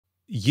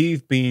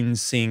you've been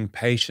seeing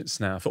patients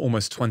now for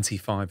almost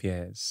 25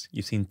 years.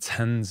 You've seen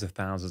tens of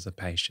thousands of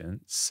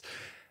patients.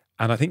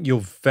 And I think you're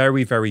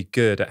very, very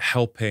good at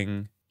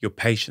helping your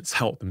patients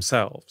help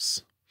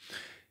themselves.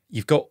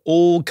 You've got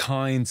all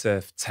kinds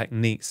of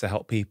techniques to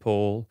help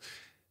people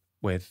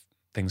with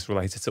things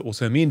related to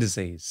autoimmune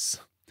disease,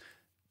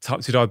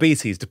 type 2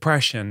 diabetes,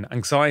 depression,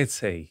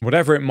 anxiety,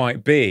 whatever it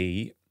might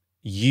be,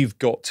 you've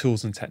got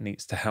tools and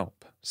techniques to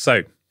help.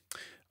 So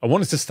I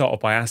wanted to start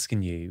off by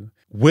asking you,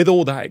 with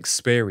all that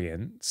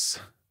experience,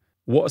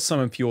 what are some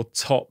of your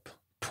top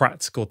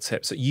practical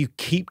tips that you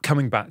keep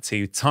coming back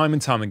to time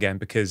and time again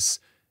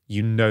because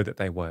you know that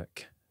they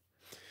work?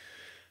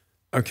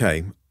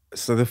 Okay,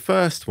 so the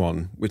first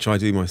one, which I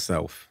do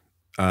myself,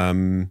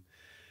 and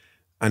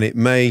it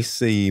may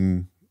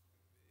seem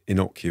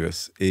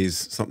innocuous, is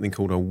something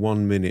called a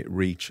 1-minute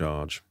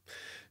recharge.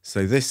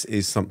 So this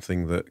is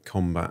something that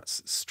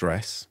combats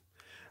stress,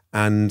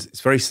 and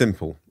it's very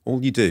simple.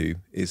 All you do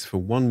is for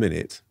 1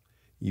 minute,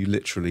 you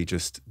literally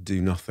just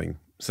do nothing.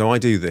 So I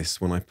do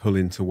this when I pull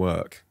into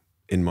work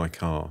in my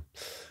car.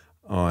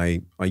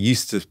 I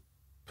used to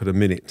put a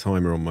minute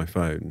timer on my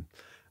phone,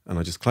 and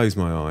I just close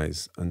my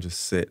eyes and just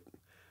sit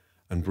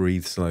and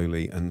breathe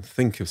slowly and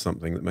think of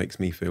something that makes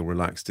me feel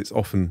relaxed. It's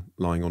often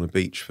lying on a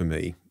beach for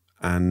me.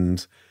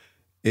 And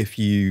if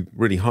you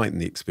really heighten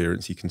the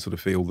experience, you can sort of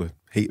feel the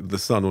heat of the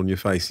sun on your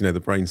face. You know, the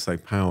brain's so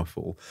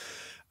powerful.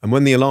 And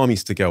when the alarm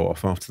used to go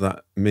off after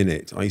that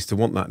minute, I used to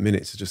want that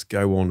minute to just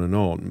go on and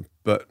on.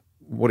 But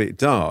what it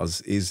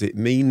does is it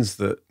means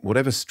that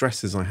whatever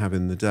stresses I have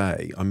in the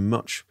day, I'm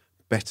much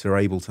better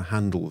able to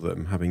handle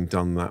them, having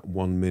done that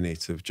 1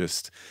 minute of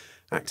just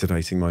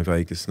activating my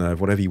vagus nerve,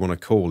 whatever you want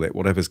to call it,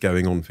 whatever's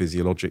going on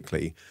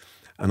physiologically.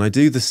 And I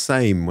do the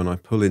same when I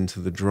pull into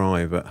the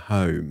drive at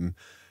home,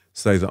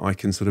 so that I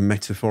can sort of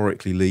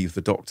metaphorically leave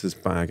the doctor's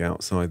bag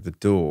outside the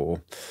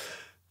door.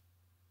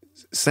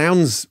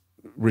 Sounds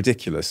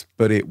ridiculous,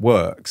 but it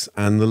works.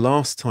 And the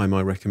last time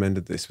I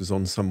recommended this was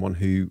on someone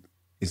who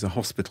is a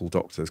hospital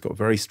doctor, has got a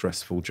very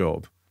stressful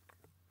job.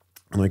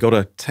 And I got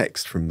a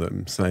text from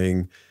them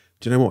saying,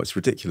 do you know what, it's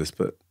ridiculous,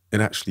 but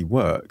it actually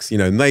works. You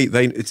know, and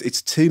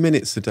it's 2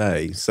 minutes a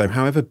day. So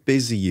however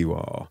busy you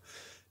are,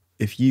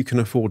 if you can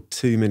afford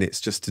 2 minutes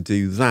just to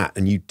do that,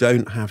 and you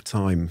don't have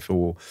time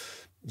for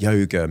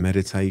yoga,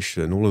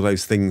 meditation, all of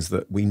those things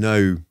that we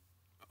know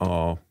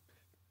are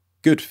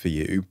good for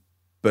you,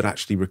 but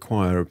actually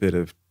require a bit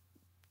of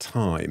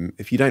time.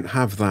 If you don't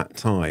have that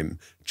time,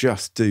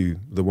 just do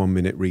the 1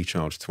 minute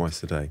recharge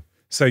twice a day.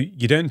 So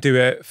you don't do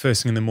it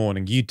first thing in the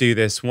morning. You do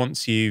this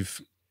once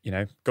you've,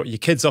 got your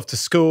kids off to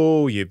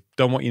school, you've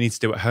done what you need to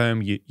do at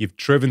home, you've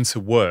driven to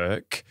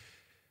work,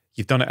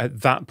 you've done it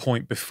at that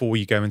point before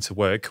you go into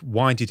work.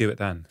 Why do you do it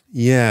then?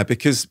 Yeah,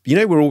 because,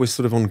 we're always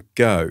sort of on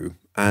go.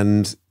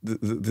 And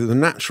the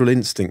natural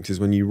instinct is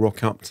when you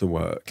rock up to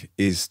work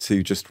is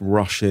to just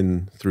rush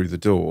in through the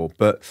door.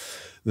 But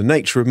the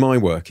nature of my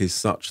work is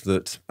such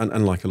that,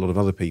 and like a lot of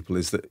other people,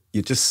 is that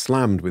you're just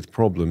slammed with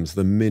problems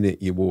the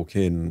minute you walk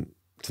in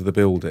to the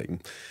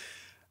building.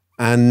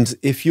 And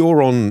if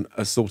you're on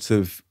a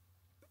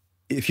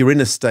if you're in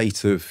a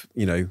state of,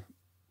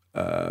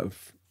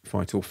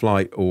 fight or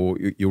flight, or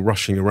you're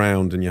rushing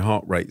around and your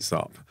heart rate's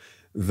up,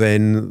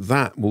 then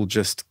that will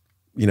just,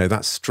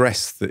 that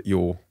stress that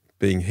you're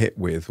being hit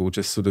with will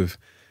just sort of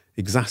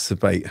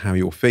exacerbate how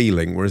you're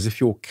feeling. Whereas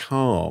if you're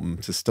calm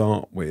to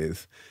start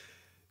with,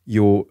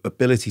 your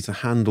ability to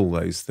handle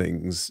those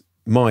things,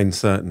 mine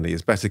certainly,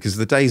 is better. Because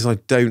the days I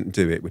don't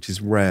do it, which is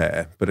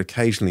rare, but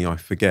occasionally I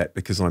forget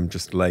because I'm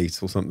just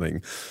late or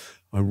something,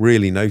 I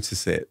really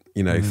notice it.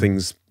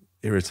 Things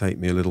irritate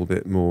me a little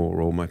bit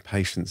more, or my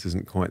patience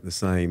isn't quite the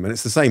same. And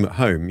it's the same at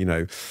home.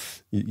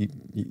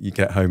 You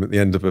get home at the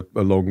end of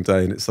a long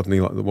day and it's suddenly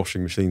like the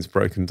washing machine's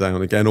broken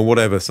down again, or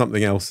whatever,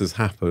 something else has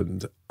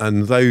happened.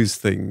 And those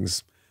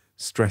things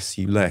stress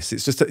you less.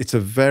 It's a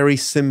very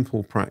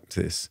simple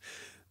practice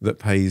that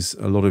pays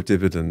a lot of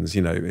dividends.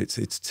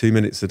 It's 2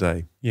 minutes a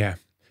day. Yeah.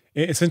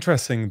 It's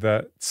interesting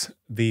that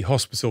the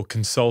hospital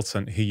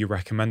consultant who you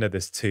recommended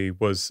this to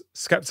was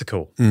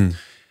skeptical. And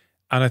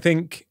I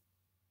think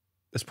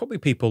there's probably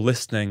people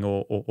listening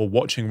or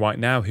watching right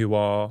now who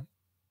are,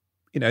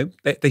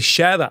 they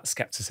share that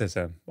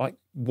skepticism. Like,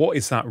 what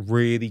is that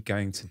really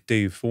going to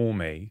do for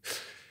me?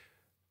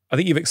 I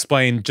think you've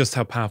explained just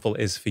how powerful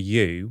it is for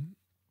you.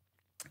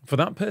 For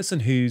that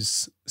person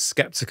who's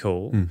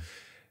skeptical,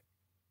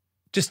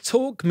 just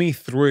talk me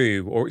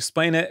through, or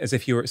explain it as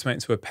if you were explaining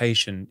it to a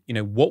patient,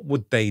 what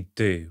would they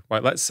do?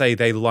 Right? Let's say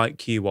they,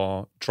 like you,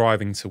 are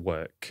driving to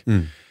work.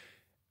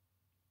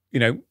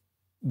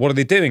 What are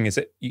they doing? Is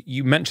it,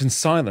 you mentioned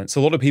silence.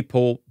 A lot of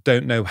people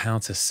don't know how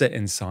to sit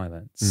in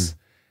silence,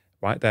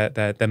 right?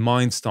 Their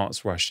mind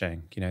starts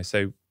rushing,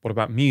 so what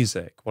about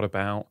music? What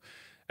about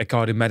a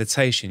guided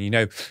meditation?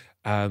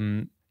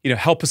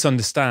 Help us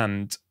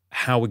understand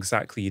how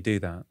exactly you do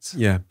that.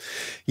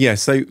 Yeah.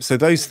 So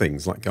those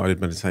things like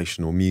guided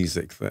meditation or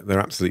music, they're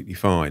absolutely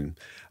fine.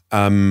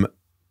 And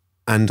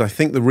I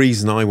think the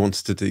reason I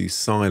wanted to do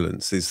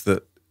silence is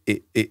that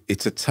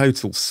it's a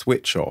total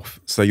switch off.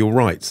 So you're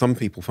right. Some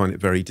people find it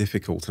very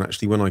difficult. And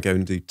actually, when I go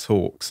and do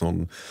talks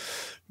on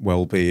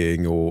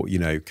well-being, or, you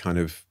know, kind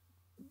of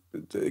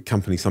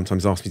companies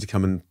sometimes ask me to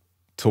come and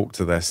talk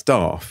to their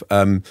staff,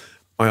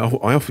 I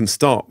often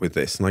start with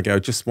this, and I go, I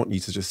just want you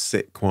to just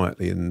sit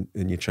quietly in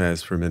your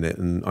chairs for a minute,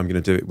 and I'm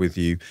going to do it with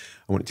you.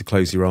 I want you to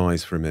close your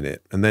eyes for a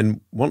minute. And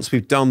then once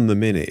we've done the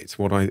minute,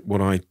 what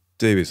I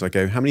do is I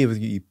go, how many of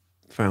you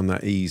found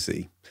that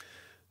easy?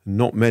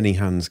 Not many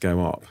hands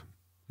go up.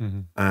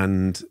 Mm-hmm.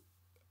 And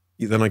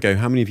then I go,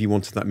 how many of you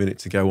wanted that minute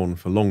to go on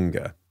for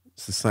longer?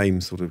 It's the same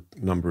sort of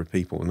number of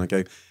people. And I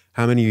go,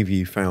 how many of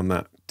you found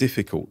that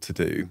difficult to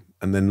do?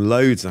 And then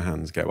loads of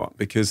hands go up,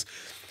 because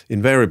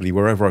invariably,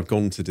 wherever I've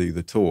gone to do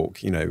the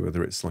talk, you know,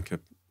 whether it's like a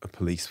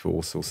police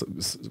force or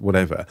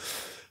whatever,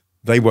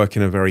 they work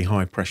in a very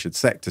high pressured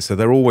sector. So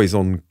they're always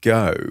on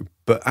go.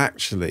 But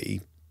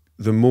actually,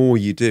 the more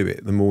you do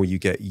it, the more you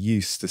get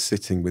used to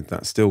sitting with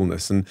that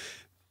stillness. And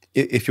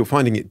if you're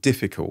finding it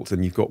difficult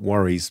and you've got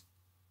worries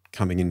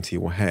coming into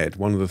your head,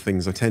 one of the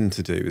things I tend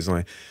to do is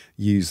I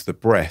use the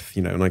breath,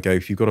 you know, and I go,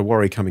 if you've got a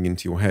worry coming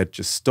into your head,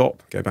 just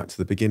stop, go back to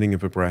the beginning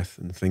of a breath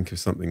and think of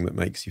something that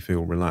makes you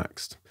feel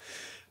relaxed.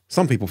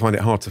 Some people find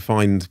it hard to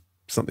find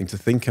something to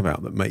think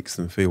about that makes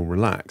them feel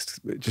relaxed.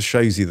 It just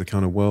shows you the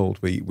kind of world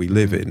we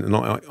live in. And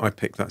I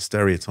picked that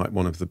stereotype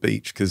one of the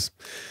beach because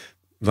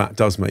that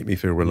does make me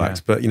feel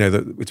relaxed. Yeah. But, you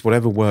know, it's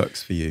whatever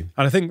works for you.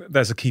 And I think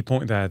there's a key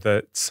point there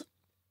that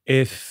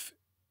if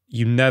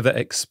you never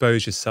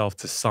expose yourself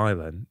to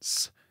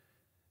silence,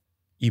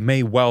 you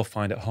may well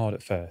find it hard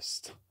at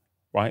first,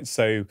 right?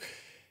 So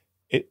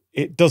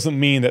it doesn't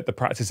mean that the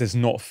practice is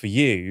not for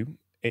you.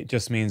 It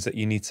just means that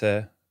you need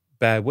to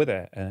bear with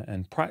it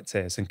and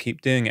practice and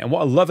keep doing it. And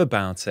what I love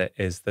about it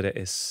is that it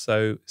is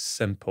so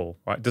simple,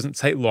 right? It doesn't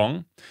take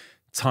long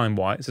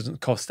time-wise. It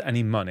doesn't cost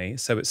any money.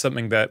 So it's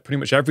something that pretty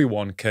much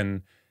everyone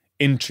can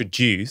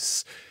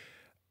introduce.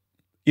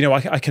 You know,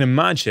 I can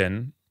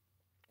imagine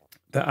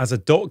that as a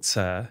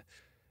doctor,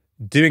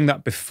 doing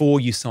that before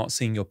you start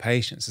seeing your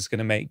patients is going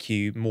to make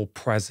you more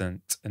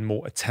present and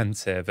more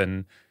attentive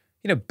and,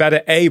 you know,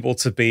 better able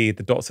to be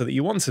the doctor that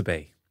you want to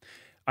be.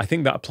 I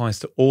think that applies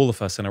to all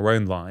of us in our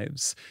own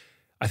lives.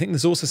 I think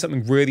there's also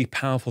something really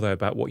powerful there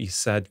about what you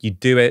said. You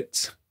do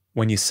it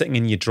when you're sitting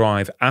in your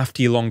drive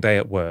after your long day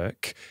at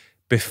work,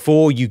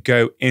 before you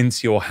go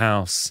into your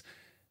house.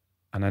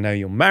 And I know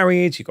you're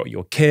married, you've got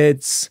your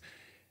kids.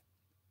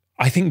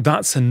 I think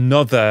that's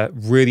another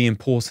really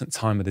important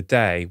time of the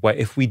day where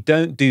if we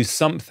don't do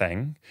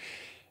something,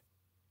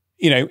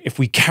 you know, if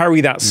we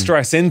carry that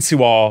stress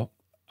into our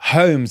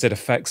homes, it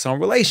affects our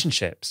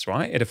relationships,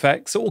 right? It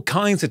affects all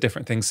kinds of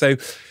different things. So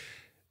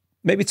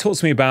maybe talk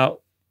to me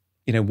about,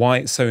 you know, why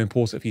it's so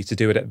important for you to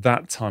do it at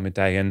that time of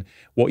day and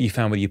what you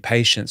found with your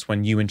patients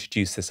when you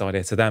introduced this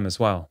idea to them as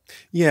well.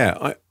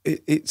 Yeah,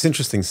 it's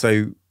interesting.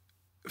 So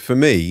for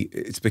me,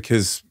 it's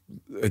because,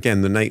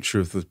 again, the nature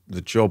of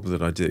the job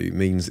that I do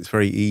means it's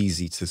very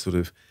easy to sort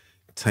of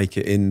take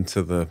it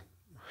into the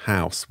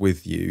house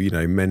with you, you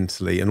know,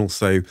 mentally. And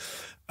also,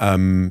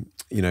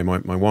 you know,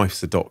 my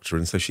wife's a doctor,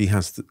 and so she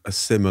has a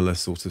similar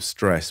sort of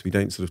stress. We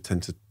don't sort of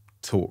tend to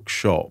talk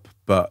shop,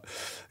 but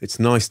it's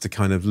nice to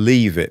kind of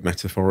leave it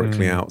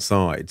metaphorically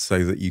outside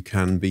so that you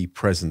can be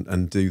present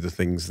and do the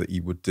things that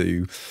you would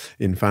do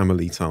in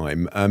family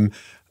time.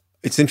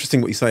 It's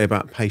interesting what you say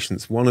about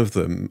patients. One of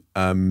them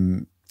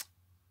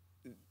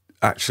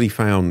actually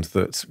found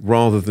that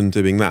rather than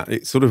doing that,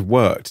 it sort of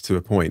worked to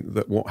a point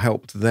that what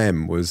helped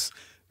them was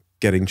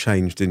getting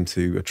changed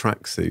into a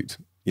tracksuit.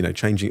 You know,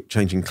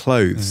 changing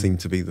clothes seemed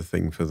to be the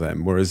thing for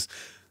them, whereas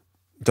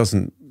it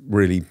doesn't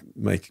really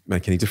make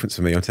any difference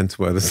for me. I tend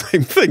to wear the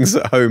same things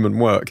at home and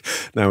work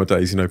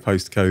nowadays. You know,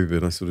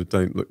 post-COVID, I sort of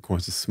don't look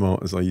quite as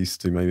smart as I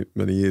used to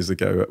many years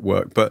ago at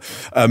work. But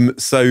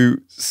so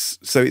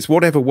it's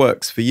whatever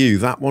works for you.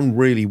 That one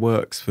really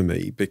works for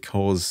me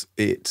because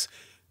it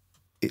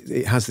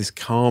has this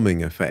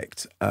calming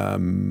effect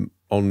on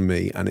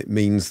me, and it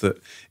means that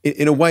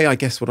in a way, I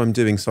guess what I'm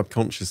doing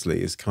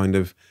subconsciously is kind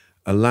of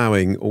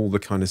allowing all the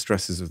kind of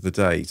stresses of the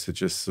day to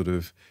just sort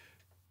of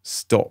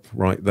stop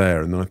right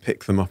there, and then I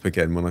pick them up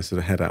again when I sort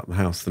of head out the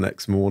house the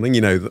next morning.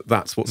 You know,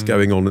 that's what's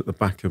going on at the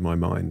back of my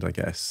mind, I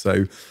guess.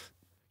 So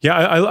yeah,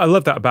 I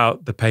love that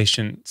about the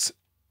patient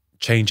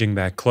changing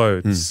their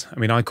clothes. I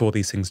mean, I call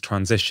these things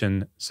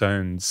transition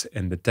zones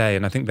in the day,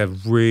 and I think they're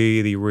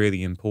really,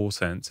 really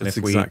important. And that's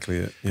if exactly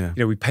it. Yeah,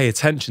 you know, we pay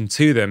attention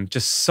to them,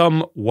 just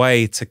some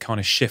way to kind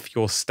of shift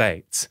your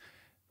state,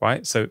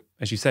 right? So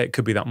as you say, it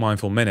could be that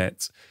mindful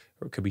minute,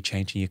 or it could be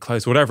changing your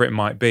clothes, whatever it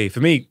might be. For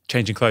me,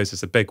 changing clothes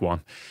is a big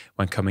one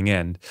when coming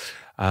in.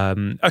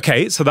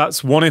 Okay, so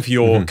that's one of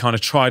your kind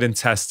of tried and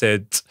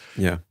tested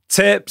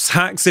tips,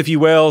 hacks, if you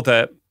will,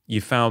 that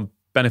you found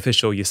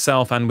beneficial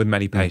yourself and with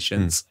many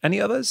patients. Any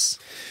others?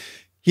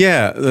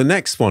 Yeah, the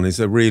next one is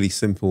a really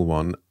simple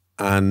one,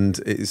 and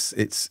it's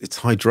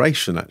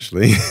hydration,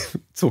 actually.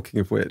 Talking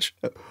of which,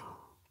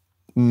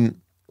 and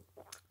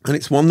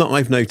it's one that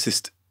I've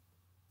noticed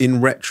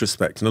in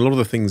retrospect, and a lot of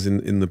the things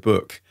in the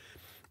book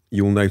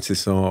you'll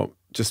notice are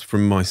just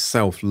from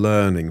myself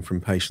learning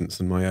from patients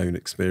and my own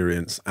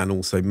experience, and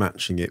also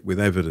matching it with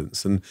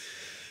evidence. And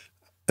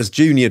as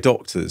junior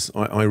doctors,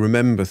 I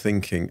remember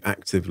thinking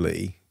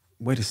actively,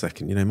 wait a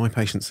second, you know, my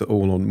patients are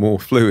all on more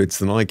fluids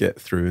than I get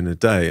through in a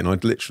day. And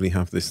I'd literally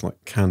have this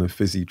like can of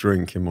fizzy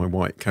drink in my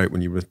white coat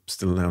when you were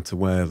still allowed to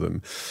wear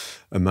them,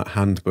 and that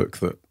handbook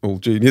that all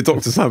junior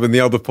doctors have in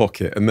the other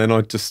pocket. And then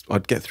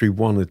I'd get through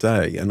one a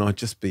day, and I'd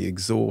just be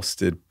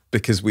exhausted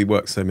because we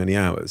work so many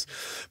hours.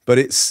 But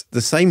it's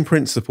the same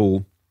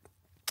principle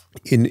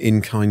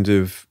in kind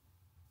of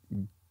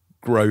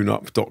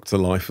grown-up doctor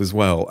life as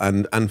well,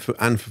 and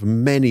for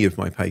many of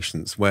my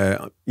patients, where,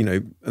 you know,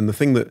 and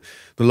the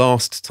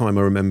last time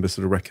I remember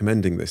sort of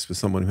recommending this was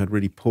someone who had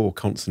really poor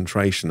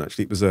concentration.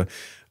 Actually, it was a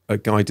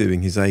guy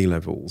doing his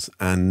A-levels,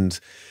 and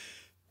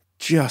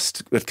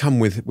just had come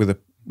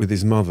with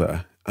his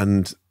mother,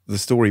 and the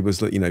story was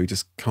that, you know, he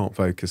just can't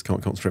focus,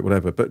 can't concentrate,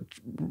 whatever, but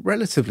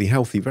relatively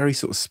healthy, very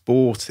sort of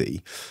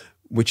sporty,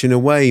 which in a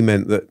way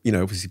meant that, you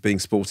know, obviously being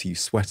sporty, you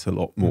sweat a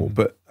lot more,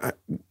 but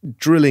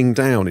drilling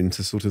down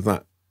into sort of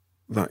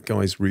that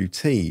guy's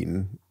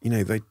routine, you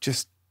know, they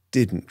just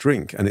didn't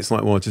drink. And it's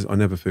like, well, I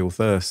never feel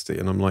thirsty.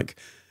 And I'm like,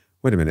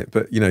 wait a minute,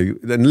 but, you know,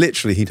 then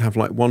literally he'd have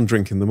like one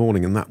drink in the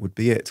morning and that would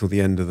be it till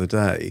the end of the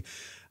day.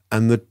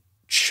 And the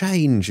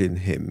change in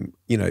him,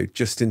 you know, I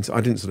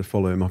didn't sort of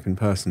follow him up in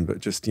person, but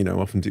just, you know,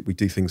 often we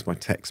do things by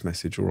text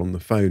message or on the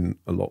phone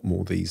a lot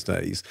more these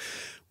days,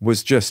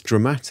 was just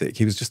dramatic.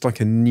 He was just like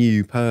a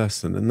new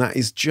person. And that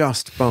is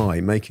just by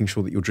making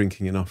sure that you're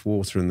drinking enough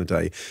water in the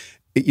day.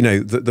 You know,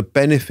 the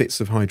benefits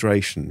of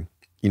hydration,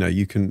 you know,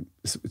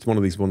 it's one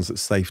of these ones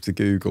that's safe to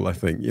Google, I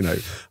think, you know,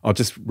 are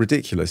just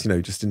ridiculous, you know,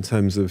 just in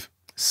terms of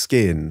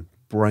skin,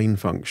 brain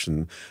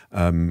function,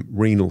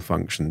 renal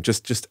function,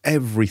 just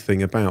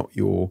everything about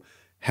your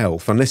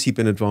health, unless you've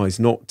been advised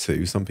not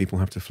to. Some people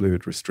have to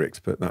fluid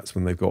restrict, but that's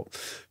when they've got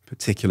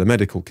particular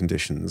medical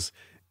conditions.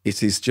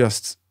 It is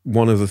just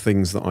one of the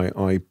things that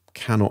I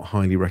cannot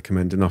highly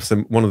recommend enough. So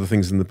one of the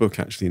things in the book,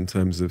 actually, in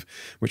terms of,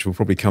 which we'll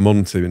probably come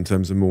on to in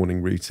terms of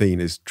morning routine,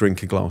 is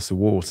drink a glass of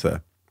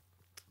water.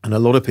 And a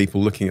lot of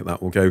people looking at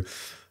that will go,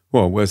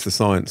 well, where's the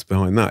science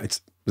behind that?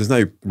 There's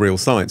no real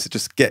science. It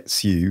just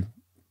gets you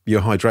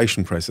your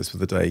hydration process for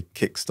the day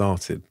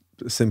kick-started.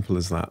 As simple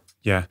as that.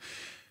 Yeah.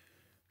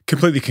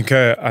 Completely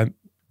concur.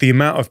 The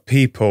amount of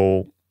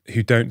people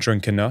who don't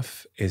drink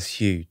enough is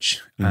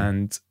huge.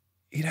 And,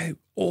 you know,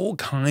 all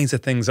kinds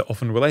of things are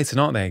often related,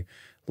 aren't they?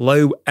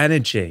 Low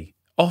energy.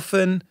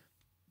 Often,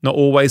 not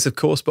always, of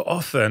course, but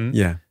often,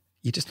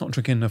 you're just not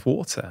drinking enough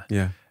water.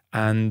 Yeah.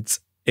 And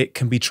it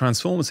can be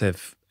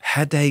transformative.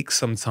 Headaches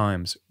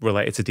sometimes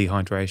related to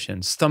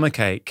dehydration, stomach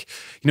ache.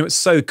 You know, it's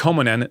so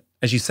common. And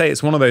as you say,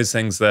 it's one of those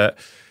things that,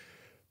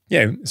 you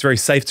know, it's very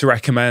safe to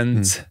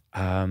recommend.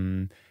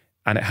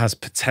 And it has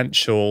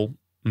potential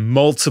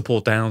multiple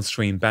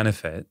downstream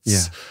benefits.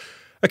 Yeah.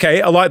 Okay,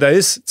 I like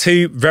those.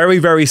 2 very,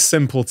 very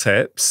simple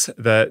tips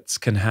that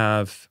can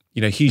have,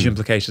 you know, huge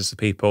implications for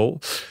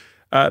people.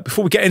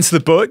 Before we get into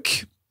the book,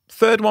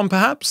 third one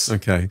perhaps?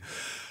 Okay.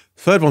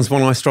 Third one's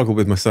one I struggle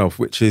with myself,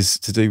 which is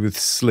to do with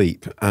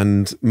sleep.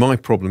 And my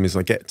problem is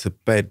I get to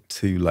bed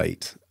too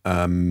late,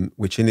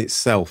 which in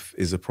itself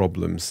is a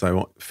problem.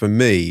 So for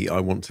me,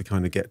 I want to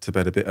kind of get to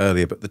bed a bit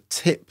earlier. But the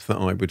tip that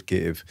I would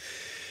give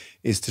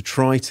is to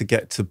try to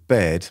get to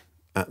bed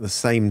at the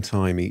same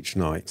time each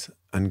night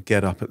and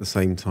get up at the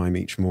same time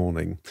each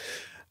morning.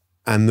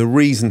 And the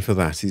reason for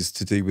that is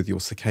to do with your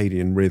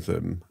circadian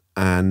rhythm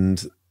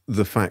and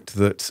the fact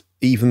that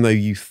even though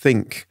you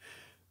think,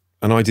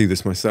 and I do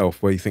this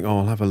myself, where you think, oh,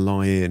 I'll have a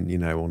lie-in, you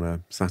know, on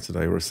a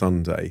Saturday or a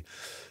Sunday,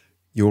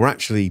 you're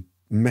actually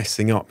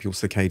messing up your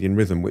circadian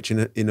rhythm, which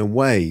in a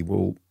way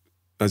will,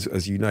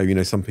 as you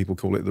know, some people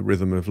call it the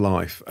rhythm of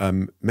life,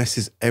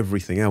 messes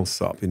everything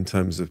else up in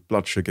terms of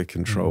blood sugar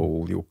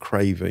control, your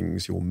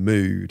cravings, your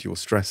mood, your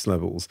stress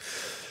levels.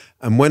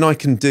 And when I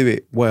can do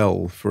it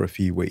well for a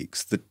few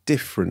weeks, the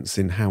difference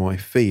in how I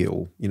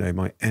feel, you know,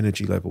 my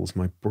energy levels,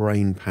 my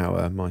brain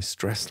power, my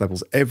stress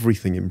levels,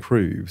 everything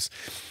improves.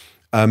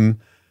 And,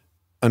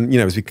 you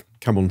know, as we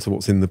come on to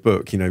what's in the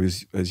book, you know,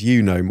 as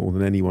you know more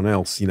than anyone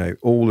else, you know,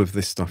 all of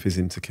this stuff is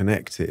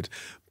interconnected.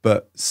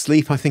 But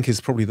sleep, I think,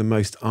 is probably the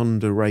most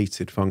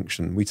underrated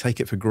function. We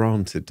take it for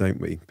granted, don't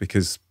we?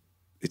 Because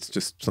it's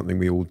just something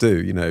we all do,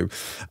 you know.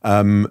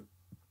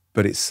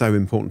 But it's so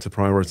important to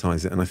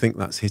prioritize it. And I think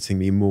that's hitting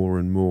me more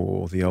and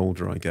more the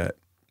older I get.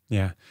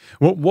 Yeah.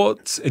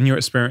 What in your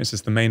experience,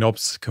 is the main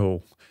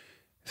obstacle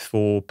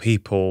for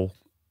people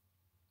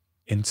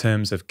in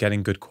terms of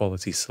getting good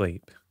quality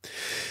sleep?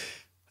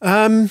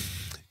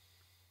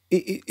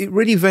 It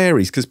really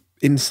varies, because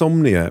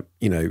insomnia,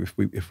 you know,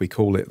 if we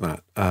call it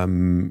that,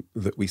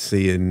 that we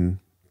see in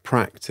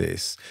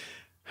practice,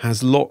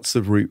 has lots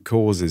of root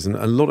causes, and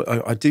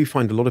I do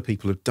find a lot of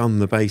people have done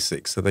the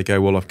basics. So they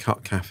go, well, I've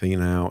cut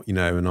caffeine out, you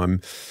know, and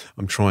I'm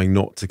trying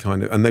not to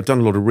and they've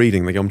done a lot of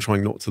reading. They go, I'm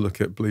trying not to look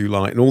at blue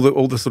light and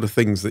all the sort of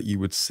things that you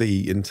would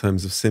see in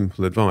terms of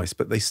simple advice,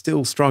 but they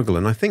still struggle.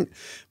 And I think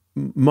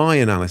my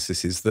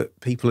analysis is that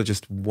people are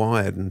just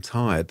wired and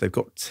tired. They've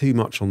got too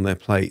much on their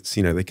plates.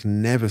 They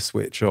can never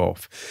switch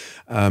off.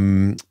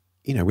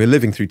 We're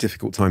living through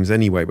difficult times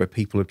anyway, where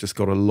people have just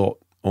got a lot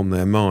on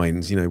their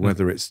minds,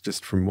 whether it's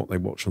just from what they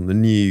watch on the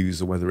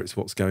news or whether it's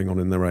what's going on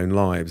in their own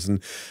lives.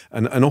 And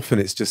often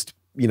it's just,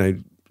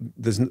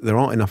 there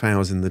aren't enough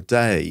hours in the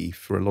day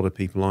for a lot of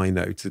people I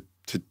know to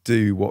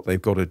do what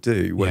they've got to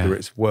do, whether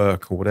it's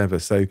work or whatever.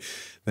 So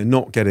they're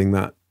not getting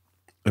that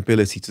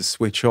ability to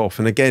switch off.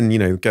 And again,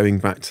 going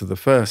back to the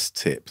first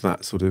tip,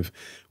 that sort of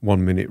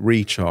 1 minute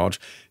recharge,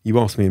 you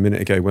asked me a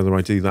minute ago whether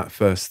I do that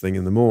first thing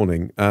in the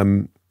morning.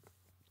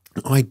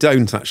 I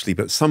don't actually,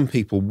 but some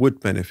people would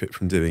benefit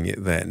from doing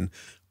it then,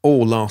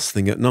 or last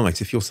thing at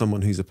night. If you're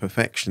someone who's a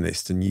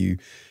perfectionist and you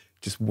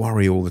just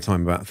worry all the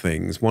time about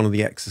things, one of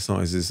the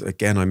exercises,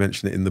 again, I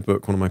mentioned it in the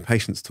book, one of my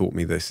patients taught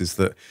me this, is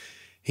that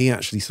he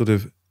actually sort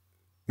of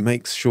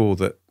makes sure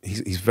that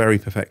he's very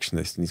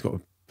perfectionist, and he's got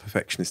a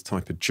perfectionist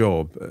type of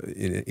job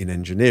in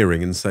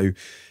engineering, and so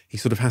he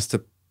sort of has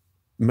to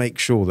make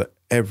sure that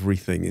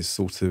everything is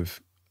sort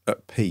of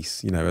at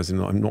peace, as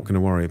in, I'm not going to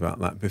worry about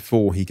that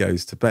before he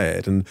goes to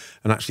bed, and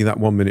actually that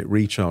 1 minute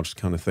recharge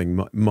kind of thing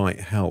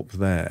might help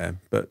there.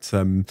 But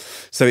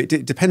so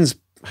it depends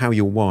how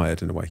you're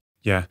wired in a way.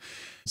 Yeah,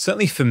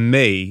 certainly for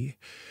me,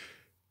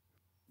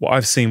 what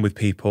I've seen with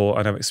people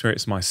and I've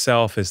experienced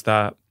myself is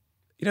that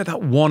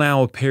that 1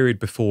 hour period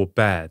before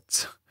bed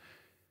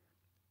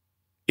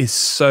is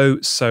so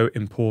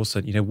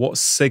important. What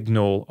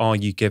signal are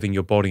you giving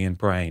your body and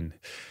brain?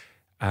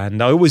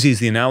 And I always use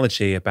the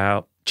analogy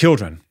about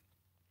children.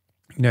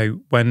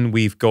 When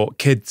we've got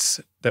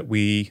kids that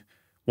we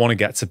want to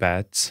get to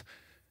bed,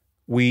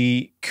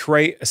 we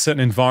create a certain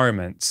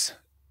environment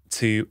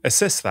to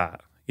assist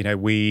that.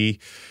 We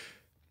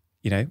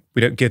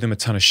don't give them a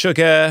ton of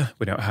sugar.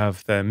 We don't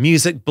have the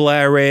music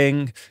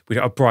blaring. We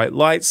don't have bright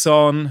lights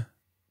on.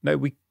 No,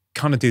 we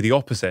kind of do the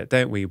opposite,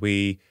 don't we?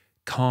 We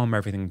calm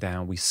everything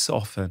down. We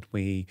soften.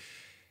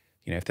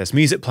 If there's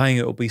music playing,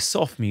 it will be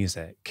soft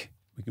music.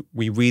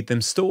 We read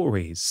them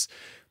stories.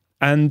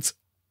 And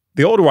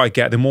the older I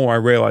get, the more I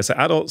realize that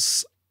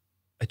adults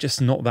are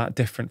just not that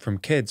different from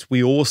kids.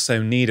 We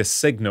also need a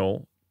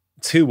signal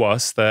to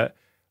us that,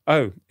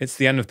 oh, it's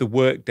the end of the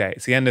workday.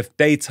 It's the end of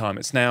daytime.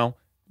 It's now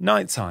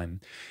nighttime.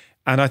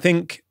 And I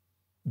think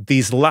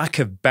these lack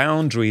of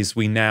boundaries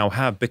we now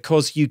have,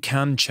 because you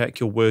can check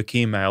your work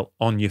email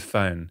on your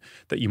phone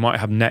that you might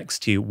have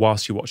next to you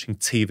whilst you're watching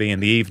TV in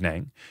the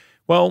evening.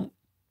 Well,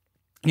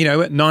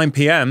 at 9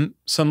 p.m,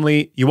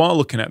 suddenly you are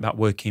looking at that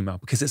work email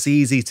because it's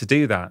easy to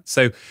do that.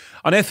 So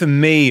I know for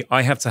me,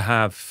 I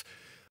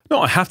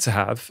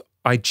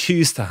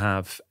choose to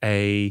have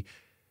a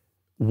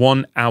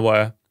 1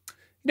 hour,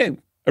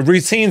 a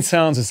routine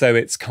sounds as though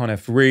it's kind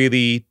of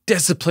really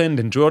disciplined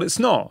and drilled. It's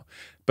not.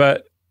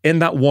 But in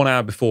that 1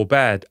 hour before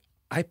bed,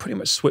 I pretty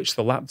much switch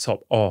the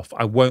laptop off.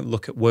 I won't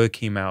look at work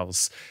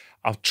emails.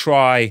 I'll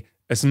try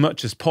as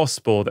much as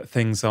possible that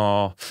things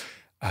are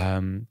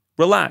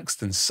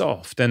relaxed and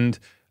soft. And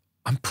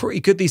I'm pretty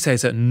good these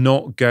days at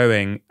not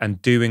going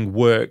and doing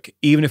work,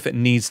 even if it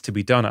needs to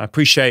be done. I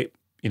appreciate,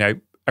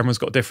 everyone's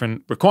got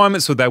different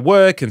requirements with their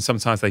work and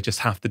sometimes they just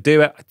have to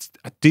do it.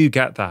 I do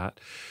get that.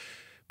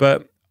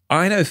 But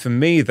I know for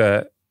me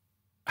that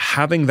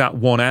having that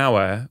 1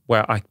 hour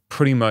where I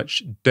pretty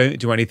much don't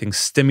do anything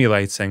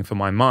stimulating for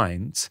my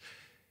mind,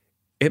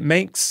 it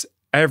makes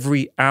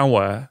every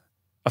hour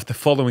of the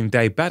following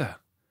day better,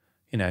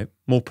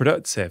 more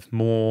productive,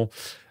 more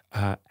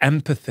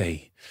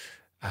empathy,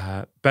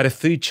 better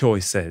food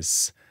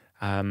choices,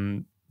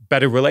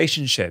 better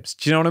relationships.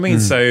 Do you know what I mean?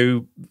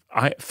 So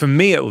for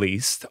me, at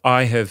least,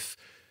 I have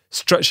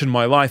structured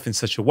my life in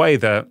such a way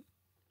that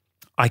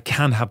I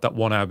can have that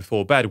 1 hour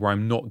before bed where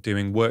I'm not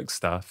doing work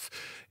stuff.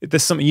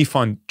 There's something you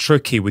find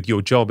tricky with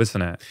your job,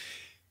 isn't it?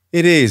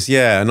 It is,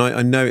 yeah. And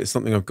I know it's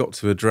something I've got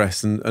to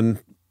address. And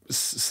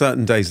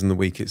certain days in the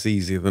week it's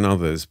easier than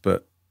others,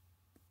 but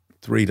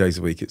 3 days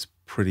a week it's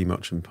pretty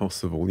much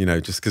impossible,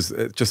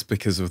 just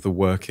because of the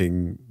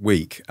working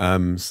week.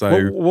 Well,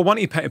 why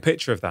don't you paint a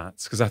picture of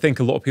that? Because I think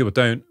a lot of people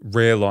don't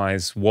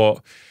realize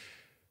what,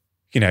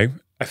 a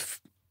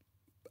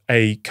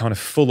kind of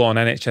full-on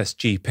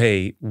NHS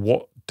GP,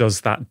 what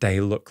does that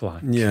day look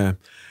like? Yeah.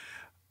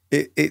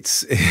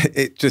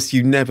 It just,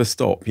 you never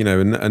stop,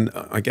 and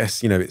I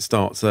guess, it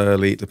starts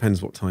early. It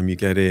depends what time you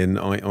get in.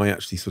 I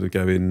actually sort of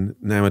go in,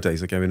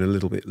 nowadays I go in a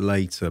little bit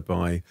later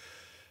by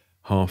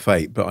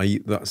 8:30, but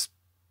that's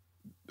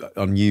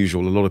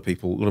unusual. A lot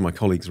of my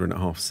colleagues are in at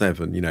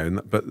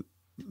 7:30, but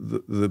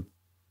the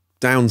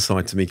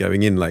downside to me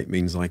going in late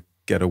means I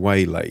get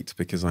away late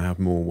because I have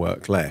more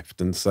work left.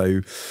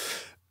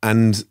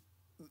 And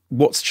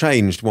what's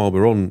changed while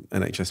we're on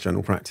NHS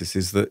general practice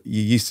is that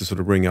you used to sort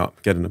of ring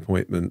up, get an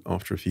appointment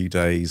after a few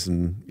days,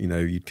 and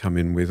you'd come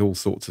in with all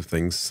sorts of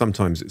things.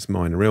 Sometimes it's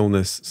minor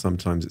illness,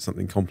 sometimes it's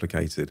something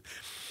complicated.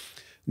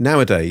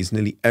 nowadays,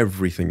 nearly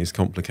everything is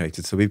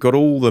complicated. So we've got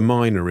all the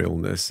minor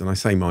illness, and I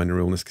say minor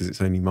illness because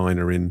it's only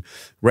minor in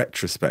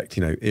retrospect,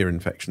 ear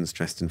infections,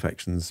 chest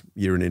infections,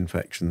 urine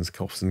infections,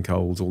 coughs and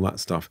colds, all that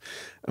stuff.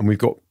 And we've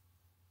got,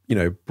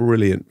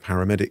 brilliant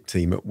paramedic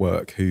team at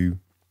work who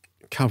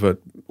cover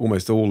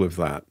almost all of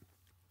that.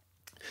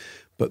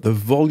 But the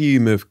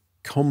volume of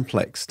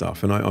complex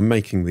stuff, and I'm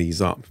making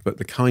these up, but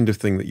the kind of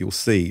thing that you'll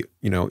see,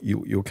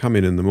 you'll come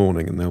in the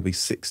morning and there'll be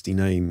 60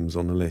 names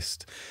on a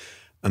list.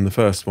 And the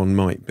first one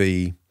might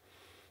be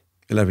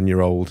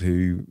 11-year-old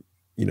who,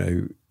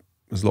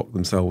 has locked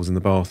themselves in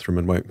the bathroom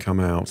and won't come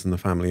out, and the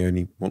family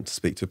only want to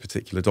speak to a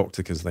particular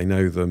doctor because they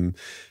know them.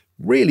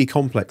 Really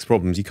complex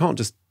problems. You can't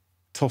just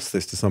toss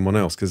this to someone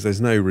else because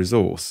there's no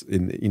resource.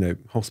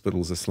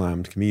 Hospitals are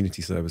slammed,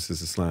 community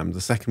services are slammed.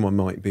 The second one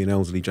might be an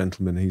elderly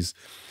gentleman who's,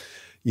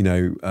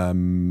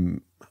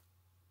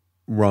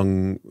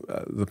 rung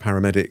the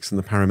paramedics, and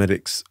the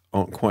paramedics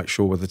aren't quite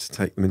sure whether to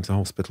take them into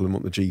hospital and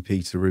want the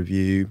GP to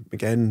review.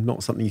 Again,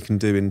 not something you can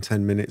do in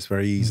 10 minutes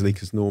very easily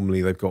because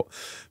normally they've got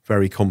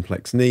very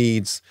complex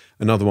needs.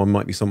 Another one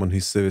might be someone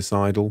who's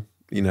suicidal.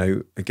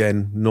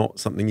 Again, not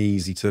something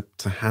easy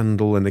to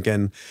handle. And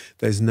again,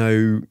 there's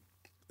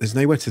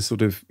nowhere to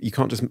sort of, you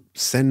can't just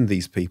send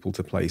these people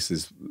to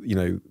places,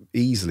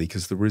 easily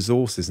because the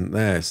resource isn't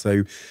there.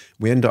 So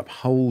we end up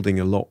holding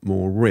a lot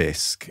more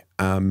risk.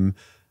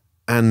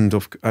 And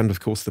of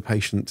course the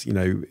patient,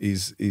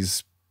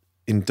 is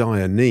in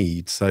dire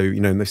need. So,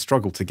 and they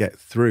struggle to get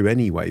through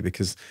anyway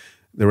because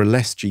there are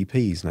less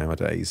GPs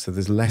nowadays. So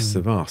there's less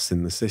of us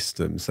in the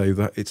system. So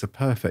that it's a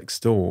perfect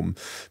storm.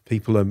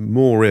 People are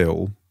more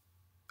ill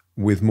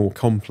with more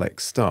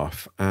complex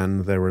stuff,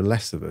 and there are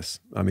less of us.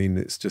 I mean,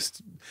 it's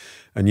just,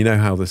 and you know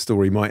how the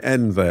story might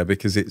end there,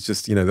 because it's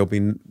just, there'll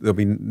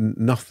be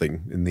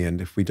nothing in the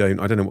end if we don't.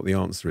 I don't know what the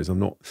answer is. I'm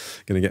not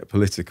going to get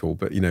political,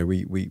 but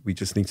we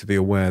just need to be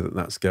aware that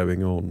that's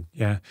going on.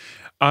 Yeah,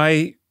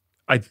 I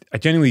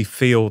genuinely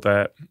feel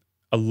that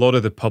a lot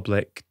of the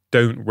public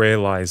don't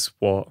realise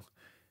what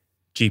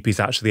GPs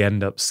actually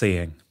end up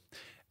seeing,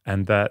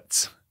 and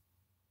that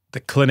the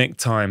clinic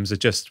times are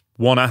just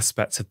one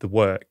aspect of the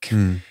work.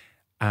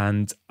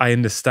 And I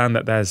understand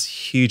that there's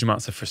huge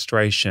amounts of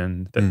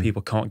frustration that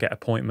people can't get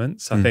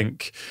appointments. I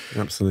think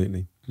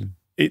absolutely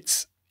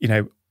it's,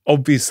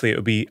 obviously it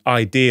would be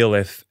ideal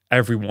if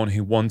everyone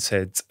who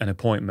wanted an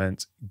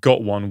appointment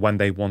got one when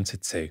they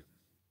wanted to.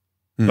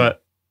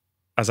 But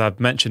as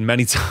I've mentioned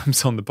many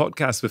times on the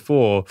podcast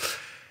before,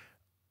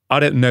 I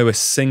don't know a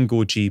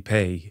single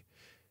GP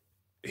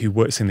who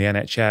works in the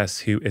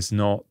NHS who is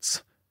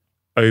not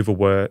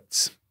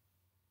overworked,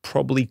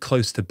 probably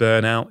close to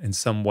burnout in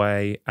some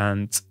way,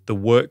 and the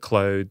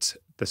workload,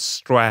 the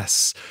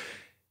stress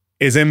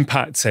is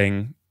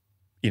impacting,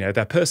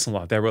 their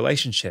personal life, their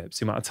relationships,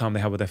 the amount of time they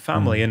have with their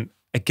family. And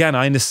again,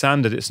 I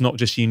understand that it's not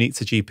just unique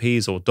to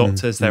GPs or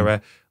doctors. There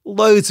are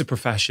loads of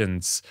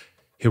professions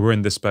who are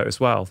in this boat as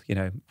well,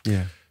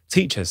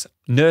 teachers,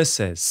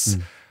 nurses,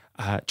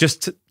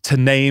 just to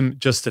name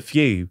just a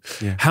few.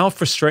 How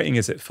frustrating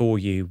is it for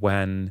you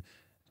when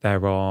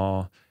there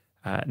are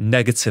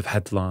negative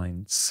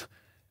headlines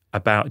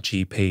about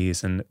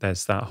GPs and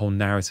there's that whole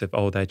narrative,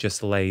 they're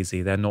just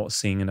lazy, they're not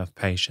seeing enough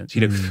patients?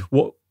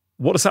 What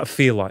does that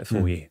feel like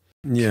for you?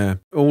 Yeah,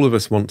 all of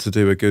us want to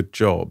do a good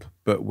job,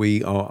 but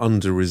we are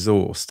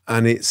under-resourced,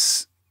 and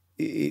it's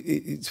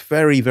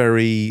very,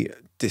 very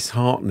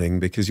disheartening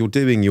because you're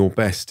doing your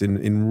best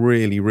in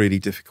really, really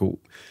difficult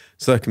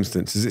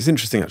circumstances. It's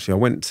interesting, actually. I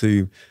went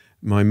to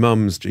my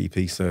mum's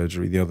GP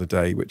surgery the other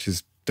day, which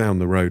is down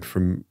the road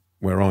from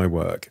where I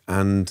work,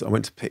 and I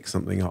went to pick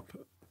something up,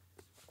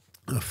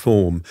 a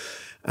form,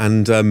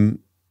 and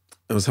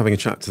I was having a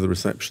chat to the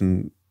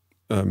reception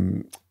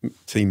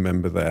team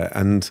member there,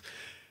 and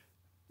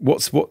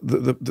what's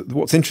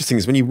interesting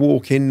is when you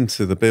walk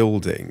into the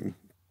building,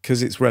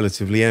 because it's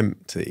relatively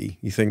empty,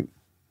 you think,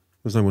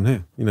 there's no one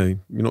here. You're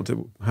not.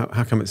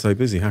 How come it's so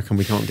busy? How come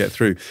we can't get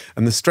through?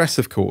 And the stress,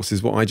 of course,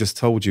 is what I just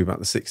told you about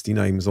the 60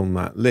 names on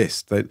that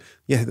list. They're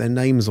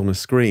names on a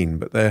screen,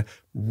 but they're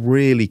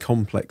really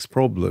complex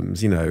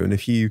problems. And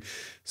if you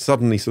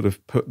suddenly sort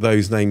of put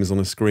those names on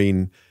a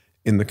screen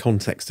in the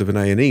context of an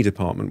A&E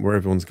department where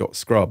everyone's got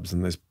scrubs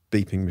and there's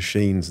beeping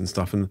machines and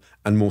stuff, and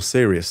more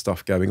serious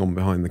stuff going on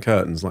behind the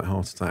curtains, like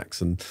heart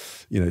attacks and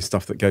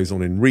stuff that goes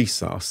on in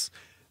resus.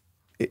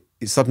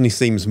 It suddenly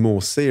seems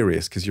more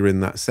serious because you're in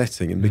that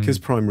setting, and because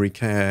primary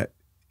care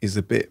is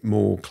a bit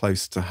more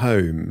close to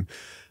home,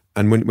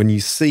 and when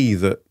you see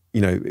that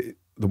the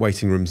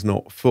waiting room's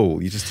not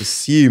full, you just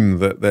assume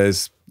that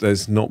there's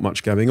not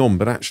much going on,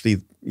 but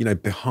actually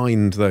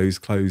behind those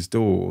closed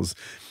doors,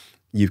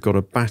 you've got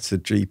a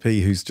battered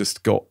GP who's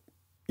just got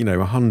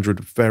 100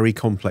 very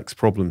complex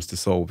problems to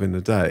solve in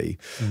a day.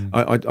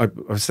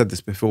 I've said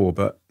this before,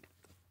 but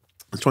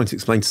I was trying to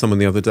explain to someone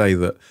the other day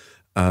that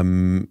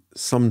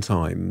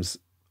sometimes,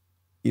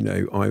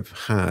 I've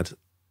had,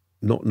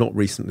 not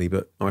recently,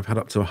 but I've had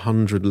up to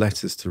 100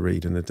 letters to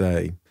read in a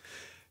day.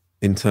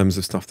 in terms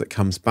of stuff that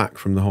comes back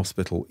from the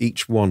hospital.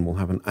 Each one will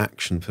have an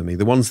action for me.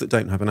 The ones that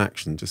don't have an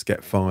action just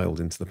get filed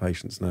into the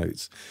patient's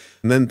notes.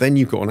 And then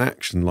you've got an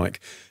action like,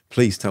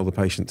 please tell the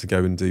patient to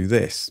go and do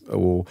this,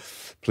 or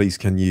please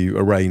can you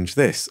arrange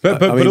this.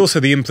 But also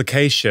the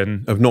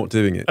implication of not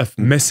doing it. Of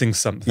missing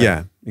something.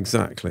 Yeah,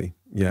 exactly.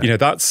 Yeah. You know,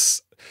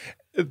 that's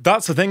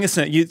the thing,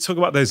 isn't it? You talk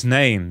about those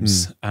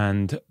names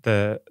and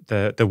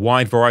the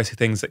wide variety of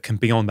things that can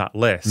be on that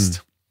list.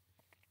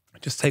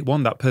 Just take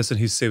one, that person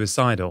who's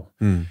suicidal.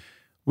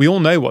 We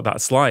all know what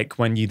that's like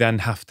when you then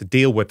have to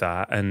deal with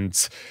that,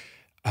 and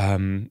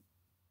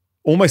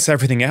almost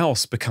everything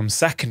else becomes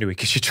secondary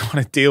because you're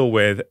trying to deal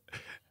with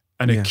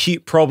an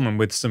acute problem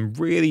with some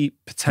really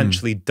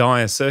potentially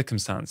dire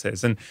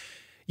circumstances. And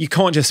you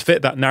can't just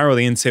fit that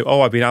narrowly into,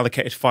 oh, I've been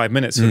allocated 5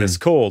 minutes for this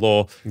call,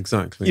 or,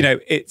 exactly. You know,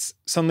 it's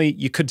suddenly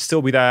you could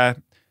still be there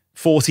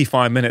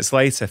 45 minutes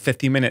later,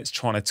 50 minutes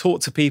trying to talk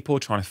to people,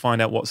 trying to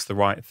find out what's the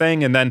right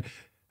thing. And then,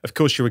 of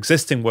course, your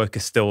existing work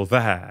is still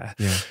there.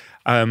 Yeah.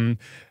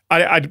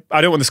 I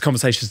don't want this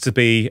conversation to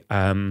be,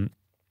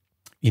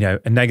 you know,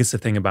 a negative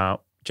thing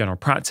about general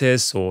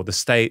practice or the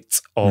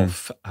state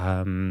of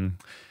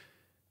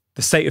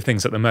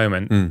things at the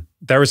moment.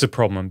 There is a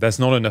problem. There's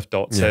not enough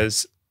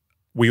doctors. Yeah.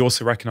 We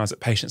also recognize that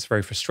patients are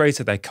very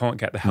frustrated. They can't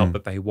get the help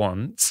that they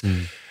want.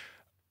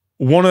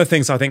 One of the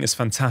things I think is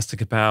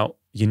fantastic about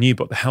your new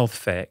book, The Health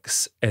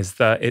Fix, is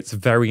that it's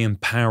very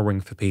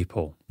empowering for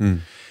people.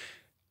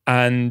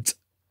 And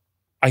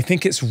I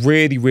think it's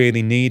really,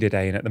 really needed,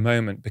 Ayan, at the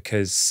moment,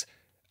 because,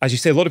 as you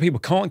say, a lot of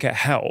people can't get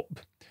help.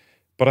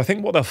 But I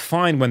think what they'll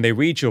find when they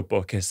read your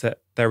book is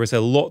that there is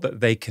a lot that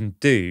they can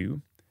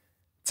do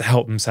to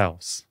help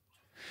themselves.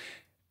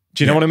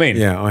 Do you know what I mean?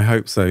 Yeah, I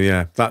hope so,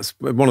 yeah. That's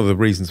one of the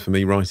reasons for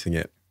me writing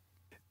it.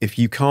 If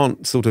you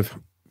can't sort of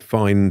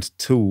find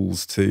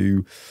tools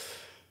to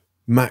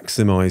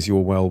maximize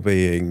your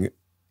well-being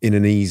in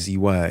an easy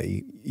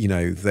way, you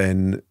know,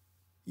 then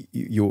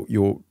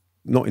you're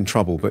not in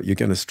trouble, but you're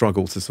going to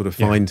struggle to sort of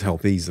find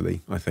help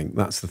easily. I think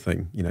that's the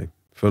thing, you know,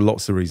 for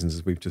lots of reasons,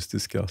 as we've just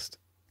discussed.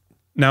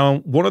 Now,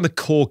 one of the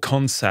core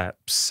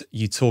concepts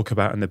you talk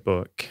about in the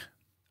book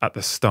at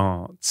the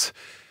start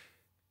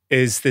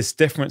is this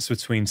difference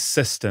between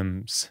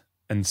systems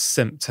and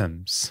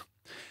symptoms.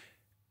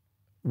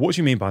 What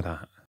do you mean by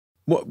that?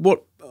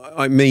 What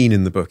I mean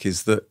in the book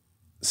is that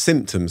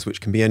symptoms,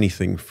 which can be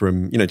anything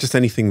from, you know, just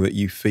anything that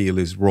you feel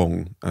is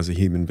wrong as a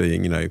human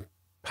being, you know,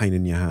 pain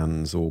in your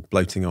hands or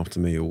bloating after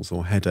meals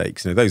or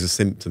headaches, you know, those are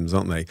symptoms,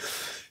 aren't they?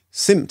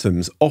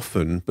 Symptoms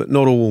often, but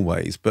not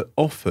always, but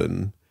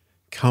often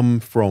come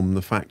from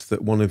the fact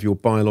that one of your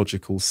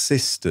biological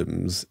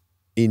systems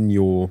in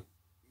your,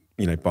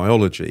 you know,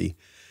 biology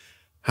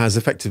has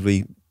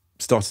effectively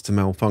started to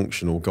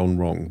malfunction or gone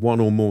wrong, one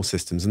or more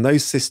systems. And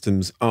those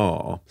systems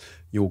are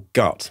your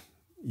gut,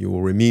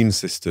 your immune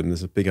system.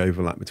 There's a big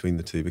overlap between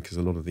the two because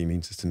a lot of the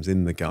immune system's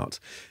in the gut.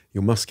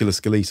 Your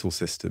musculoskeletal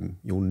system,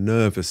 your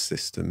nervous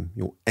system,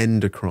 your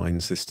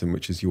endocrine system,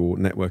 which is your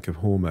network of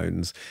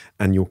hormones,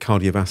 and your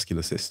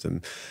cardiovascular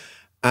system.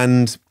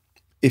 And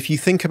if you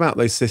think about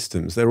those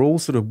systems, they're all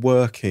sort of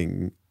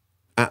working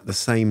at the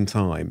same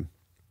time,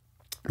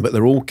 but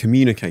they're all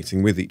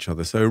communicating with each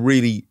other. So a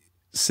really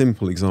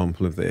simple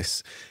example of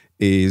this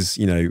is,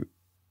 you know,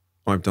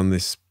 I've done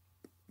this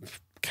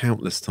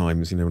countless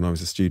times, you know, when I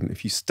was a student.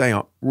 If you stay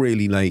up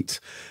really late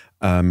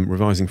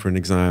revising for an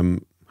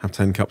exam, have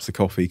 10 cups of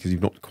coffee because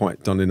you've not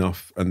quite done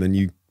enough, and then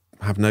you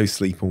have no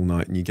sleep all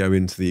night and you go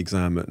into the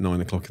exam at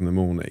 9 o'clock in the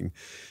morning,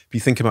 if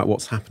you think about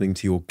what's happening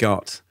to your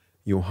gut,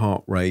 your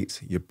heart rate,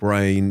 your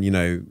brain, you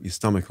know, your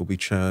stomach will be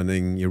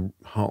churning, your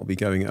heart will be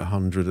going at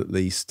 100 at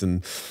least,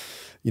 and,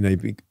 you know,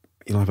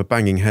 you'll have a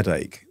banging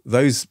headache.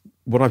 Those,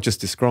 what I've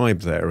just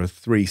described there, are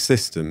three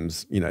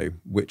systems, you know,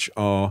 which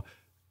are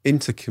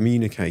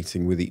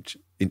intercommunicating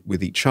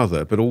with each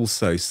other, but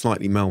also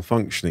slightly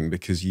malfunctioning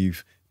because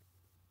you've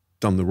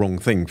done the wrong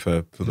thing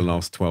for the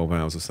last 12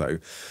 hours or so.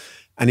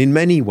 And in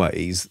many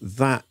ways,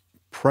 that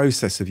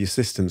process of your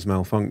systems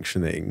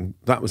malfunctioning,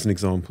 that was an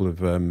example of,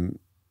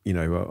 you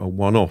know, a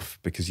one-off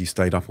because you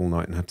stayed up all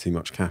night and had too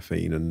much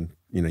caffeine and,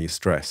 you know, you're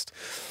stressed.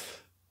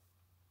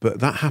 But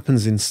that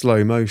happens in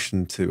slow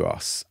motion to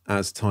us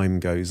as time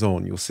goes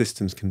on. Your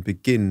systems can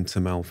begin to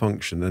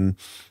malfunction. And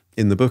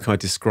in the book, I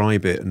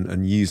describe it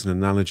and use an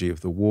analogy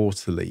of the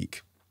water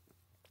leak.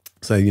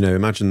 So, you know,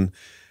 imagine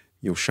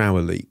your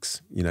shower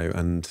leaks, you know,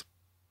 and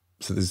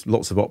so there's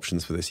lots of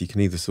options for this. You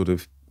can either sort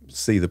of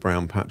see the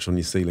brown patch on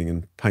your ceiling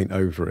and paint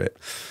over it.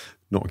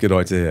 Not a good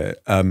idea.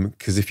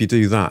 Because if you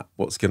do that,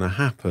 what's going to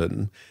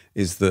happen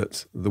is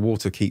that the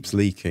water keeps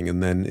leaking,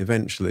 and then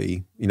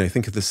eventually, you know,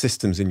 think of the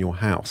systems in your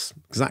house,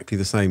 exactly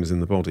the same as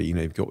in the body. You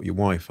know, you've got your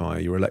Wi-Fi,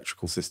 your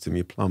electrical system,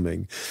 your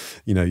plumbing,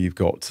 you know, you've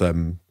got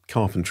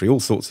carpentry, all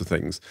sorts of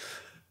things.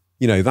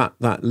 You know,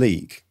 that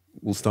leak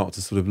will start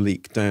to sort of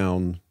leak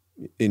down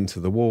into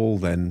the wall,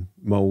 then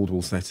mold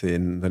will set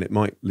in, then it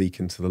might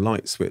leak into the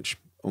light switch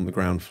on the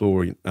ground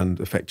floor and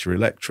affect your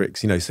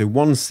electrics. You know, so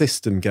one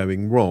system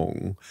going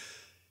wrong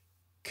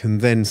can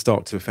then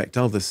start to affect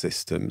other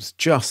systems,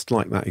 just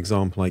like that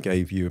example I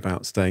gave you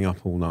about staying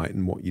up all night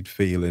and what you'd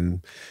feel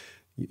in,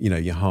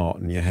 your heart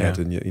and your head,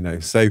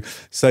 and so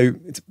it's a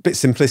bit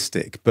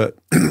simplistic, but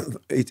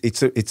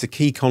it's a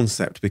key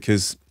concept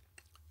because.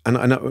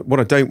 And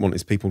what I don't want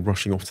is people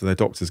rushing off to their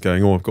doctors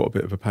going, "Oh, I've got a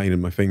bit of a pain in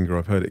my finger.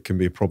 I've heard it can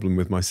be a problem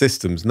with my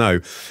systems."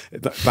 No,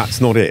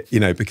 that's not it.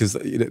 Because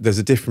there's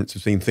a difference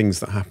between things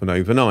that happen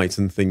overnight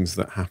and things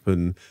that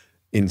happen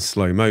in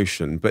slow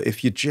motion. But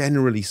if you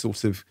generally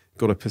sort of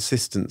got a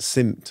persistent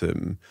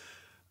symptom,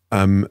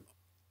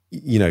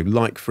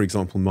 like for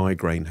example,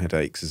 migraine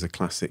headaches is a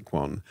classic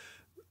one.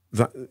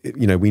 That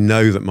we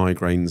know that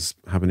migraines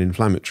have an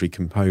inflammatory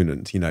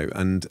component.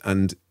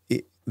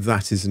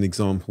 That is an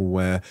example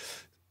where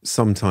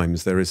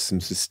sometimes there is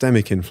some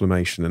systemic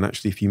inflammation, and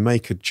actually if you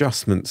make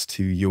adjustments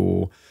to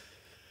your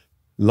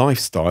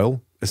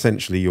lifestyle,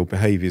 essentially your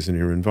behaviors and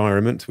your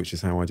environment, which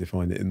is how I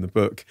define it in the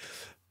book,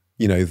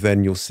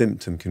 then your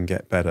symptom can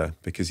get better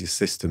because your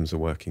systems are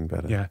working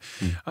better. Yeah.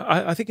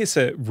 I think it's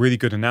a really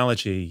good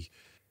analogy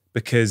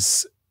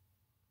because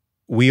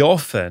we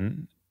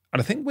often,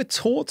 and I think we're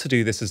taught to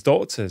do this as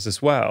doctors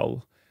as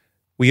well,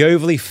 we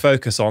overly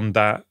focus on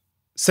that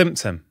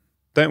symptom,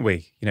 don't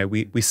we?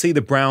 We see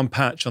the brown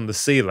patch on the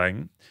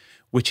ceiling,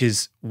 which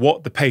is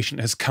what the patient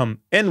has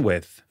come in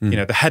with,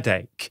 the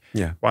headache.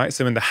 Yeah. Right?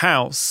 So in the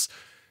house,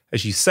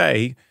 as you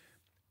say,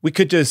 we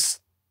could just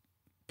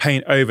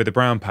paint over the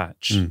brown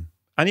patch.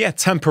 And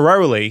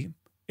temporarily,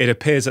 it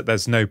appears that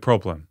there's no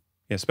problem,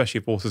 especially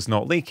if water's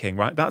not leaking,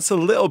 right? That's a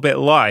little bit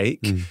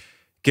like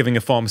giving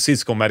a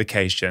pharmaceutical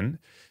medication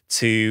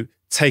to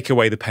take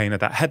away the pain of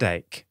that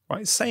headache,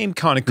 right? Same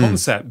kind of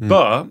concept,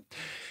 but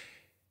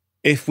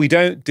if we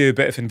don't do a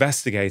bit of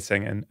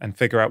investigating and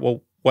figure out,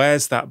 well,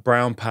 where's that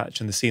brown patch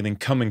in the ceiling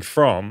coming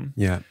from?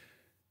 Yeah.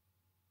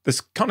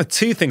 There's kind of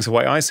two things the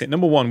way I see it.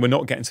 Number one, we're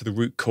not getting to the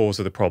root cause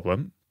of the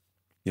problem.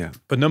 Yeah.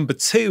 But number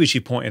two, as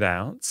you pointed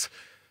out,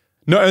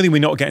 not only are we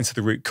not getting to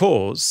the root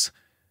cause,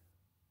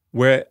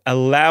 we're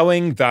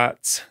allowing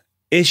that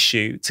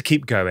issue to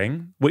keep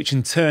going, which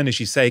in turn, as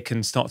you say,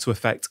 can start to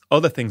affect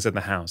other things in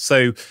the house.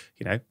 So,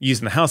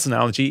 using the house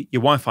analogy, your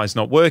Wi-Fi is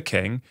not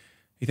working.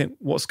 You think,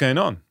 what's going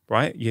on,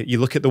 right? You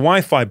look at the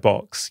Wi-Fi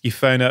box, you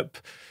phone up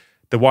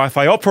the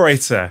Wi-Fi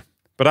operator,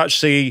 but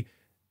actually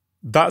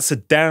that's a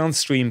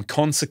downstream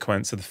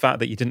consequence of the fact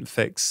that you didn't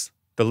fix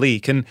the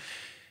leak. And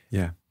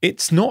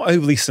it's not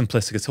overly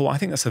simplistic at all. I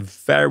think that's a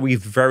very,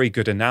 very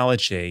good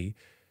analogy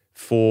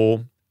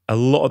for a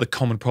lot of the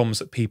common problems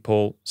that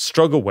people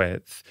struggle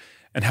with,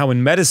 and how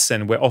in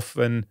medicine we're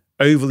often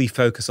overly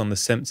focused on the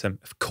symptom.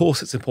 Of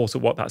course, it's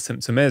important what that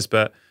symptom is,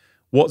 but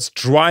what's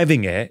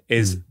driving it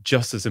is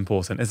just as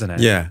important, isn't it?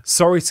 Yeah.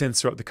 Sorry to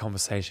interrupt the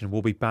conversation.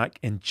 We'll be back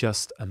in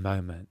just a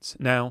moment.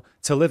 Now,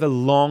 to live a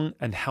long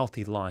and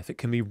healthy life, it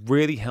can be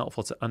really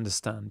helpful to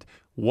understand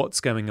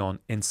what's going on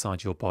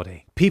inside your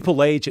body.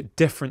 People age at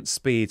different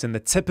speeds, and the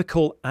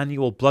typical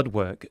annual blood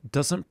work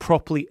doesn't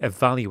properly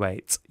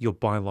evaluate your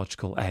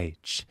biological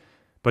age.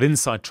 But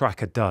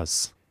InsideTracker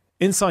does.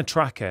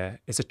 InsideTracker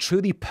is a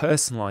truly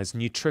personalized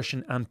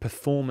nutrition and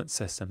performance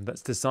system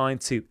that's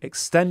designed to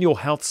extend your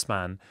health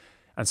span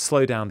and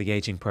slow down the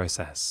aging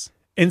process.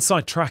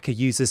 InsideTracker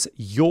uses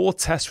your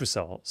test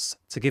results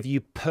to give you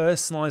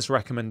personalized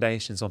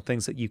recommendations on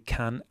things that you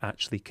can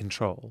actually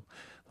control,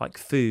 like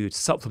food,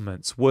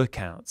 supplements,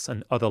 workouts,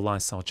 and other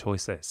lifestyle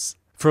choices.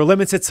 For a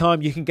limited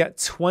time, you can get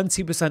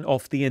 20%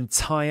 off the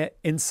entire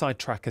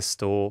InsideTracker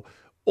store.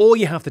 All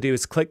you have to do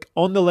is click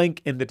on the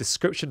link in the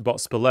description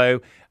box below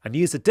and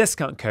use the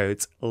discount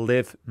code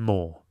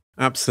LIVEMORE.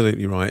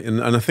 Absolutely right,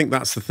 and I think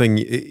that's the thing.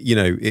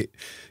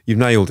 You've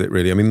nailed it,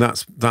 really. I mean,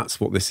 that's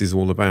what this is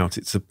all about.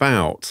 It's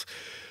about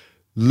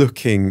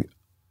looking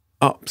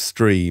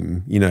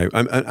upstream,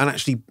 and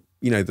actually,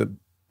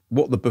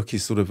 what the book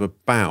is sort of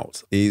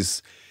about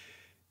is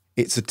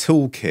it's a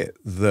toolkit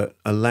that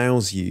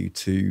allows you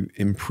to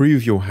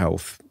improve your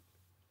health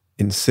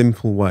in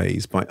simple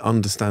ways by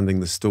understanding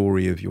the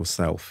story of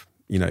yourself.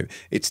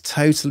 It's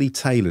totally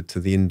tailored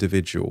to the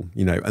individual,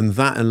 and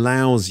that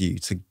allows you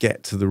to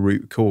get to the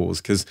root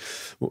cause, because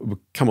we'll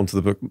come on to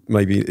the book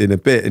maybe in a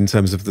bit in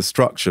terms of the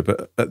structure,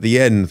 but at the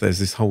end, there's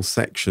this whole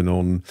section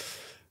on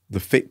the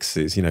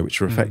fixes,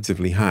 which are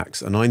effectively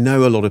hacks. And I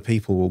know a lot of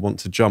people will want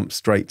to jump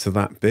straight to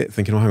that bit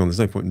thinking, oh, hang on, there's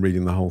no point in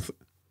reading the whole thing.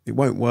 It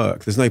won't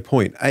work. There's no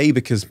point. A,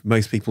 because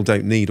most people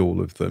don't need all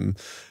of them.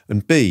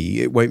 And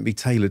B, it won't be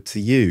tailored to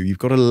you. You've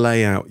got to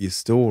lay out your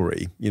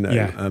story,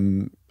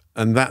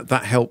 and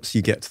that helps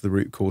you get to the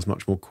root cause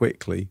much more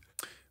quickly.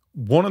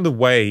 One of the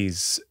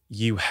ways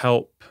you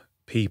help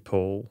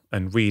people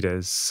and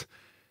readers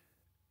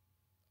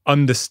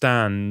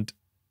understand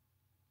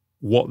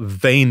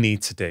what they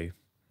need to do,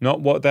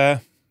 not what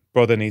their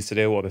brother needs to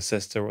do, or their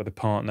sister, or their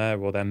partner,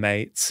 or their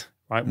mate,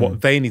 right?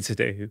 What they need to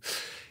do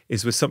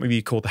is with something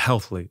you call the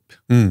health loop.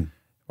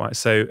 Right,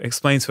 so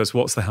explain to us,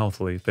 what's the health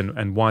loop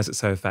and why is it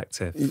so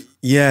effective?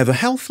 Yeah, the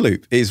health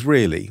loop is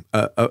really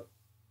a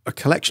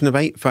collection of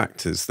 8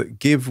 factors that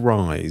give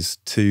rise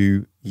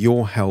to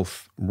your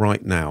health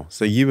right now.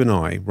 So you and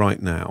I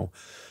right now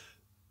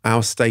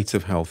our state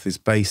of health is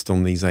based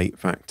on these 8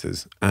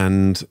 factors,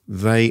 and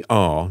they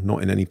are,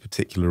 not in any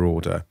particular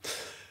order: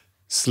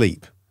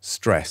 sleep,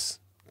 stress,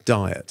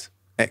 diet,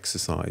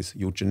 exercise,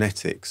 your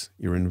genetics,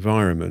 your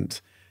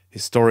environment,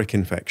 historic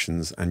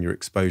infections, and your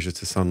exposure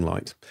to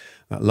sunlight.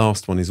 That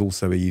last one is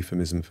also a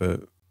euphemism for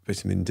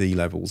vitamin D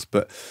levels.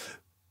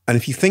 And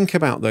if you think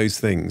about those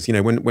things, you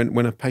know,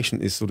 when a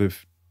patient is sort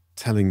of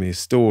telling me a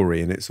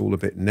story and it's all a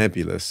bit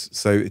nebulous,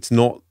 so it's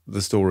not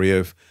the story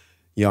of,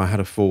 yeah, I had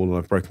a fall and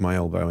I've broken my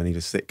elbow, I need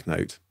a sick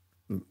note.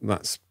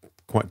 That's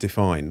quite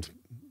defined.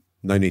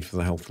 No need for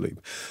the health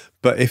loop.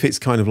 But if it's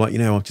kind of like, you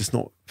know, I'm just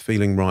not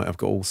feeling right, I've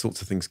got all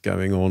sorts of things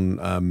going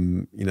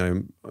on, you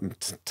know, I'm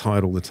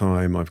tired all the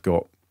time, I've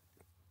got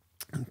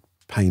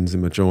pains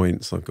in my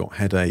joints, I've got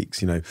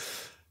headaches, you know,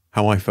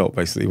 how I felt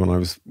basically when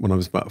I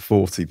was about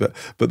 40. But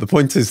the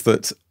point is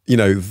that, you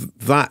know,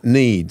 that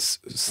needs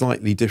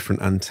slightly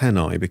different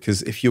antennae,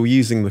 because if you're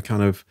using the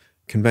kind of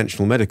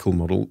conventional medical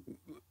model,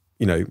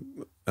 you know,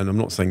 and I'm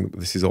not saying that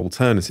this is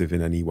alternative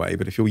in any way,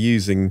 but if you're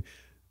using,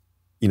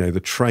 you know, the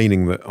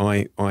training that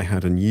I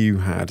had and you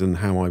had and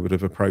how I would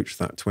have approached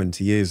that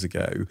 20 years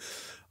ago,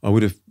 I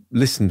would have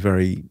listened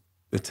very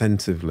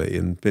attentively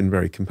and been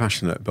very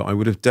compassionate, but I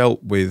would have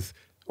dealt with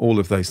all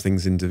of those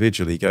things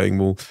individually, going,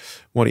 well,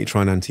 why don't you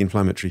try an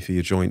anti-inflammatory for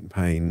your joint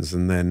pains,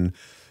 and then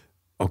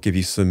I'll give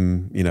you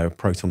some, you know,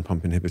 proton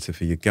pump inhibitor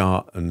for your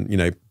gut, and, you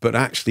know, but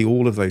actually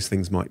all of those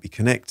things might be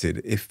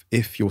connected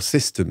if your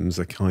systems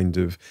are kind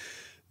of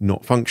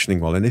not functioning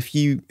well. And if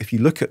you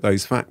look at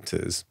those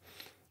factors,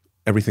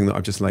 everything that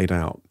I've just laid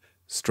out,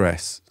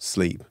 stress,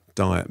 sleep,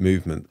 diet,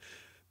 movement,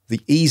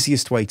 the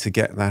easiest way to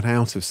get that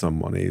out of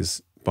someone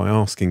is by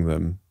asking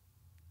them,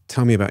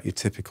 tell me about your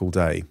typical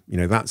day. You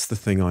know, that's the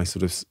thing I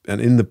sort of,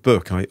 and in the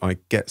book, I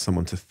get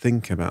someone to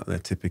think about their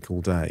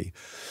typical day,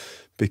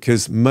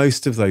 because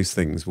most of those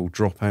things will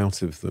drop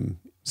out of them.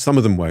 Some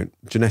of them won't,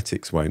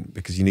 genetics won't,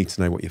 because you need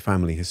to know what your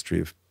family history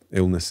of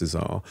illnesses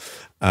are.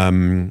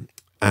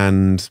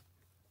 And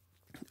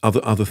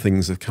other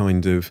things are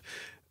kind of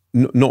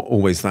not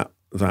always that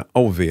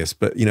obvious,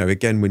 but, you know,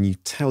 again, when you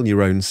tell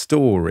your own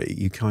story,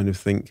 you kind of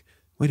think,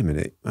 wait a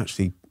minute,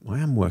 actually, I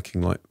am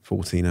working like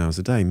 14 hours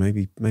a day.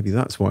 Maybe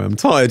that's why I'm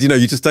tired. You know,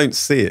 you just don't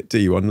see it, do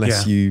you?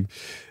 Unless you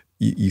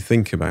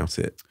think about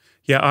it.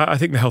 Yeah, I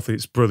think the health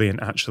loop's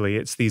brilliant, actually.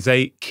 It's these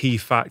 8 key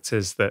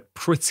factors that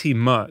pretty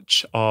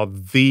much are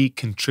the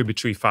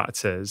contributory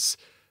factors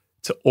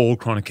to all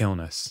chronic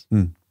illness.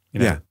 You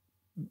know,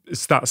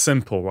 it's that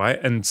simple, right?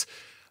 And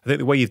I think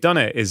the way you've done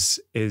it is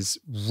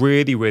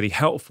really, really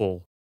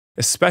helpful,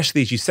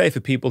 especially, as you say, for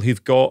people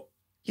who've got,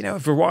 you know, a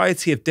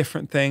variety of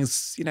different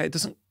things. You know, it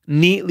doesn't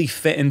neatly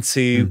fit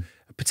into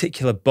a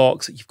particular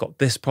box that you've got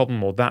this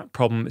problem or that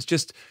problem. It's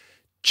just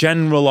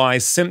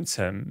generalized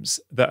symptoms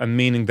that are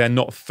meaning they're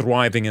not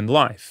thriving in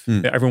life.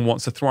 Everyone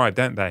wants to thrive,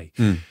 don't they?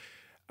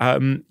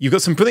 You've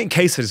got some brilliant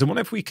case studies. I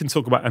wonder if we can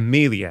talk about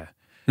Amelia,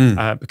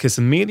 because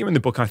Amelia in the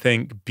book, I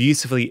think,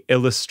 beautifully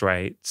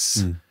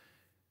illustrates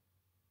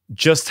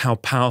just how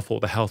powerful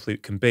the health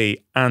loop can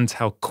be and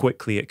how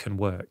quickly it can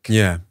work.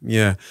 Yeah.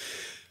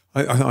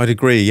 I'd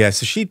agree, yeah.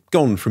 So she'd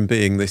gone from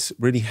being this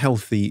really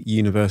healthy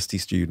university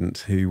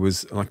student who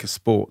was like a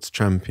sports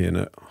champion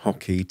at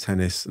hockey,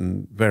 tennis,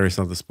 and various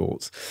other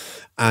sports,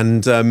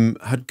 and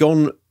had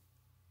gone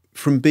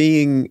from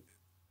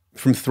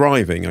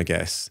thriving, I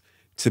guess,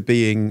 to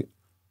being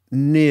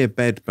near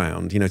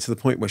bedbound, you know, to the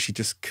point where she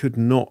just could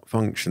not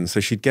function. So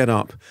she'd get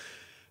up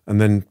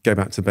and then go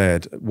back to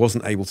bed,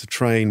 wasn't able to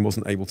train,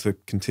 wasn't able to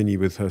continue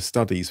with her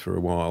studies for a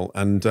while,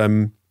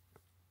 and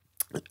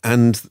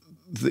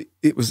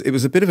it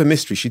was a bit of a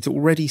mystery. She'd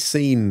already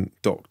seen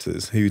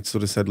doctors who'd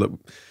sort of said, look,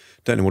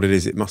 don't know what it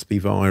is, it must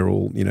be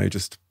viral, you know,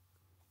 just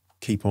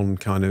keep on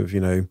kind of, you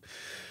know,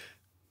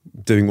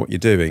 doing what you're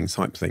doing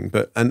type thing.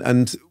 But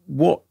and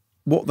what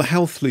the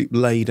health loop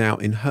laid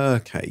out in her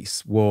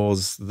case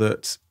was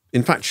that,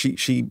 in fact,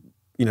 she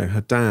you know,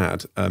 her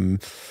dad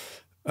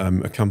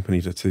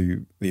accompanied her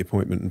to the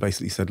appointment and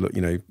basically said, look,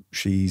 you know,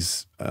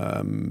 she's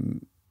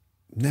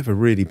never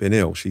really been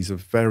ill. She's a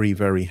very,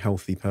 very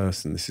healthy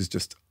person. This is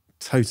just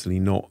totally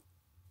not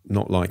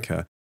like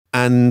her.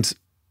 And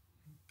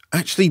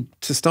actually,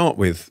 to start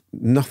with,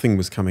 nothing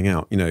was coming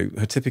out. You know,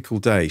 her typical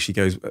day,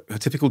 her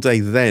typical day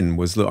then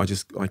was, look,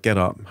 I get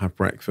up, have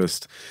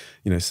breakfast,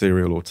 you know,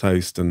 cereal or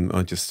toast, and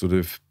I just sort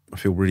of, I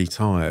feel really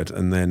tired.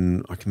 And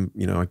then I can,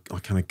 you know, I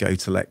kind of go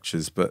to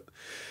lectures, but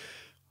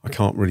I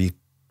can't really,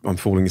 I'm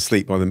falling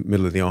asleep by the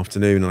middle of the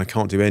afternoon, and I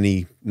can't do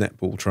any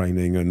netball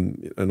training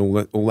and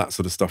all that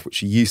sort of stuff, which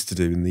she used to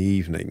do in the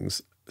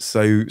evenings.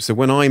 So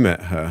when I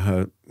met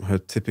her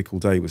typical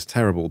day was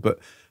terrible, but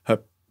her,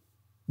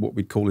 what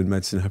we'd call in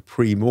medicine, her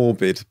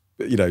pre-morbid,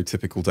 you know,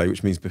 typical day,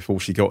 which means before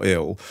she got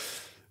ill,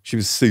 she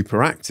was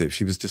super active.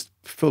 She was just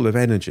full of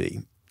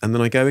energy. And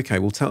then I go, okay,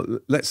 well,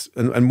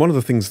 and one of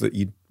the things that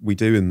we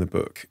do in the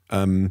book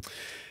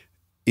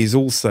is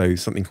also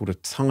something called a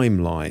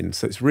timeline.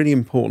 So it's really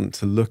important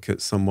to look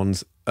at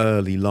someone's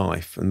early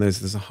life. And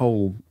there's a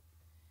whole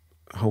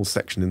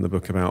section in the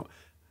book about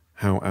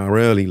how our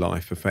early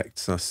life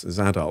affects us as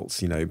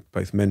adults,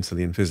 both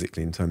mentally and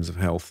physically in terms of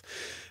health.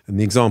 And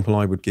the example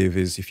I would give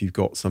is if you've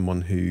got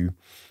someone who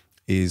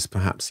is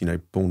perhaps,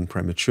 born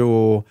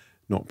premature,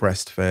 not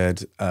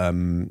breastfed,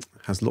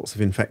 has lots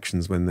of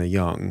infections when they're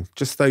young,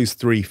 just those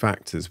three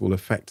factors will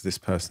affect this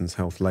person's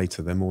health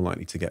later. They're more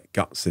likely to get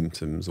gut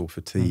symptoms or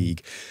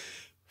fatigue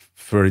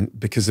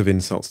because of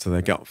insults to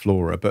their gut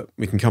flora. But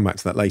we can come back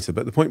to that later.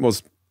 But the point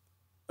was,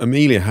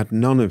 Amelia had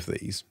none of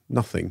these,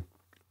 nothing.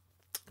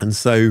 And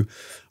so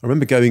I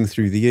remember going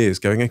through the years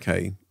going,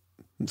 okay,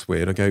 that's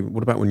weird. I go,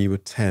 what about when you were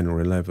 10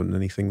 or 11?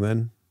 Anything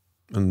then?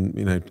 And,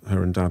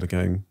 her and Dad are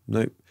going,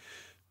 nope.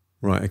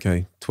 Right,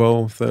 okay,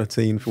 12,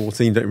 13,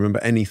 14, don't remember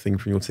anything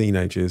from your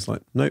teenage years.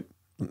 Like, nope,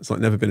 it's like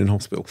never been in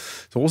hospital.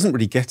 So I wasn't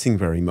really getting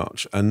very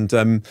much. And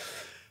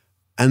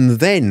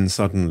then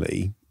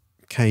suddenly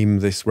came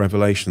this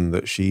revelation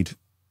that she'd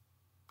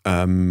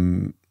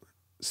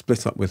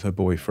split up with her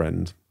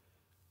boyfriend,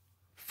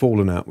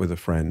 fallen out with a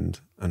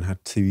friend, and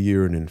had 2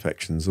 urine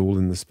infections all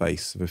in the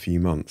space of a few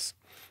months.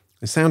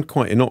 They sound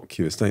quite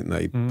innocuous, don't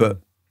they? But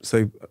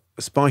so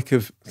a spike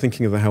of,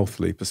 thinking of the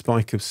health loop, a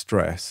spike of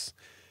stress.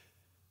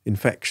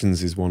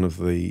 Infections is one of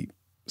the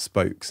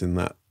spokes in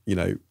that,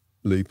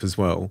 loop as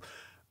well.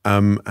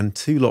 And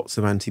 2 lots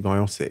of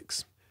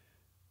antibiotics.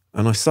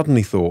 And I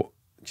suddenly thought,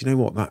 do you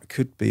know what? That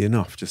could be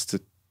enough just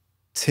to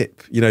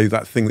tip,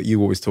 that thing that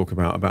you always talk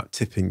about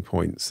tipping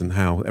points and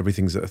how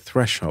everything's at a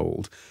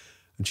threshold.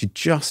 And she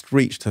just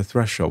reached her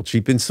threshold.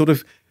 She'd been sort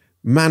of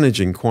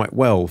managing quite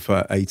well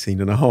for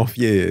 18 and a half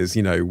years,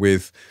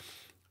 with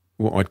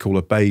what I'd call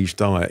a beige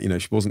diet.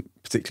 She wasn't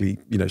particularly,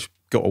 she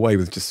got away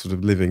with just sort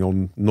of living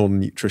on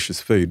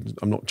non-nutritious food.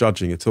 I'm not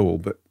judging at all,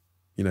 but,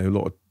 a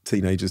lot of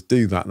teenagers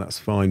do that. That's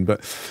fine.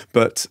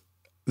 But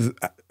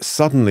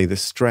suddenly the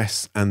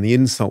stress and the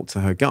insult to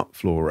her gut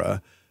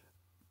flora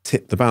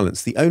tipped the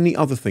balance. The only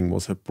other thing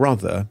was her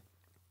brother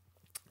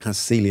has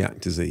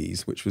celiac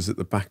disease, which was at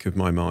the back of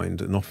my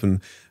mind. And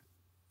often,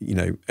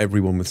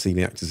 everyone with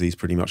celiac disease,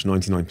 pretty much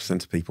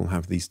 99% of people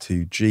have these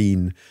 2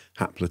 gene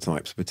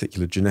haplotypes, a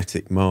particular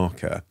genetic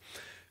marker.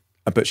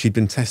 But she'd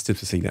been tested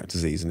for celiac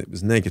disease and it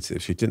was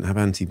negative. She didn't have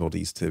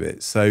antibodies to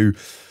it. So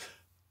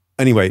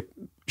anyway,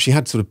 she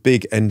had sort of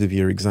big end of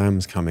year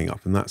exams coming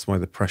up, and that's why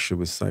the pressure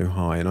was so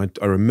high. And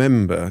I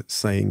remember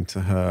saying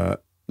to her,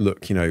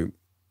 look,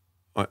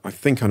 I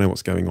think I know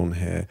what's going on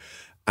here.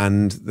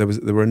 And there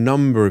were a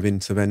number of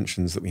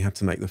interventions that we had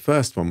to make. The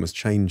first one was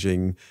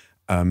changing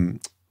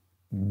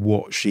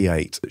what she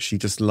ate. She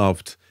just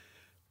loved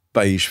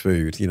beige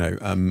food,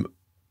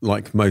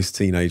 like most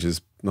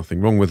teenagers,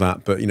 nothing wrong with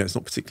that, but, it's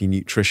not particularly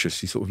nutritious.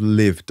 She sort of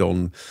lived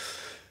on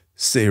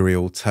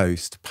cereal,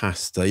 toast,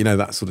 pasta,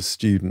 that sort of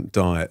student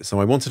diet. So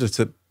I wanted her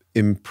to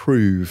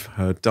improve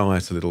her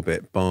diet a little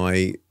bit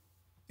by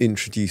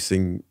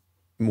introducing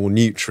more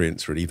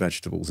nutrients, really,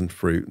 vegetables and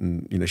fruit.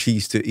 And, she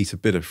used to eat a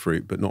bit of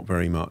fruit, but not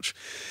very much.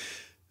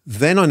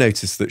 Then I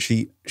noticed that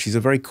she's a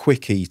very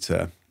quick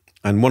eater.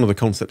 And one of the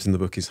concepts in the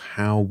book is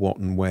how, what,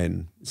 and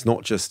when. It's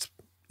not just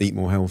eat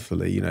more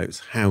healthily, it's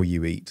how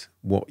you eat,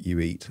 what you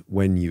eat,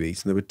 when you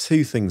eat. And there were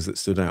 2 things that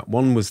stood out.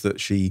 One was that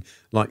she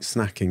liked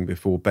snacking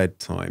before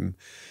bedtime,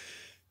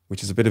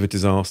 which is a bit of a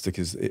disaster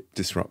because it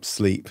disrupts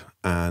sleep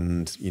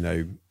and,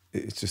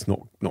 it's just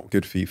not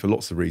good for you for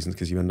lots of reasons,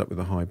 because you end up with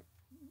a high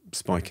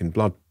spike in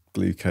blood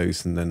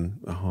glucose and then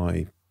a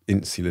high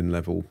insulin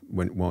level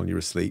while you're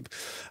asleep.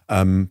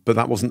 But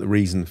that wasn't the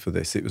reason for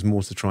this. It was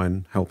more to try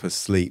and help her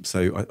sleep.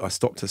 So I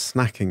stopped her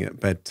snacking at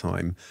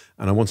bedtime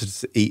and I wanted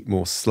her to eat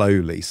more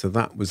slowly. So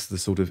that was the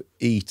sort of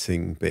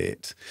eating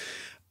bit.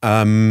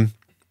 I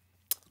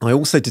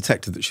also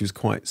detected that she was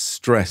quite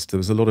stressed. There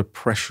was a lot of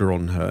pressure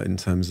on her in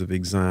terms of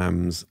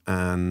exams,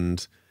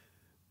 and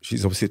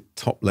she's obviously a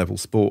top-level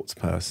sports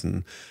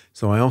person.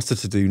 So I asked her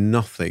to do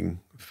nothing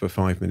for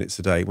 5 minutes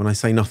a day. When I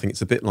say nothing,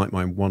 it's a bit like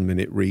my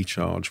 1-minute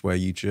recharge, where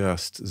you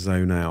just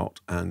zone out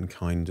and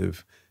kind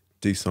of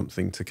do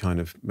something to kind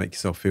of make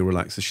yourself feel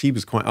relaxed. So she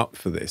was quite up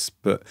for this,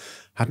 but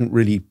hadn't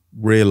really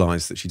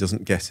realised that she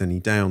doesn't get any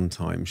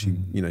downtime.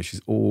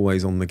 She's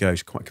always on the go.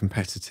 She's quite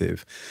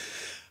competitive.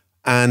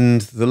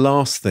 And the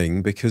last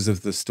thing, because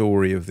of the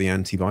story of the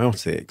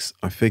antibiotics,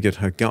 I figured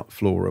her gut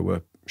flora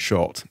were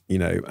shot,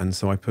 and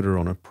so I put her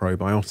on a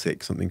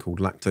probiotic, something called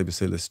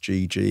Lactobacillus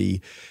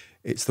GG.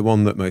 It's the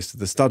one that most of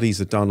the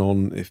studies are done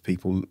on, if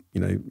people,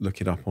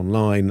 look it up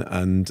online.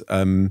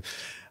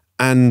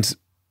 And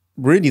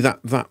really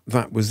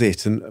that was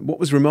it. And what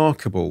was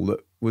remarkable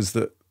was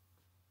that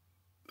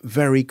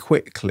very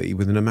quickly,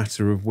 within a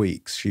matter of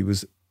weeks, she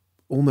was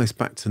almost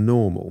back to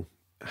normal,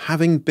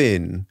 having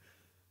been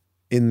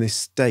in this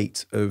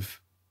state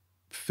of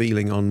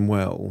feeling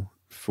unwell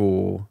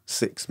for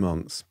 6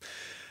 months.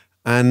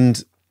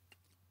 And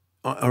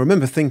I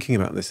remember thinking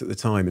about this at the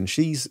time, and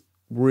she's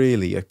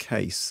really a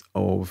case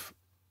of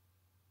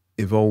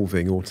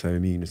evolving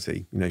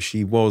autoimmunity.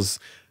 She was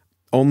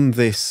on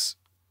this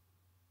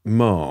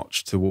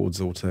march towards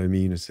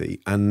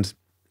autoimmunity, and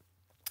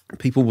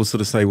people will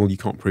sort of say, well, you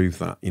can't prove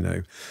that,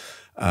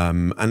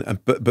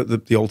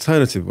 But the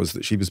alternative was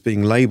that she was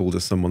being labelled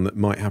as someone that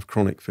might have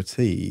chronic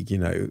fatigue.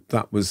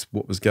 That was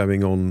what was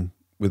going on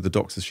with the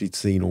doctors she'd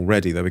seen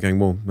already. They were going,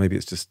 well, maybe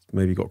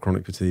you got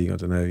chronic fatigue. I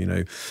don't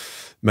know.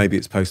 Maybe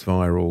it's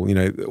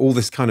post-viral. All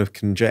this kind of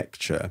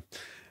conjecture,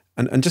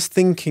 and just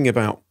thinking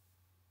about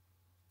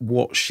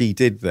what she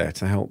did there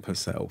to help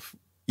herself.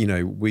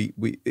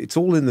 It's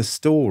all in the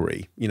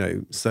story.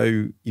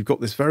 So you've got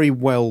this very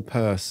well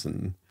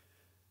person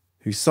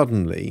who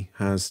suddenly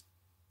has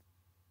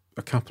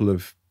a couple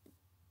of,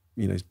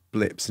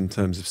 blips in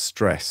terms of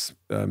stress,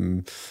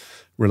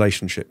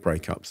 relationship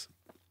breakups,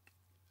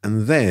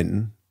 and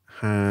then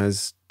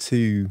has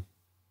 2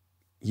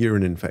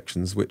 urine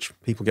infections, which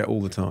people get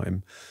all the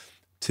time,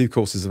 2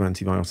 courses of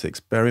antibiotics.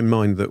 Bear in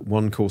mind that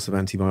 1 course of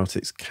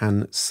antibiotics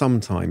can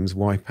sometimes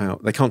wipe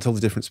out, they can't tell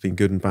the difference between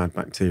good and bad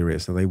bacteria,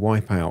 so they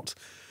wipe out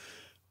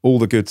all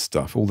the good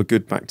stuff, all the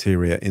good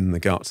bacteria in the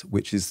gut,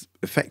 which is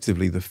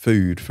effectively the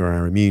food for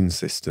our immune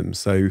system.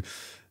 So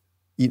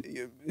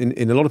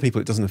in a lot of people,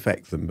 it doesn't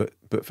affect them,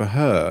 but for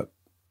her,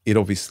 it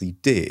obviously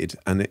did,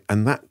 and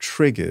that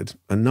triggered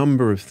a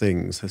number of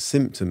things. Her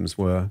symptoms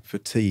were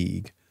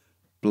fatigue,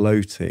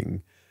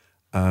 bloating,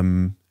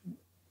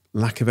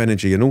 lack of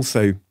energy, and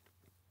also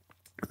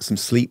some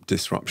sleep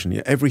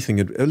disruption. Everything,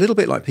 a little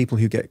bit like people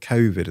who get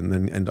COVID and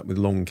then end up with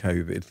long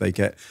COVID. They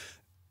get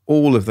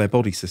all of their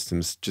body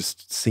systems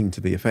just seem to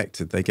be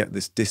affected. They get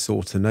this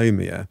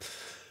dysautonomia,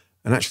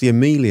 and actually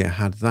Amelia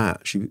had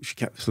that. She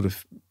kept sort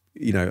of,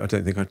 I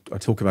don't think I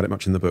talk about it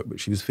much in the book, but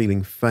she was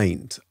feeling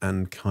faint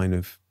and kind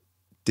of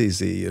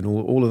dizzy and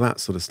all of that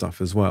sort of stuff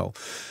as well.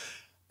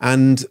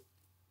 And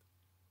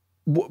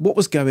what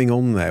was going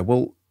on there?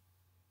 Well,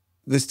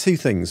 there's 3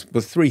 things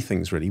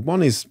really.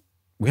 One is,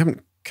 we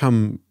haven't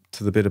come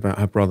to the bit about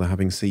her brother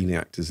having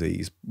celiac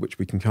disease, which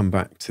we can come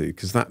back to,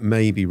 because that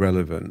may be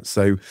relevant.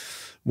 So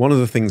one of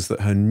the things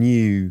that her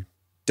new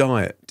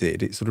diet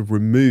did, it sort of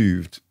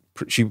removed,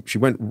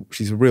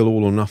 she's a real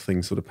all or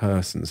nothing sort of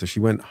person. So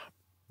she went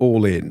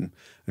all in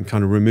and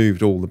kind of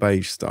removed all the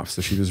beige stuff.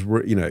 So she was,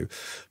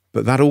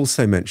 but that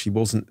also meant she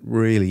wasn't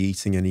really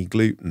eating any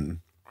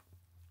gluten.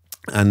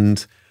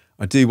 And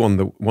I do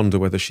wonder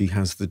whether she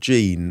has the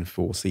gene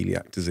for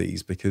celiac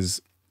disease,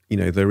 because,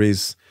 there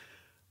is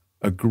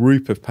a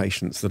group of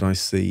patients that I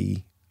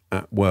see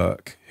at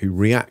work who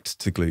react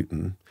to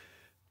gluten,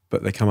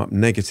 but they come up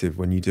negative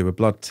when you do a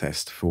blood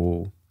test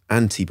for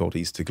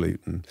antibodies to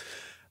gluten.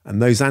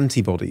 And those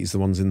antibodies, the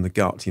ones in the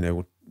gut,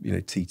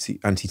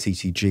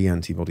 anti-TTG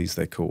antibodies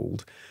they're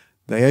called,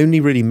 they only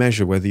really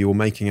measure whether you're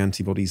making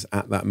antibodies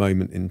at that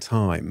moment in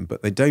time,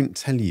 but they don't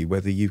tell you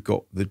whether you've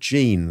got the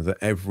gene that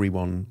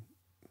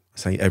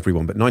say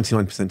everyone, but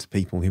 99% of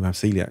people who have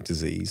celiac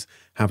disease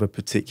have a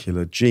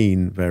particular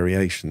gene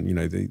variation,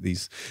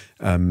 these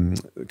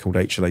called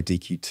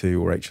HLA-DQ2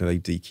 or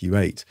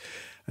HLA-DQ8.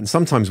 And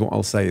sometimes what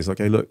I'll say is,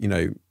 okay, look,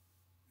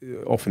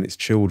 often it's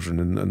children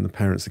and the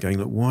parents are going,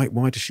 look,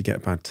 why does she get a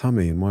bad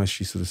tummy? And why is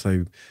she sort of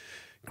so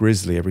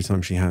grisly every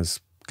time she has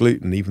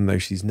gluten, even though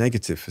she's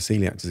negative for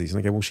celiac disease? And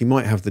I go, well, she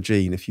might have the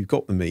gene. If you've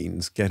got the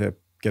means, get a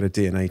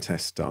DNA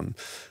test done.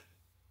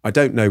 I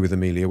don't know with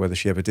Amelia whether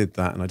she ever did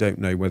that, and I don't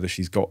know whether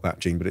she's got that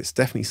gene, but it's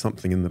definitely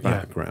something in the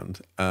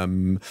background.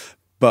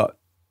 But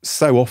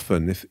so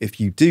often, if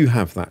you do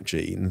have that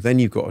gene, then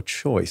you've got a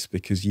choice,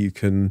 because you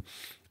can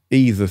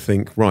either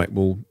think, right,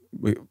 well,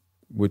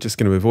 we're just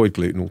going to avoid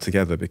gluten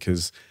altogether,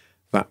 because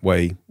that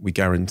way we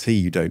guarantee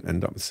you don't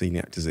end up with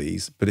celiac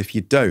disease. But if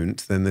you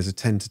don't, then there's a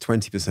 10 to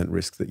 20%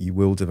 risk that you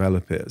will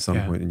develop it at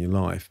some point in your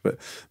life. But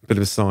a bit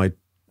of a side.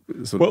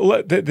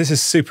 Well, this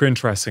is super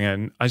interesting,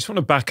 and I just want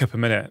to back up a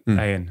minute,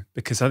 Ayan,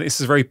 because I think this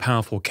is a very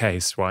powerful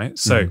case, right?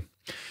 So,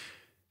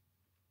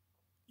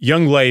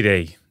 young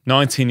lady,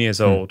 19 years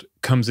old,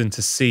 comes in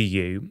to see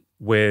you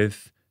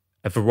with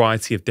a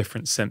variety of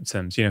different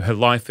symptoms. Her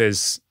life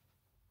is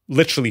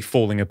literally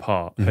falling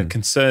apart. Her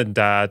concerned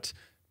dad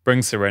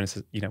brings her in and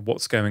says,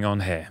 what's going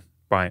on here,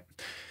 right?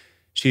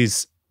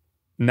 She's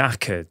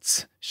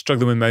knackered,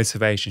 struggling with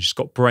motivation. She's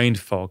got brain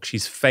fog.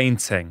 She's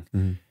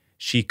fainting.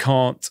 She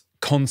can't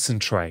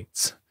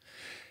concentrate.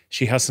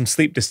 She has some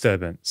sleep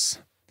disturbance.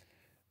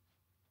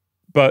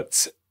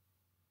 But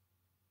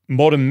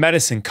modern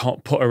medicine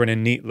can't put her in a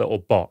neat little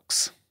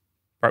box,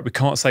 right? We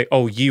can't say,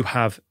 oh, you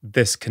have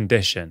this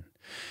condition.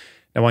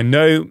 Now, I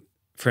know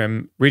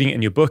from reading it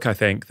in your book, I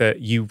think, that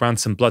you ran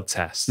some blood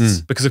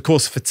tests because, of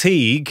course,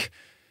 fatigue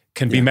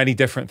can be many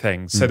different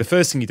things. So the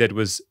first thing you did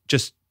was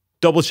just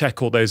double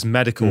check all those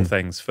medical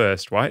things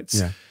first, right?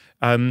 Yeah.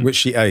 Which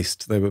she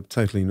aced. They were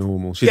totally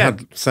normal. She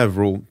had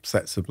several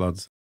sets of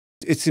bloods.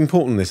 It's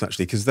important, this,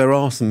 actually, because there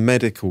are some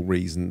medical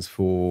reasons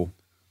for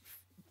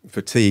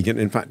fatigue. And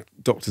in fact,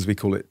 doctors, we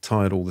call it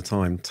tired all the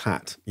time,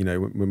 TAT.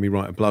 When we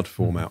write a blood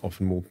form out,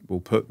 often we'll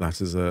put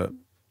that as a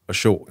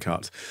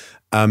shortcut.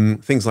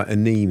 Things like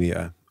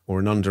anemia or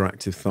an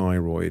underactive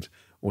thyroid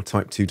or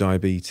type 2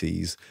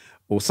 diabetes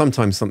or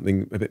sometimes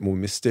something a bit more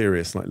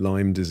mysterious like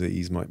Lyme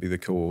disease might be the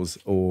cause,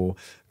 or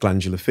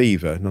glandular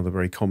fever, another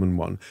very common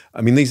one.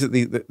 I mean, these are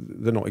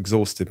they're not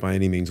exhausted by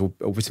any means, or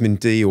vitamin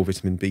D or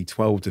vitamin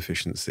B12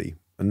 deficiency.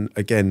 And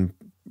again,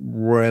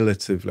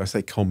 relatively, I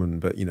say common,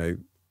 but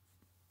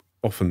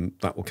often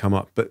that will come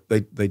up, but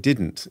they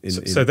didn't.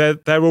 So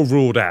they're all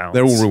ruled out.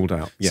 They're all ruled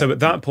out. Yeah. So at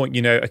that point,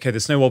 okay,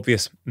 there's no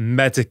obvious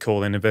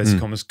medical, in inverted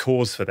commas,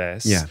 cause for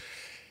this. Yeah.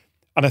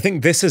 And I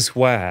think this is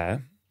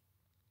where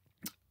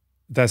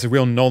there's a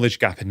real knowledge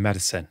gap in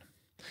medicine.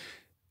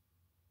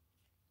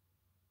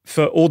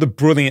 For all the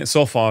brilliance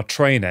of our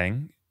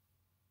training,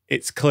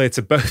 it's clear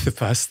to both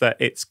of us that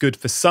it's good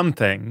for some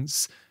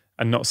things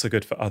and not so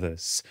good for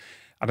others.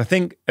 And I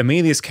think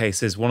Amelia's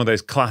case is one of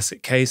those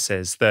classic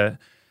cases that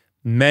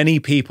many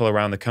people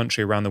around the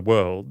country, around the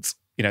world,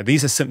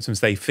 these are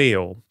symptoms they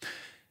feel,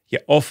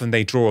 yet often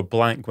they draw a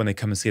blank when they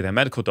come and see their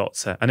medical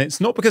doctor. And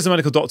it's not because the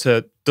medical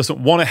doctor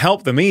doesn't want to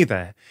help them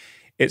either.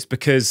 It's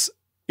because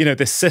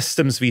the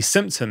systems v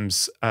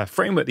symptoms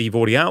framework that you've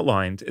already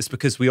outlined, is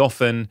because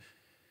it's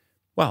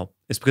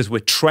because we're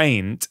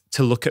trained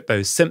to look at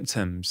those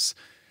symptoms.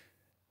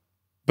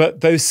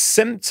 But those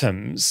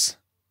symptoms,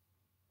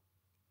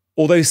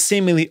 although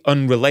seemingly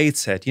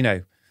unrelated,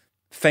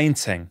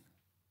 fainting,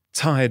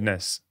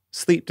 tiredness,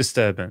 sleep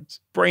disturbance,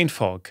 brain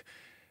fog,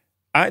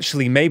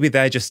 actually maybe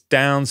they're just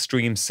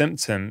downstream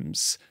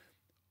symptoms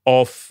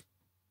of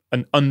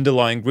an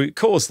underlying root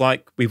cause,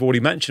 like we've already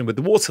mentioned with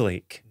the water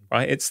leak.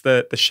 Right? It's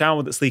the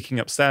shower that's leaking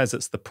upstairs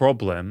that's the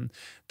problem.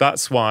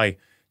 That's why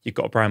you've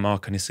got a brown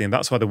mark on your ceiling.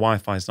 That's why the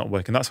Wi-Fi is not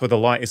working. That's why the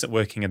light isn't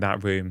working in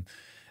that room.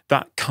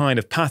 That kind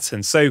of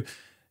pattern. So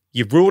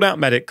you've ruled out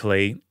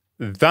medically.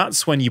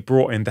 That's when you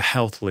brought in the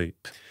health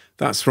loop.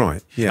 That's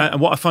right. Yeah. And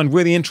what I find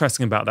really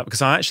interesting about that,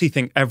 because I actually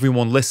think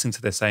everyone listening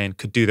to this, Ayan,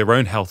 could do their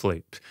own health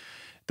loop.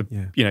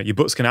 Your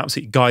books can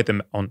absolutely guide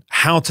them on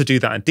how to do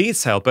that in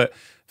detail. But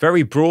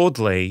very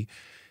broadly,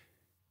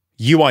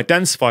 you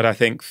identified, I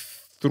think,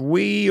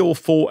 3 or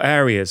 4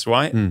 areas,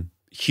 right?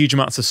 Huge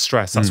amounts of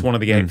stress. That's one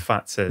of the 8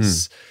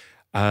 factors.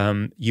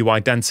 You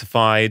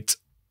identified,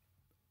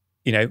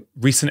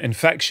 recent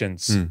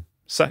infections.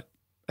 So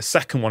a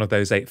second one of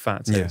those 8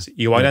 factors. Yeah.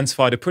 You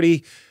identified a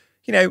pretty,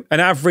 an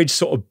average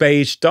sort of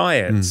beige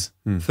diet.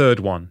 Third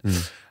one.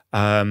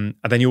 And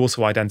then you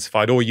also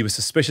identified, or you were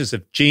suspicious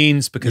of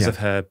genes because of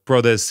her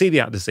brother's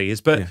celiac disease.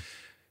 But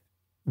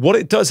what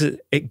it does is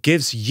it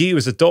gives you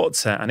as a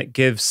doctor, and it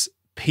gives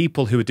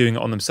people who are doing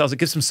it on themselves, it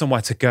gives them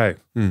somewhere to go,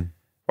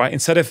 right?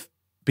 Instead of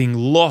being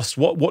lost,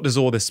 what does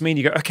all this mean?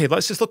 You go, okay,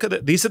 let's just look at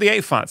it. These are the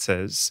 8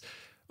 factors.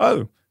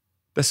 Oh,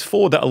 there's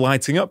 4 that are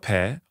lighting up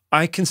here.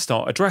 I can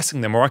start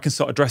addressing them, or I can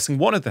start addressing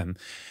one of them.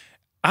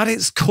 At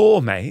its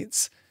core,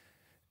 mates,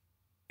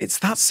 it's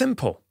that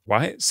simple,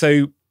 right?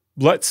 So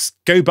let's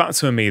go back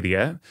to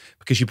Amelia,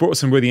 because you brought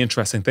some really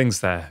interesting things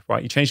there,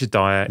 right? You changed her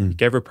diet, you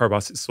gave her a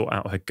probiotic to sort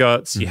out her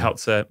guts, you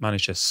helped her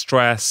manage her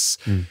stress.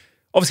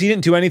 Obviously, you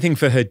didn't do anything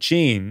for her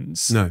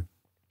genes. No.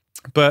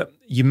 But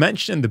you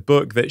mentioned in the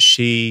book that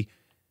she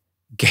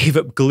gave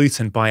up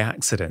gluten by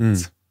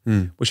accident,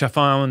 which I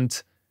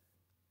found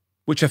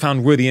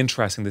really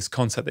interesting, this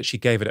concept that she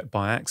gave it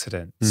by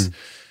accident.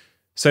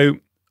 So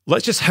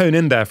let's just hone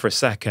in there for a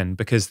second,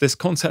 because this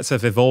concept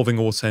of evolving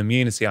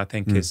autoimmunity, I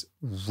think, is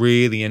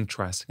really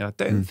interesting. I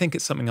don't think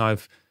it's something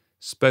I've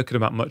spoken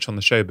about much on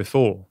the show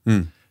before,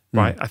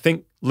 right? I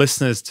think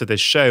listeners to this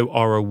show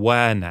are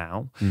aware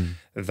now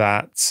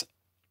that,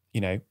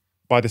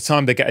 by the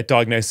time they get a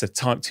diagnosis of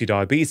type 2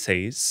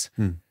 diabetes,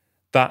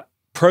 that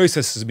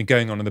process has been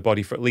going on in the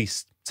body for at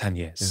least 10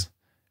 years,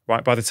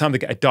 right? By the time they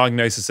get a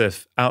diagnosis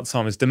of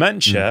Alzheimer's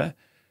dementia,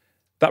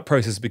 that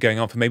process has been going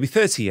on for maybe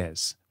 30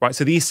 years, right?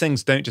 So these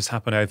things don't just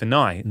happen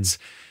overnight.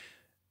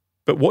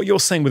 But what you're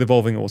saying with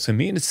evolving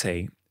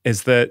autoimmunity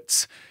is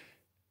that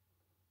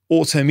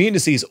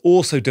autoimmunity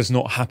also does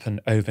not happen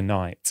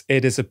overnight.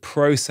 It is a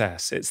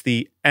process. It's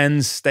the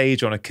end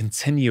stage on a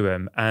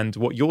continuum. And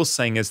what you're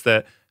saying is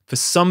that for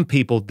some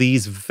people,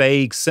 these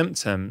vague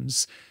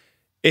symptoms,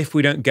 if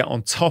we don't get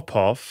on top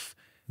of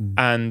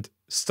and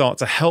start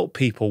to help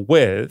people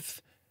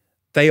with,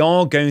 they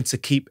are going to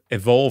keep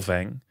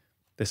evolving,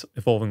 this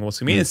evolving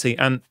autoimmunity.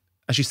 And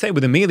as you say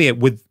with Amelia,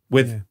 with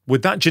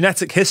that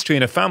genetic history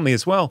in her family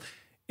as well,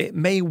 it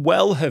may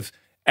well have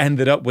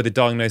ended up with a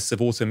diagnosis of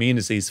autoimmune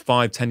disease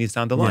 5-10 years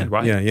down the line,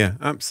 right? Yeah,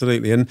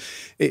 absolutely. And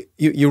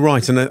you're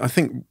right. And I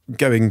think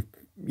going,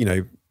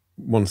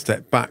 one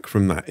step back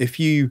from that, if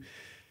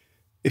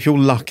you're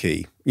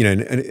lucky,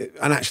 and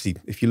actually,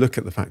 if you look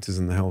at the factors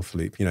in the health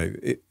loop,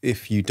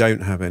 if you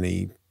don't have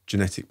any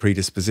genetic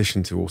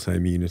predisposition to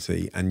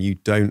autoimmunity, and you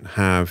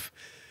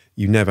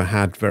never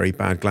had very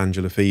bad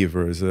glandular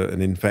fever as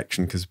an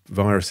infection, because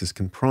viruses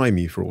can prime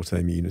you for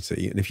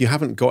autoimmunity. And if you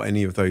haven't got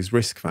any of those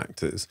risk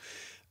factors,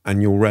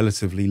 and you're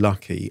relatively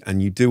lucky,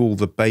 and you do all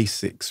the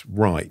basics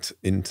right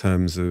in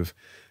terms of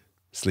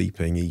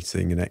sleeping,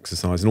 eating, and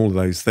exercise, and all of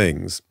those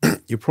things,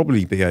 you'll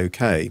probably be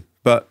okay.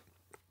 But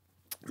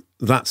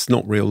that's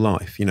not real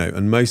life,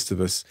 and most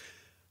of us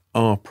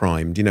are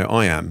primed. You know,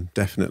 I am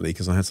definitely,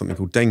 because I had something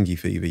called dengue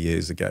fever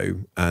years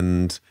ago,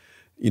 and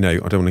you know,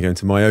 I don't want to go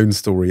into my own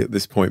story at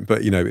this point,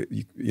 but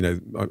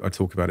I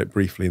talk about it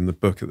briefly in the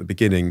book at the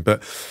beginning.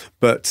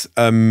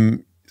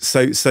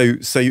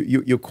 So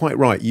you're quite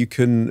right. You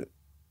can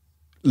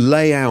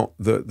lay out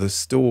the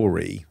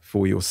story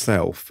for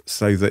yourself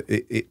so that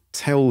it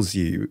tells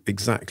you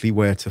exactly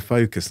where to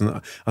focus, and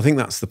I think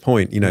that's the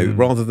point. You know,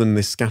 rather than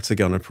this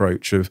scattergun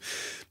approach of,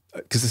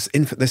 because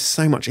there's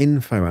so much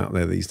info out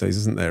there these days,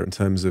 isn't there, in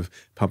terms of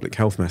public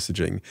health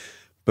messaging.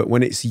 But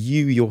when it's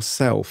you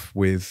yourself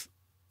with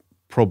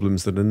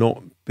problems that are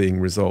not being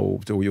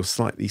resolved, or you're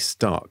slightly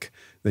stuck,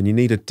 then you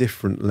need a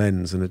different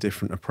lens and a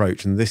different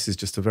approach. And this is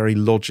just a very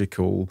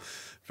logical,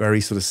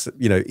 very sort of,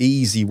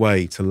 easy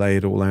way to lay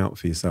it all out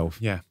for yourself.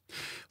 Yeah.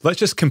 Let's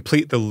just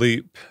complete the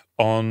loop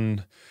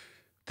on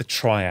the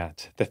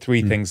triad, the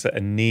three things that are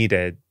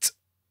needed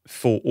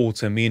for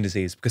autoimmune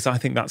disease, because I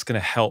think that's going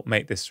to help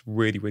make this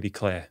really, really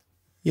clear.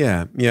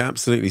 Yeah,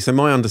 absolutely. So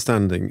my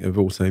understanding of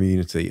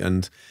autoimmunity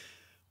and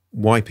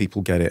why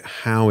people get it,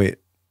 how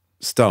it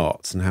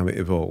starts and how it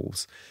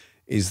evolves,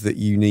 is that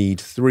you need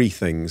three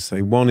things. So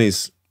one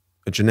is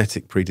a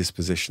genetic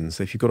predisposition.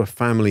 So if you've got a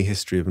family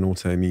history of an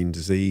autoimmune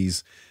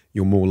disease,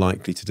 you're more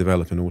likely to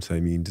develop an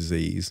autoimmune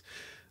disease.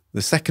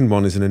 The second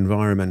one is an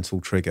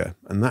environmental trigger,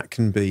 and that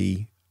can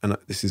be, and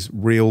this is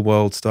real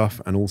world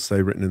stuff and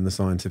also written in the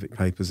scientific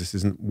papers, this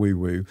isn't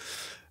woo-woo.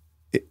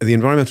 The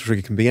environmental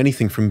trigger can be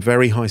anything from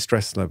very high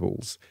stress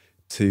levels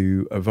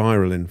to a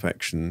viral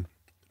infection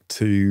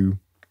to,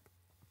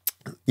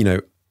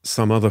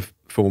 some other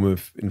form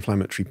of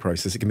inflammatory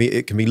process. It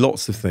can be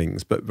lots of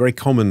things, but very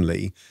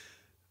commonly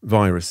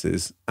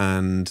viruses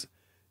and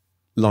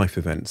life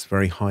events,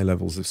 very high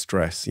levels of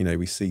stress.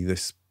 We see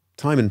this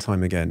time and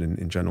time again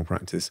in general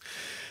practice.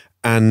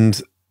 And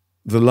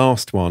the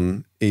last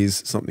one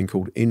is something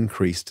called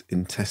increased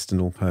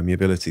intestinal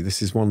permeability.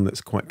 This is one that's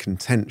quite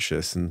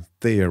contentious and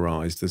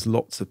theorized. There's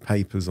lots of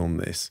papers on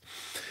this.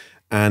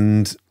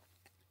 And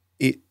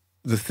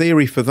the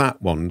theory for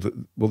that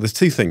one, well, there's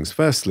two things.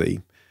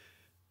 Firstly,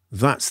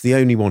 that's the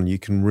only one you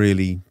can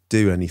really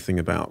do anything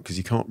about, because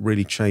you can't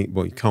really change,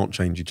 well, you can't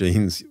change your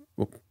genes,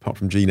 apart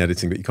from gene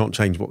editing, but you can't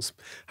change what's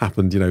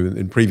happened,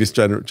 in previous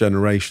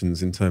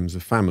generations in terms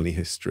of family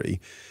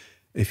history.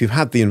 If you've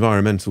had the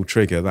environmental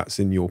trigger, that's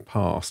in your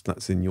past,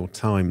 that's in your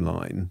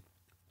timeline.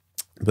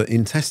 But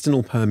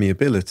intestinal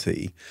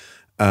permeability,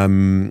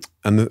 and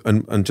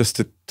just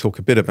to talk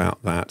a bit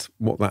about that,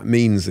 what that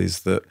means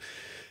is that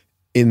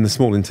in the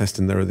small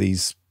intestine, there are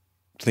these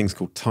things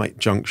called tight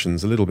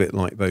junctions, a little bit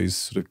like those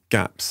sort of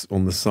gaps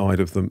on the side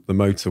of the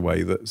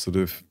motorway that sort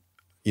of,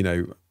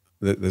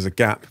 there's a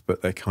gap,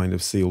 but they're kind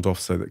of sealed off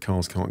so that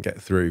cars can't get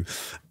through.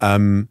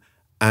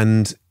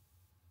 And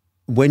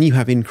when you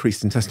have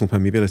increased intestinal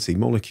permeability,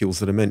 molecules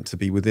that are meant to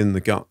be within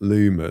the gut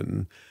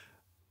lumen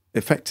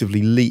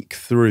effectively leak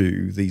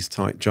through these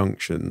tight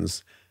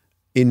junctions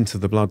into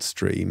the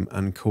bloodstream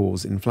and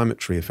cause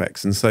inflammatory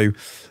effects. And so,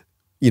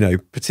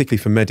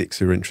 particularly for medics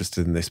who are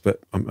interested in this,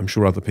 but I'm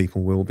sure other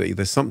people will be,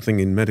 there's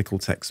something in medical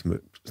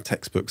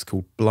textbooks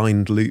called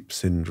blind loop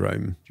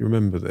syndrome. Do you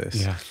remember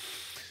this? Yeah.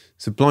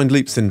 So blind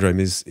loop syndrome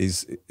it's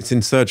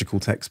in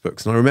surgical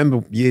textbooks. And I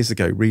remember years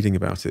ago reading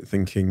about it,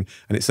 thinking,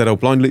 and it said,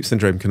 blind loop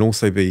syndrome can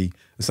also be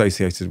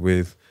associated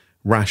with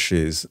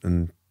rashes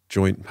and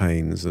joint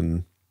pains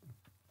and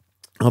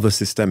other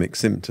systemic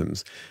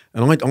symptoms.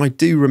 And I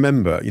do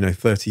remember,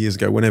 30 years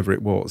ago, whenever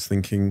it was,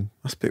 thinking,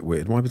 that's a bit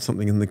weird. Why would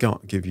something in the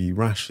gut give you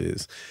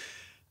rashes?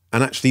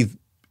 And actually,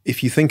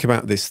 if you think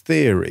about this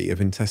theory of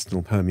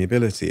intestinal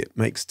permeability, it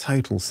makes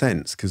total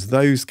sense, because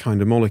those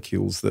kind of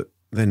molecules that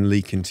then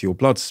leak into your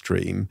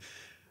bloodstream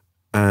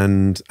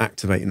and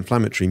activate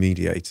inflammatory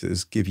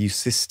mediators give you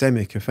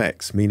systemic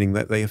effects, meaning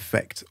that they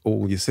affect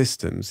all your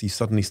systems. You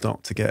suddenly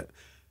start to get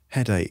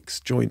headaches,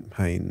 joint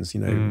pains,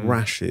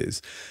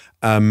 rashes.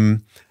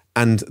 And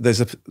there's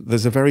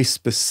a very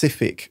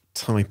specific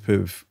type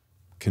of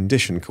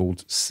condition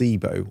called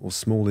SIBO, or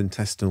small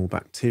intestinal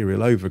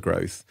bacterial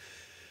overgrowth,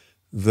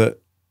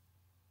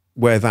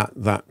 where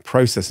that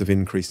process of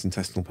increased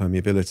intestinal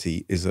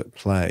permeability is at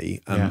play.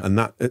 And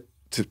that,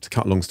 to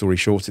cut a long story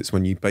short, it's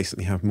when you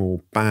basically have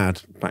more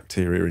bad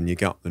bacteria in your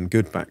gut than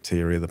good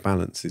bacteria. The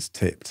balance is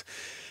tipped,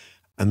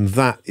 and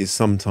that is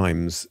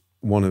sometimes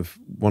one of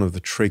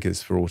the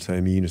triggers for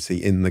autoimmunity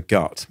in the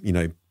gut.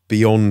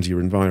 Beyond your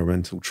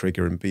environmental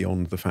trigger and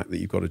beyond the fact that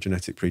you've got a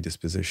genetic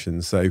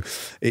predisposition. So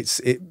but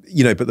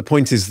the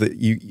point is that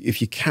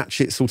if you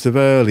catch it sort of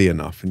early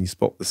enough and you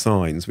spot the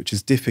signs, which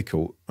is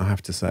difficult, I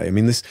have to say. I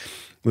mean, the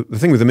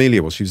thing with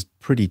Amelia was she was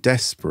pretty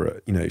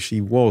desperate.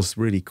 She was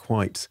really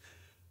quite,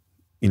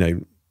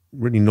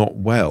 really not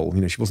well.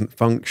 She wasn't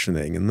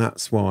functioning, and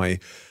that's why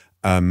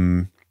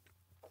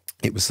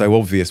it was so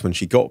obvious when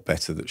she got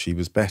better that she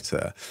was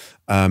better.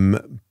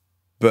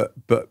 But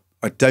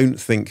I don't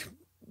think,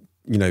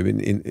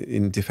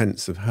 in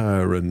defense of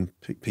her and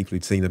people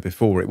who'd seen her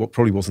before, it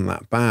probably wasn't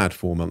that bad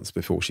 4 months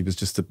before. She was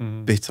just a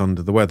bit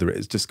under the weather.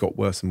 It just got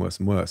worse and worse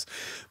and worse.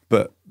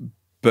 But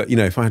But, you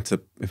know, if I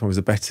was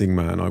a betting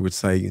man, I would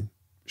say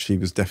she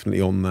was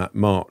definitely on that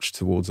march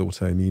towards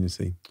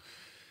autoimmunity.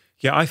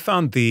 Yeah, I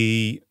found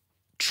the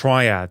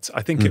triad.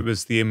 I think it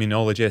was the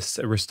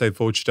immunologist Aristo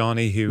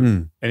Vojdani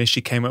who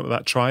initially came up with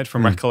that triad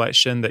from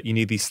recollection, that you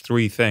need these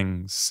three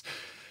things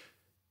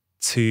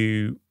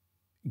to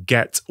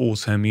get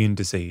autoimmune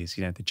disease.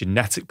 You know, the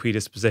genetic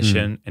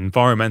predisposition,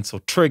 environmental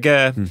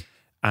trigger,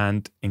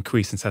 and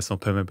increased intestinal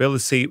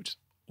permeability, which is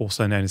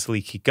also known as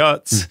leaky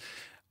gut.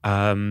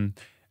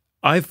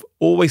 I've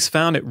always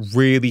found it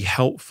really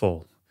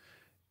helpful,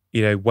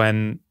 you know,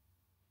 when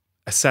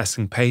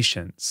assessing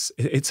patients.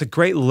 It's a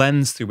great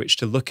lens through which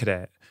to look at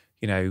it,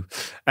 you know.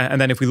 And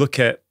then if we look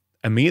at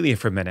Amelia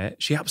for a minute,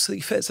 she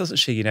absolutely fits, doesn't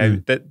she? You know,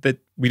 that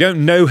we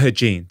don't know her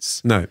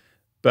genes. No.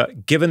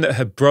 But given that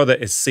her brother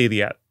is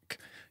celiac,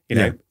 you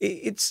know,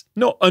 it's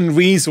not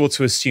unreasonable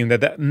to assume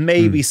that there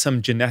may be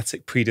some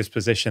genetic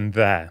predisposition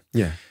there.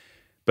 Yeah.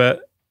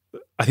 But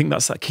I think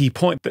that's that key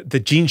point, that the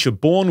genes you're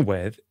born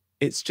with,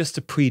 it's just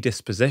a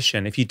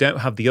predisposition. If you don't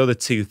have the other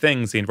two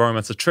things, the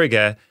environmental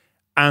trigger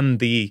and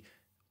the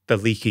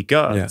leaky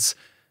gut,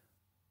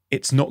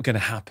 it's not going to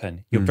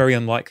happen. You're very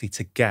unlikely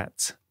to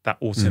get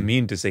that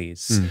autoimmune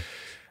disease.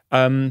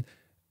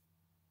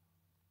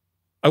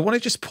 I want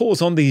to just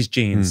pause on these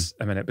genes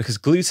a minute, because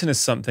gluten is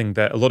something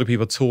that a lot of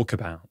people talk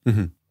about.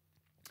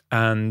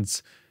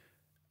 And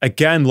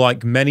again,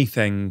 like many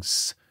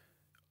things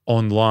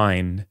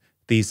online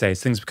these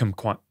days, things become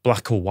quite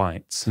black or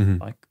white.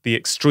 Like the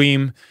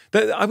extreme,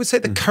 I would say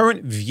the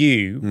current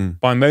view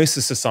by most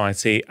of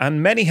society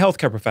and many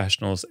healthcare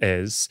professionals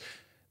is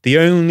the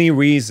only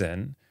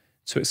reason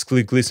to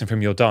exclude gluten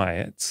from your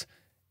diet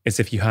is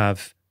if you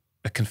have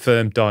a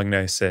confirmed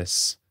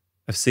diagnosis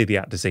of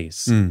celiac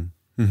disease.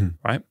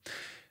 Right?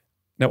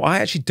 Now, I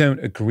actually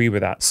don't agree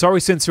with that. Sorry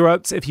to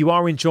interrupt. If you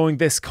are enjoying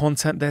this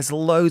content, there's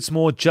loads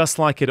more just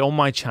like it on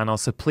my channel.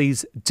 So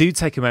please do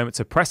take a moment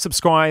to press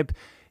subscribe,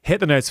 hit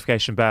the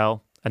notification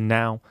bell, and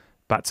now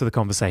back to the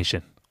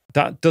conversation.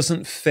 That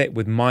doesn't fit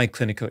with my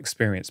clinical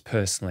experience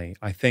personally.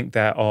 I think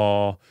there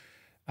are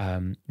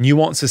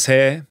nuances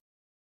here.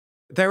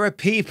 There are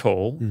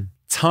people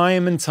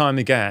time and time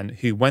again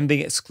who, when they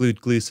exclude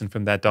gluten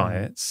from their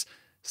diets,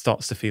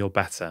 starts to feel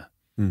better.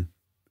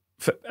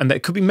 And there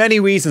could be many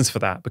reasons for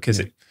that, because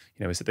it,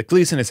 you know, is it the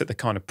gluten? Is it the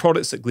kind of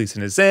products that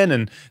gluten is in?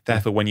 And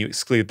therefore, when you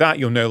exclude that,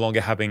 you're no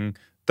longer having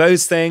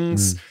those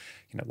things,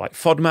 you know, like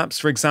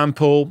FODMAPs, for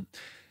example.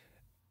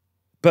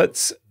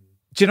 But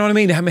do you know what I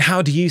mean?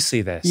 How do you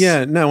see this?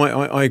 Yeah, no,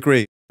 I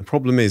agree. The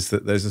problem is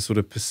that there's a sort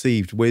of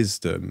perceived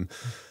wisdom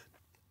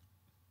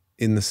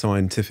in the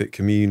scientific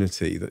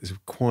community that is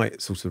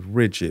quite sort of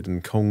rigid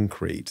and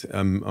concrete.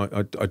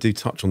 I do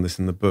touch on this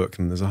in the book,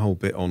 and there's a whole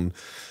bit on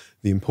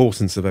the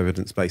importance of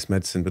evidence-based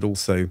medicine, but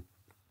also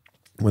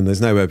when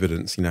there's no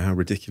evidence, you know, how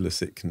ridiculous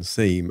it can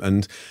seem.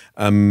 And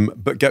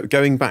but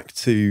going back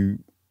to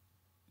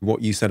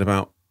what you said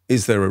about,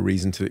 is there a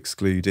reason to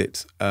exclude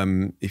it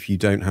if you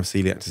don't have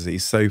celiac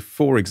disease? So,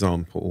 for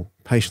example,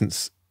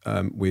 patients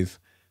with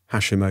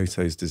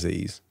Hashimoto's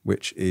disease,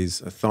 which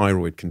is a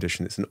thyroid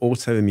condition, it's an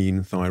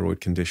autoimmune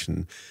thyroid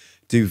condition,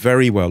 do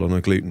very well on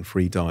a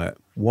gluten-free diet.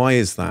 Why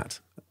is that?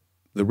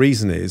 The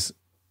reason is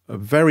a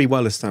very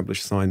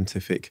well-established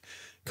scientific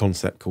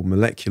concept called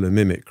molecular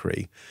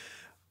mimicry.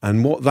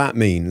 And what that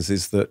means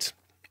is that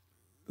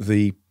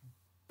the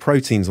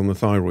proteins on the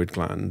thyroid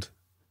gland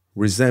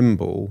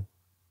resemble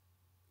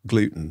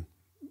gluten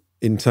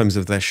in terms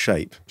of their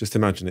shape. Just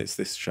imagine it's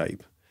this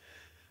shape.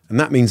 And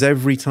that means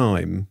every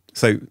time,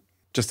 so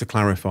just to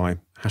clarify,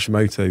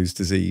 Hashimoto's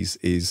disease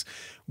is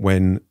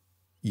when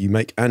you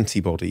make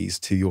antibodies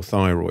to your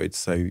thyroid.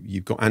 So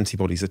you've got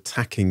antibodies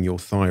attacking your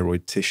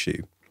thyroid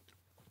tissue.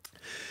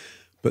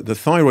 But the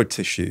thyroid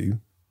tissue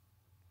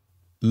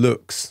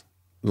looks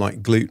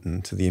like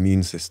gluten to the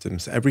immune system.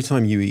 So every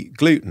time you eat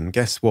gluten,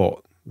 guess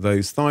what?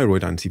 Those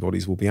thyroid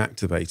antibodies will be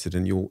activated,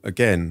 and you'll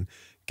again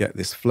get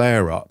this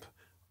flare up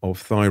of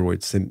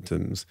thyroid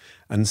symptoms.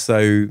 And so,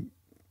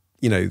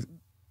 you know,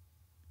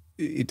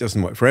 it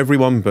doesn't work for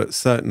everyone, but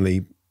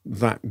certainly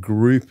that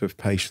group of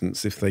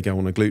patients, if they go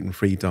on a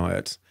gluten-free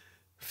diet,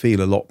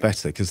 feel a lot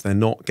better because they're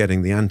not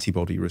getting the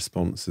antibody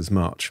response as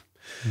much.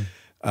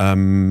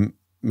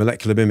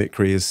 Molecular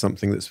mimicry is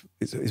something that's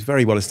it's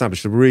very well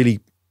established. A really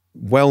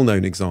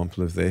well-known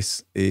example of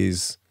this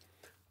is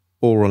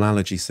oral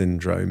allergy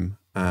syndrome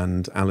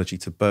and allergy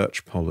to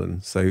birch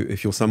pollen. So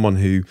if you're someone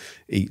who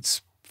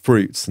eats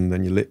fruits and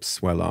then your lips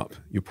swell up,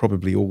 you're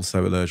probably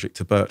also allergic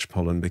to birch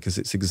pollen because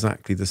it's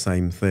exactly the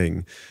same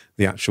thing.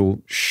 The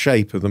actual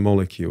shape of the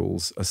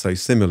molecules are so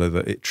similar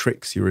that it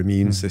tricks your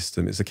immune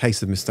system. It's a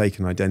case of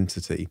mistaken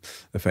identity,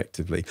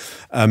 effectively.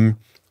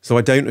 So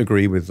I don't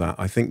agree with that.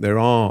 I think there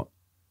are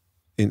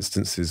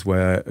instances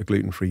where a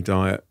gluten-free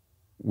diet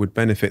would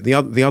benefit. The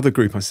other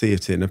group I see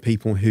it in are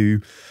people who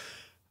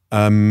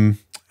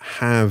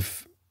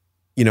have,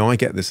 you know, I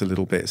get this a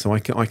little bit. So I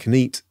can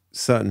eat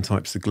certain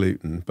types of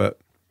gluten, but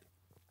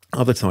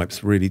other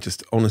types really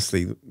just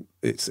honestly,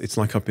 it's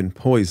like I've been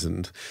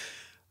poisoned.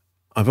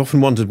 I've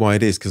often wondered why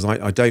it is, because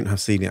I don't have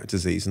celiac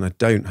disease and I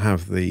don't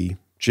have the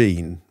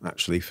gene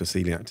actually for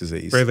celiac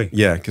disease. Really?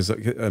 Yeah, because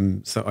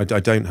so I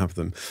don't have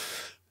them.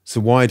 So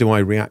why do I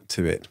react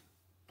to it?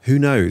 Who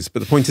knows?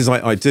 But the point is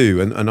I do.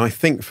 And I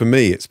think for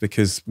me, it's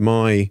because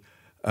my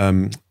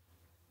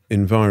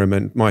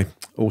environment, my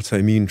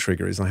autoimmune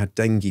trigger is I had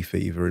dengue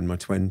fever in my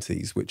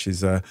 20s, which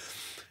is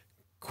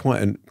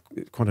quite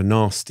a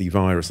nasty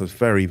virus. I was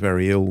very,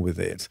 very ill with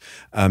it.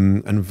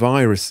 And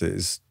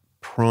viruses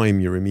prime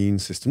your immune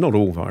system. Not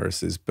all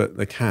viruses, but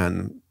they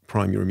can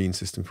prime your immune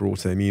system for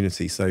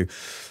autoimmunity. So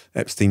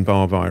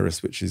Epstein-Barr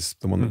virus, which is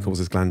the one that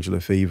causes glandular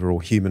fever,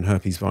 or human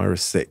herpes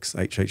virus 6,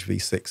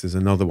 HHV6 is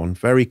another one.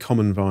 Very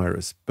common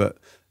virus, but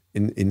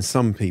in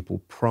some people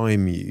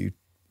prime you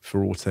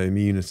for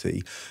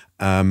autoimmunity.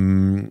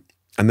 And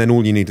then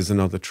all you need is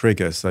another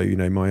trigger. So,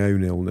 my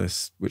own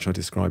illness, which I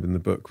describe in the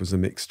book, was a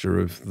mixture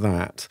of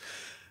that,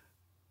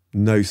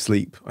 no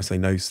sleep, I say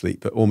no sleep,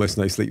 but almost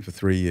no sleep for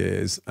 3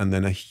 years, and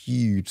then a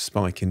huge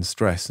spike in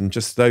stress. And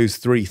just those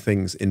three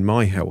things in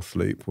my health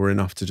loop were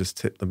enough to just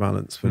tip the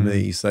balance for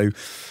me. So,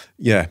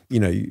 yeah,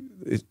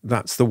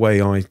 that's the way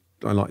I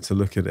like to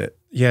look at it.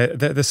 Yeah,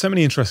 there's so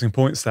many interesting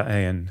points there,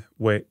 Ayan,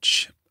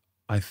 which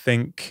I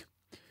think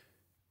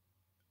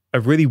are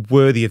really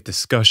worthy of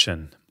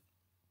discussion.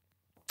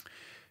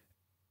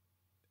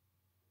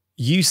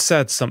 You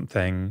said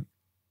something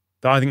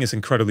that I think is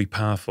incredibly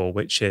powerful,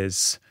 which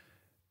is,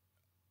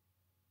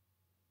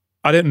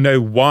 I don't know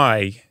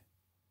why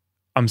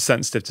I'm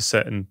sensitive to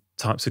certain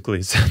types of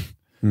gluten,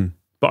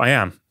 but I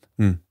am.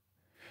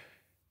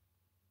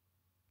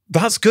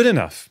 That's good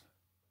enough,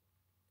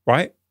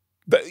 right?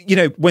 But,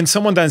 when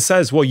someone then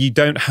says, well, you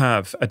don't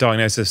have a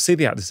diagnosis of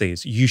celiac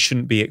disease, you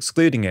shouldn't be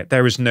excluding it.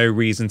 There is no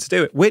reason to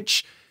do it,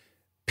 which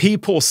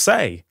people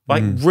say,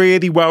 like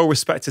really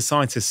well-respected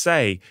scientists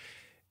say.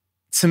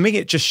 To me,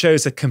 it just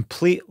shows a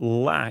complete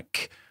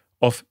lack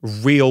of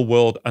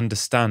real-world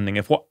understanding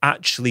of what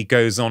actually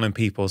goes on in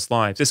people's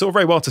lives. It's all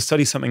very well to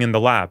study something in the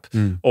lab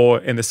or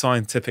in the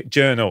scientific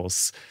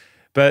journals,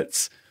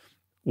 but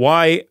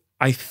why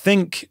I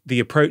think the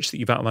approach that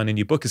you've outlined in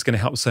your book is going to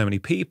help so many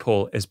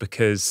people is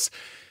because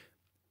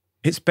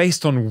it's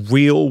based on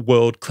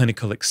real-world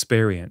clinical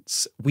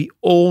experience. We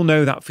all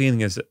know that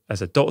feeling as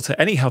a doctor,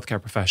 any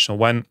healthcare professional,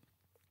 when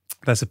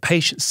there's a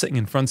patient sitting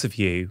in front of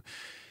you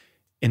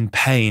in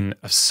pain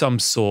of some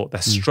sort, they're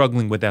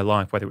struggling with their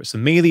life, whether it's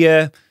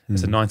Amelia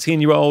as a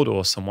 19-year-old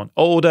or someone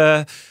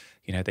older,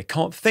 they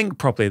can't think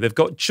properly, they've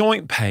got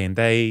joint pain,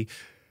 they've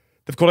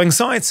got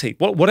anxiety,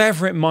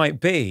 whatever it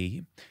might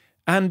be.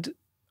 And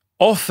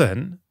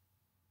often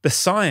the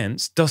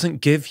science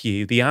doesn't give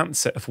you the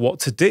answer of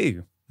what to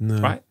do,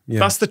 right?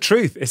 Yeah. That's the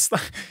truth. It's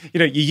like,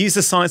 you use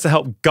the science to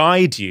help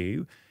guide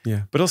you,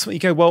 but ultimately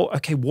you go, well,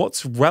 okay,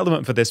 what's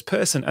relevant for this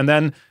person? And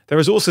then there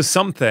is also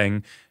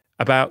something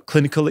about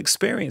clinical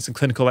experience and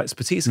clinical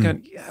expertise.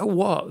 Going,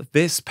 what?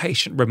 This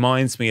patient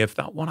reminds me of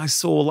that one I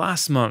saw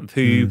last month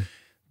who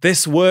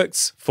this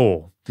works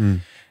for.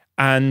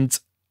 And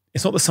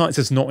it's not the science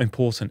is not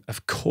important.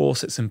 Of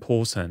course it's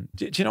important.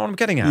 Do you know what I'm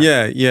getting at?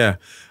 Yeah.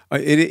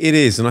 It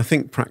is. And I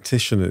think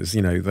practitioners,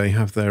 they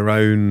have their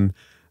own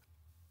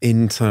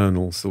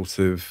internal sort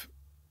of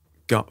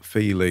gut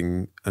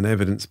feeling and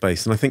evidence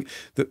base. And I think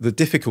that the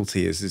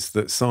difficulty is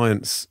that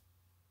science,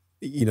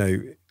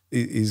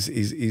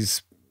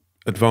 is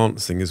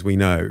advancing, as we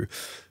know,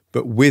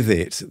 but with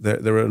it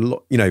there are a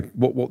lot,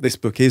 what this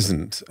book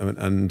isn't,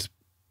 and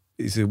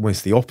is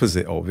almost the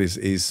opposite of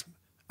is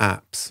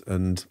apps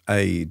and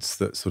aids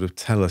that sort of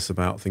tell us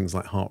about things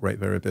like heart rate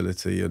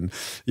variability and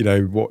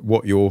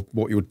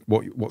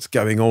what's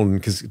going on,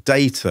 because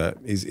data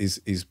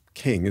is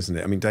king, isn't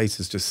it? I mean,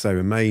 data is just so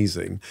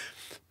amazing,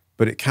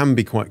 but it can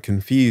be quite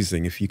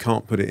confusing if you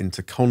can't put it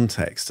into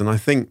context. And I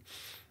think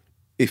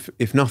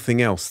if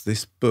nothing else,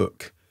 this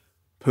book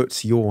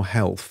puts your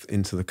health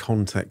into the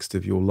context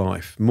of your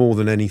life more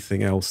than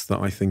anything else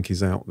that I think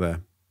is out there.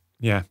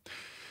 Yeah.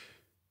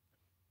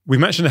 We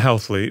mentioned a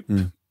health loop.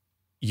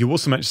 You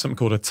also mentioned something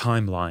called a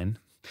timeline.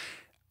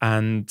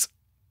 And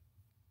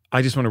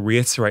I just want to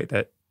reiterate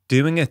that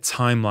doing a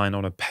timeline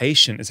on a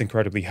patient is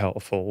incredibly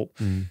helpful,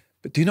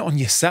 but do not on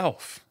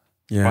yourself.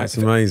 Yeah, right? It's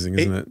amazing,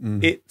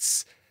 isn't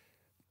it?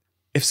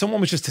 If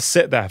someone was just to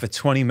sit there for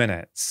 20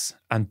 minutes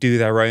and do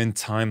their own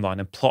timeline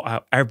and plot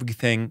out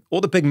everything,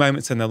 all the big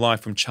moments in their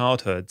life from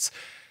childhoods,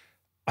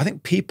 I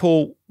think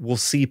people will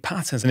see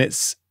patterns. And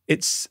it's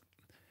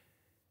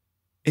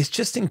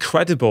just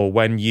incredible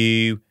when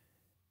you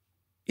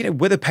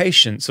with a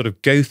patient sort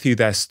of go through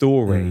their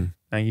story.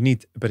 Now you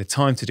need a bit of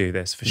time to do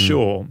this for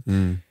sure.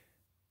 And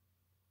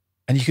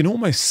you can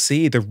almost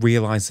see the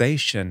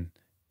realization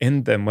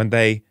in them when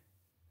they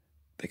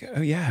go,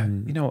 oh yeah,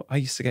 I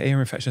used to get ear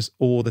infections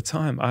all the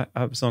time.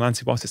 I was on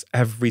antibiotics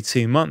every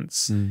 2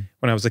 months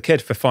when I was a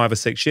kid for 5 or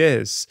 6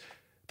 years.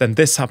 Then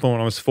this happened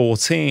when I was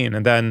 14.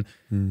 And then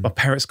my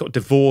parents got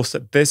divorced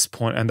at this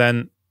point. And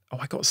then,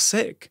 I got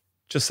sick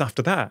just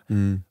after that.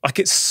 Like,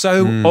 it's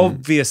so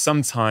obvious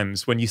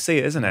sometimes when you see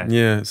it, isn't it?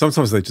 Yeah,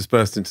 sometimes they just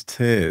burst into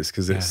tears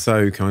because it's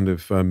so kind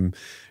of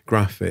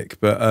graphic.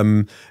 But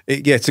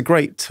it's a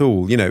great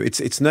tool. You know,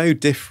 it's no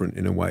different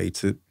in a way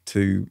to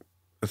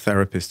a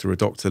therapist or a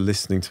doctor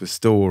listening to a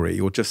story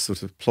or just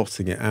sort of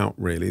plotting it out.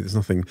 Really, there's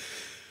nothing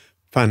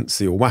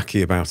fancy or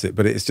wacky about it,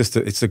 but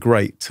it's a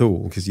great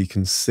tool because you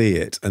can see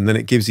it and then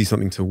it gives you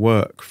something to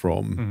work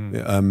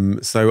from.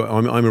 So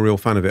I'm a real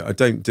fan of it. I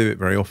don't do it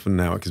very often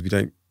now because we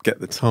don't get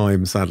the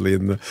time, sadly,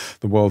 in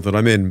the world that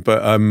I'm in.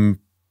 But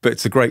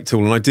it's a great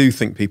tool, and I do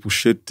think people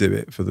should do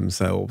it for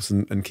themselves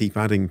and keep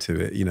adding to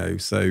it. You know,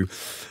 so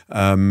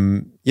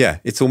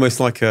it's almost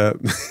like a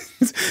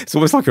it's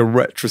almost like a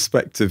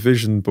retrospective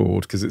vision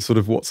board because it's sort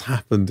of what's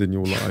happened in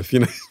your life. You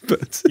know,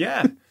 but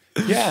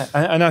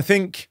and I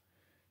think,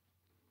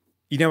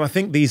 you know, I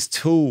think these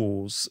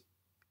tools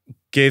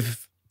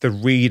give the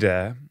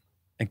reader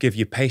and give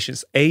your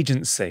patients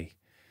agency.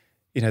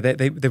 You know,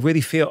 they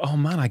really feel, oh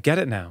man, I get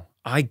it now.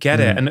 I get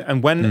it.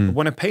 And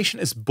when a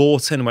patient is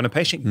bought in, when a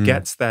patient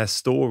gets their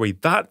story,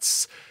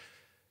 that's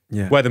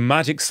where the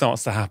magic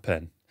starts to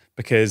happen.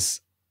 Because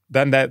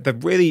then they're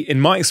really,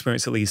 in my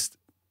experience at least,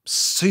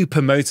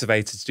 super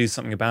motivated to do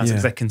something about it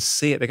because they can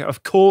see it. They go,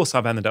 of course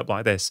I've ended up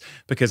like this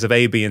because of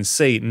A, B, and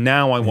C.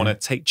 Now I want to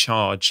take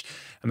charge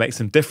and make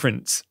some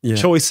different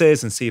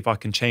choices and see if I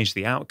can change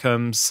the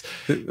outcomes.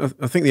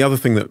 I think the other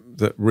thing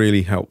that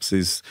really helps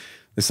is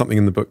there's something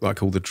in the book that I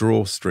call the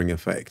drawstring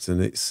effect.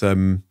 And it's,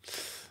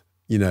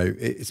 you know,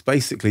 it's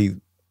basically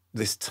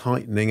this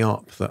tightening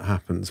up that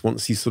happens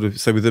once you sort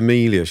of, so with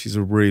Amelia, she's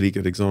a really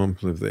good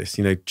example of this,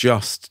 you know,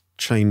 just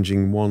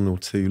changing one or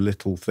two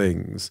little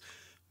things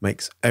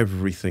makes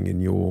everything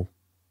in your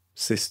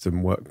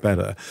system work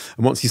better.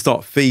 And once you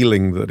start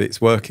feeling that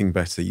it's working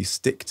better, you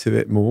stick to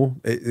it more.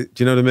 Do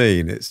you know what I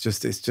mean?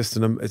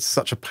 It's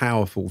such a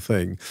powerful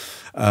thing.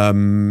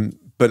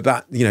 But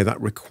that, you know,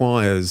 that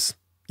requires,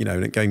 you know,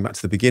 and going back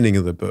to the beginning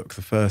of the book,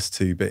 the first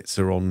two bits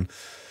are on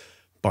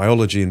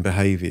biology and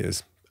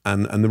behaviors.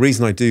 And the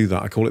reason I do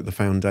that, I call it the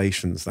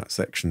foundations, that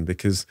section,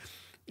 because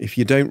if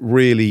I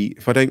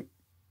don't,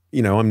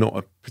 you know, I'm not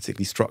a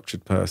particularly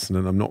structured person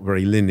and I'm not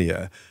very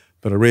linear,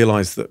 but I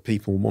realise that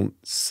people want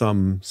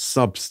some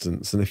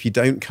substance. And if you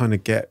don't kind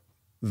of get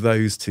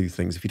those two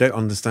things, if you don't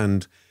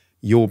understand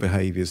your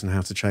behaviours and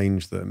how to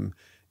change them,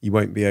 you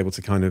won't be able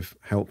to kind of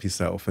help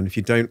yourself. And if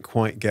you don't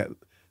quite get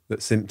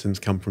that symptoms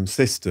come from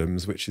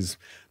systems, which is,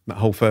 that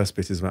whole first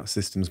bit is about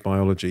systems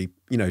biology,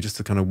 you know, just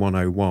a kind of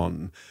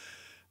 101.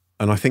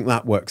 And I think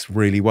that works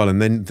really well.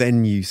 And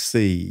then you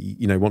see,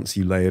 you know, once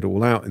you lay it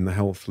all out in the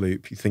health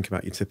loop, you think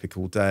about your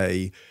typical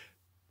day,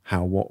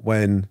 how, what,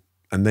 when,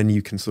 and then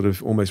you can sort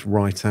of almost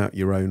write out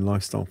your own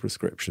lifestyle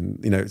prescription.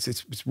 You know,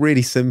 it's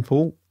really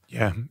simple.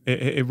 Yeah,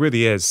 it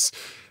really is.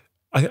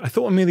 I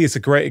thought Amelia is a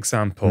great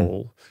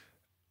example.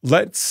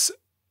 Let's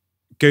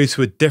go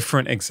to a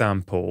different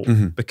example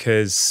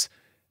because,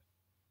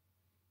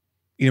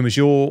 you know, as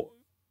you're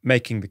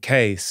making the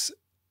case,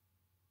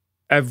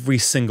 every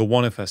single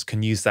one of us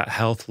can use that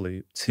health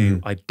loop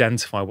to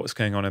identify what's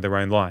going on in their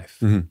own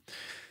life.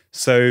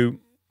 So,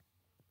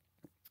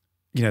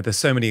 you know, there's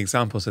so many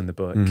examples in the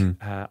book.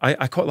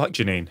 I quite like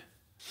Janine.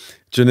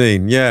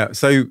 Janine, yeah.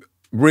 So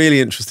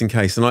really interesting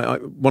case. And I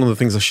one of the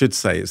things I should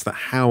say is that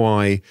how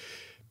I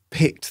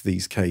picked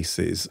these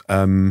cases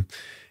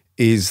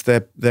is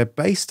they're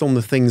based on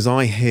the things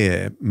I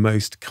hear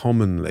most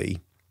commonly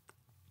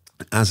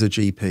as a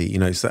GP. You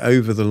know, so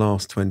over the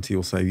last 20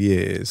 or so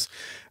years,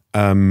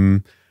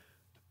 the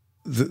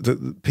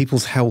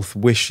people's health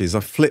wishes,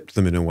 I've flipped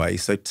them in a way.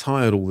 So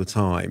tired all the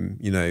time,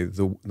 you know,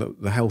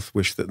 the health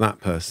wish that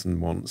person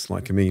wants,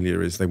 like Amelia,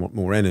 is they want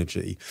more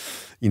energy,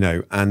 you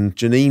know. And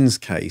Janine's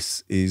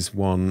case is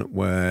one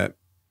where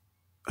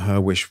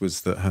her wish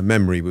was that her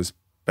memory was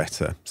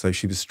better. So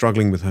she was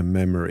struggling with her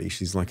memory.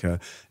 She's like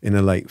in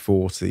her late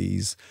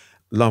 40s,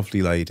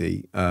 lovely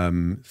lady,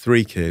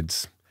 3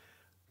 kids.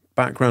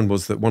 Background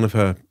was that one of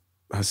her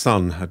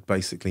son had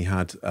basically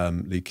had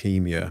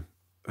leukemia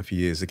a few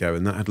years ago,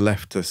 and that had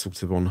left her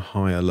sort of on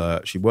high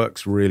alert. She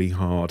works really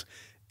hard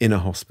in a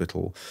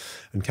hospital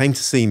and came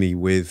to see me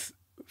with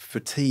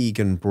fatigue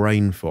and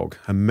brain fog.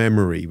 Her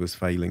memory was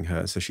failing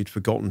her, so she'd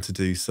forgotten to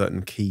do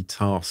certain key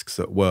tasks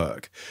at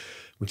work,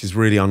 which is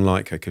really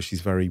unlike her because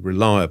she's very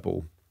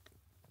reliable.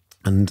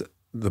 And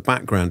the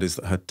background is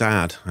that her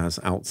dad has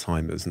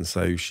Alzheimer's, and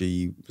so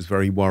she was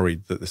very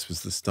worried that this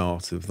was the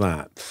start of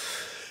that.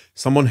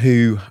 Someone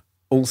who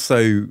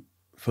also,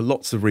 for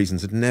lots of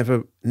reasons, had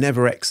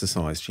never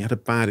exercised. She had a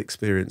bad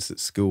experience at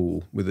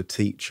school with a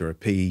teacher, a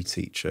PE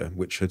teacher,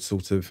 which had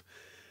sort of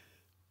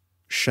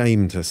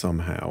shamed her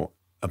somehow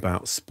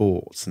about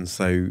sports, and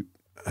so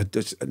had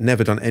just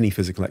never done any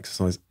physical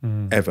exercise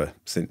ever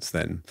since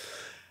then,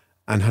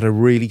 and had a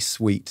really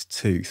sweet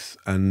tooth.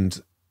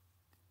 And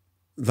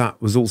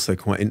that was also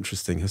quite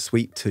interesting. Her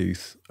sweet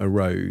tooth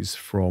arose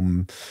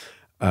from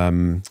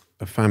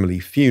a family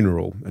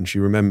funeral, and she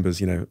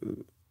remembers, you know,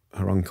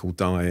 her uncle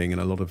dying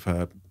and a lot of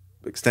her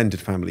extended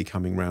family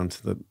coming round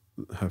to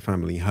her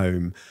family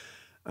home.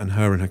 and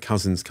her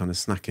cousins kind of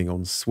snacking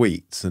on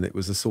sweets, and it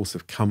was a source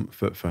of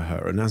comfort for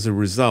her. And as a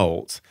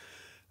result,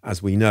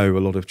 as we know, a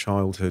lot of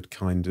childhood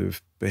kind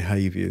of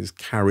behaviours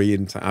carry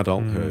into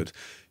adulthood.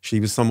 She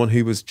was someone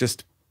who was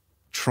just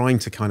trying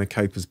to kind of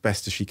cope as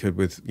best as she could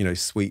with, you know,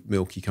 sweet,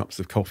 milky cups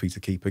of coffee to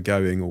keep her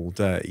going all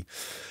day,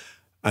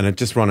 and had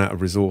just run out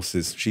of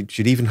resources.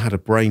 She'd even had a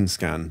brain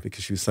scan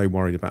because she was so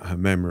worried about her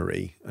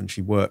memory, and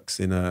she works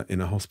in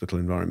a hospital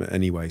environment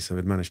anyway, so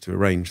had managed to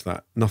arrange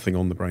that. Nothing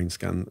on the brain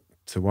scan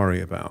to worry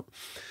about.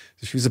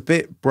 So she was a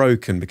bit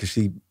broken because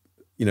she,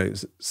 you know,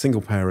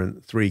 single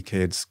parent, 3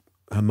 kids.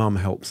 Her mum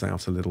helps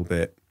out a little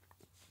bit.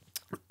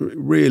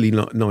 Really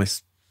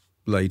nice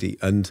lady.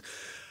 And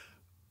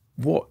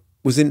what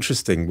was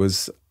interesting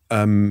was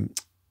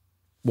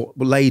what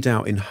laid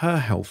out in her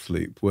health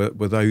loop were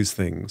those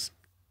things.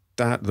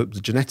 The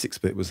genetics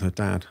bit was her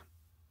dad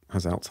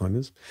has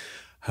Alzheimer's.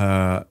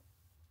 Her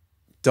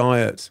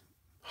diet,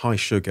 high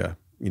sugar,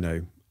 you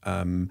know,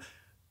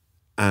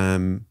 a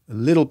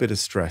little bit of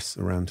stress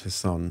around her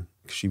son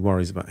because she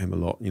worries about him a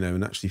lot, you know.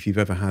 And actually, if you've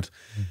ever had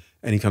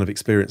any kind of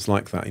experience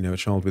like that, you know, a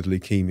child with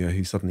leukemia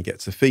who suddenly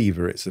gets a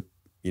fever, it's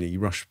you know, you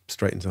rush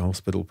straight into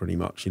hospital pretty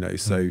much, you know.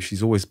 So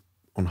she's always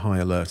on high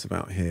alert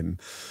about him,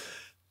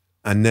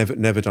 and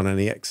never done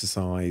any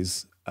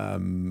exercise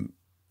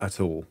at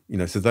all, you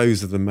know. So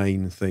those are the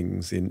main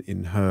things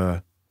in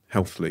her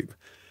health loop.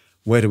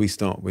 Where do we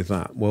start with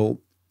that? Well,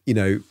 you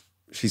know,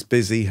 she's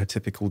busy. Her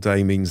typical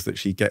day means that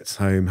she gets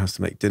home, has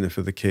to make dinner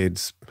for the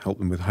kids, help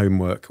them with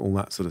homework, all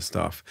that sort of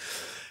stuff.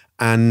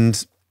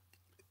 And,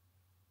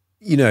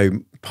 you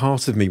know,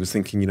 part of me was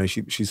thinking, you know,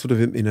 she's sort of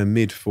in her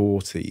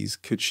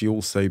mid-40s. Could she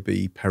also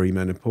be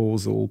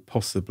perimenopausal?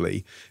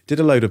 Possibly. Did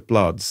a load of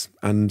bloods,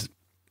 and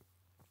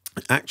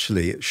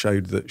actually it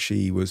showed that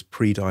she was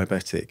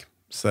pre-diabetic.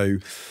 So,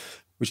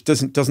 which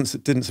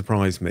didn't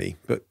surprise me,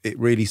 but it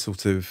really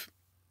sort of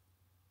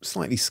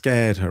slightly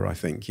scared her, I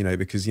think, you know,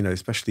 because, you know,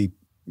 especially,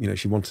 you know,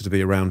 she wanted to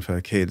be around for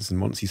her kids,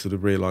 and once you sort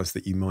of realise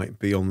that you might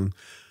be on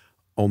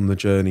the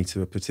journey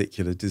to a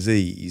particular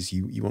disease,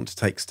 you want to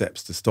take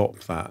steps to stop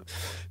that.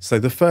 So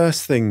the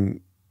first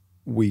thing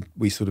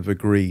we sort of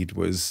agreed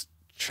was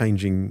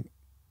changing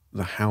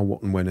the how,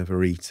 what and when of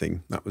her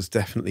eating. That was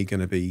definitely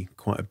going to be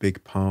quite a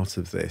big part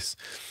of this.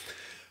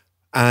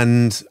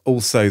 And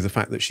also the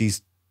fact that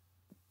she's,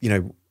 you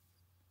know,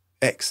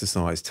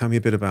 exercise. Tell me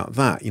a bit about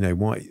that. You know,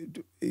 why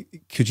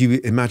could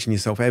you imagine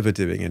yourself ever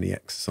doing any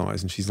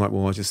exercise? And she's like,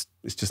 well, it's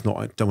just not,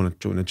 I don't want to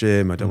join a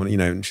gym. I don't want to, you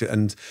know,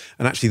 and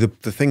actually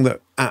the thing that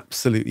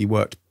absolutely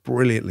worked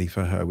brilliantly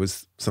for her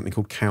was something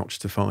called Couch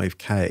to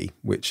 5K,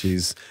 which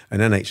is an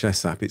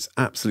NHS app. It's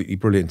absolutely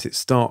brilliant. It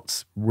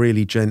starts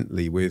really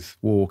gently with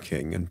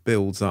walking and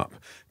builds up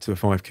to a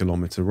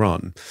 5-kilometer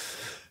run.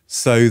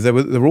 So there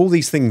were all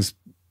these things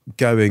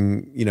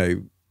going, you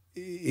know,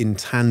 in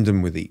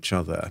tandem with each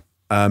other.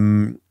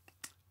 And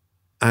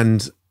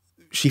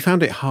she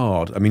found it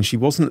hard. I mean, she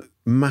wasn't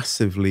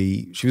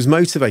massively, she was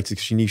motivated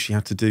because she knew she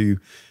had to do,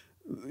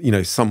 you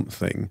know,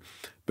 something,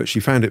 but she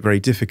found it very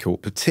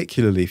difficult,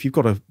 particularly if you've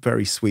got a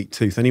very sweet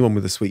tooth. Anyone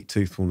with a sweet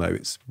tooth will know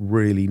it's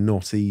really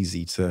not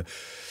easy to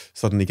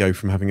suddenly go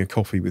from having a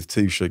coffee with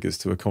 2 sugars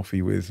to a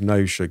coffee with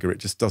no sugar. It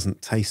just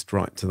doesn't taste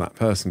right to that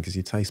person because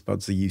your taste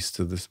buds are used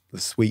to the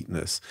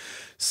sweetness.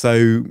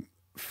 So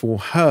for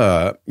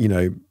her, you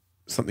know,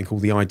 something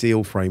called the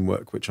ideal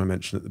framework, which I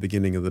mentioned at the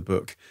beginning of the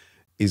book,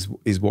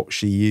 is what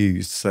she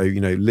used. So, you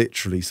know,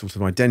 literally sort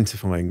of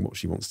identifying what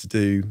she wants to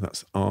do.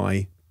 That's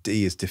I.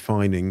 D is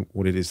defining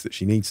what it is that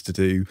she needs to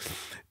do.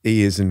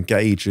 E is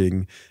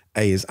engaging.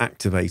 A is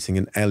activating.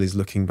 And L is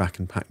looking back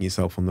and patting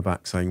yourself on the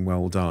back saying,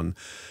 well done.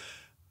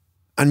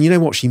 And you know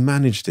what? She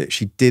managed it.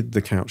 She did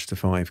the Couch to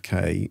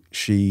 5K.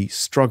 She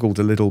struggled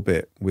a little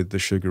bit with the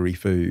sugary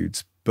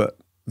foods, but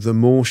the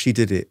more she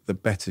did it, the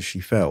better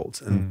she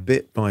felt. And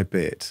bit by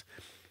bit,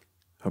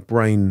 her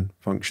brain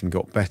function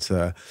got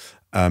better.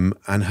 And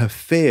her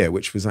fear,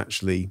 which was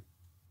actually,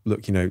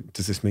 look, you know,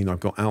 does this mean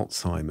I've got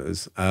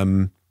Alzheimer's?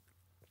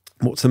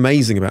 What's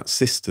amazing about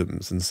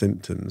systems and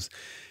symptoms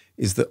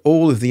is that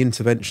all of the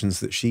interventions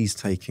that she's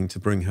taking to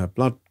bring her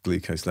blood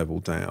glucose level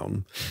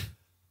down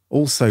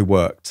also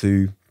work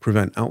to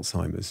prevent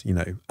Alzheimer's, you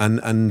know.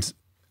 And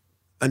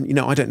you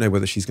know, I don't know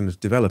whether she's going to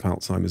develop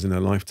Alzheimer's in her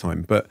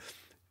lifetime, but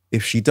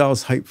if she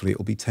does, hopefully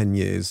it'll be 10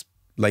 years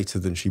later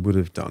than she would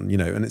have done, you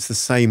know. And it's the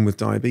same with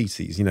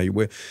diabetes. You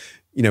know,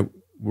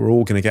 we're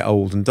all going to get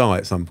old and die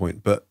at some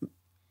point, but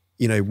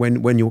you know,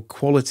 when your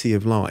quality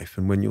of life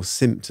and when your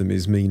symptom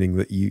is meaning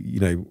that you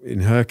know,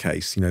 in her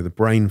case, you know, the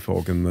brain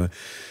fog and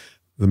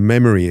the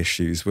memory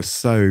issues were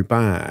so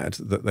bad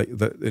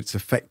that it's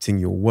affecting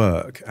your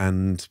work,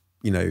 and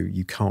you know,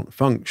 you can't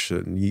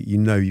function. You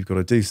know you've got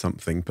to do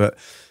something, but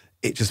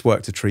it just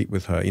worked a treat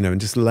with her, you know,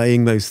 and just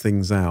laying those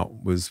things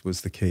out was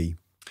the key.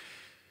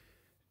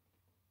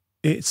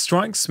 It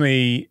strikes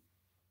me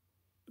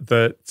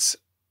that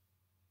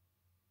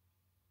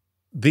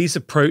these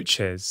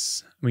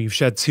approaches, I mean, you've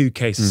shared 2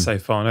 cases so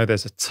far. I know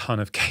there's a ton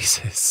of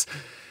cases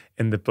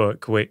in the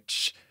book,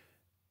 which,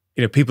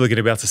 you know, people are going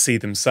to be able to see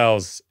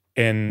themselves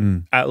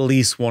in at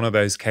least one of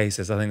those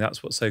cases. I think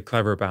that's what's so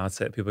clever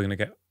about it. People are going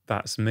to go,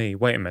 that's me.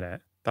 Wait a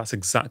minute. That's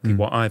exactly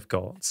what I've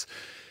got.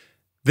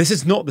 This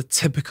is not the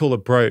typical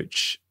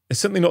approach. It's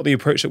certainly not the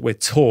approach that we're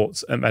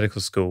taught at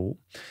medical school.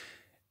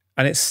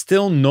 And it's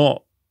still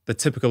not the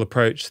typical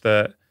approach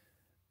that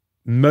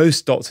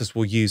most doctors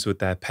will use with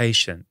their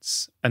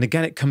patients. And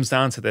again, it comes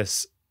down to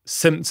this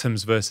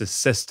symptoms versus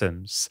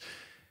systems.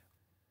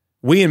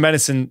 We in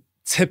medicine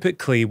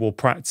typically will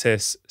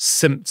practice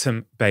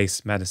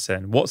symptom-based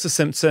medicine. What's the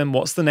symptom?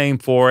 What's the name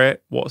for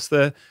it? What's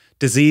the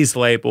disease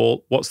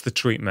label? What's the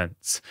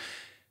treatment?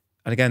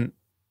 And again,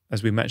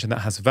 as we mentioned, that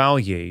has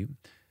value.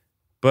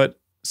 But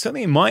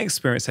certainly in my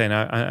experience, and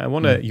I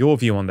wonder your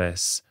view on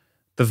this,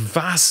 the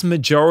vast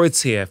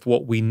majority of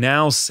what we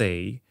now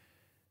see,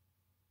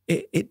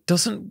 it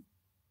doesn't,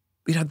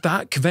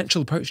 that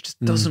conventional approach just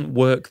doesn't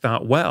work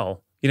that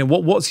well.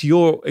 What's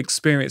your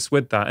experience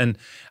with that? And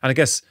I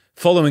guess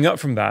following up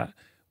from that,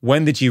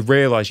 when did you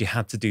realize you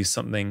had to do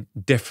something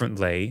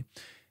differently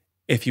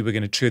if you were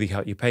going to truly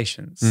help your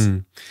patients?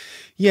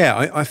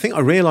 Yeah, I think I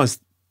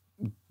realized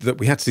that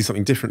we had to do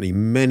something differently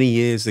many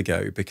years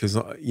ago because,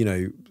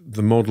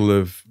 the model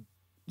of,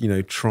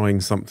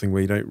 trying something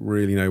where you don't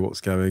really know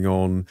what's going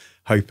on,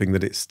 hoping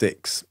that it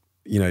sticks,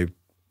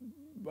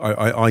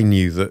 I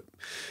knew that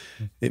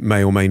it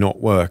may or may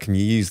not work. And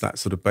you use that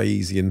sort of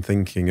Bayesian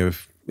thinking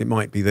of, it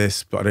might be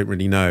this, but I don't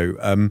really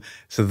know.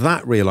 So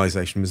that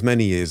realization was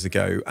many years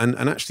ago. And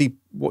actually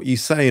what you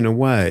say in a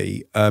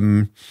way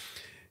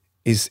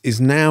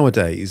is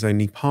nowadays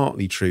only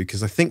partly true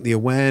because I think the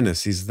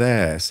awareness is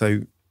there.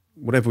 So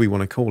whatever we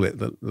want to call it,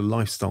 the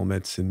lifestyle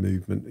medicine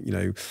movement,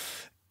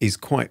 is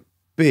quite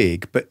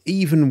big. But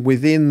even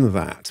within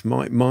that,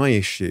 my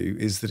issue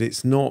is that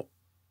it's not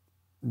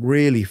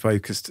really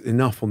focused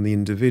enough on the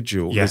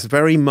individual. Yeah. There's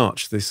very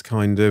much this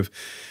kind of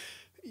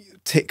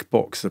tick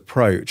box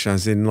approach,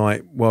 as in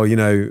like, well,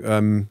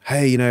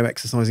 hey,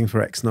 exercising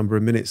for X number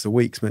of minutes a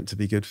week's meant to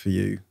be good for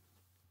you.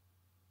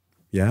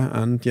 Yeah,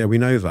 and yeah, we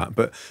know that.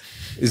 But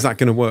is that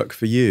going to work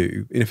for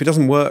you? And if it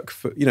doesn't work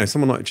for,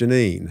 someone like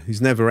Janine,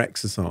 who's never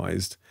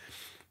exercised,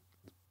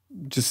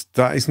 just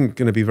that isn't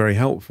going to be very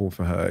helpful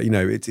for her.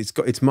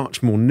 It's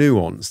much more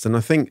nuanced. And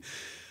I think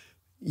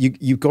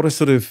you've got to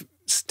sort of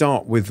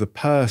start with the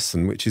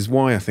person, which is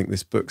why I think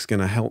this book's going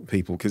to help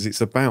people, because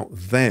it's about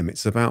them.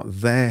 It's about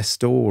their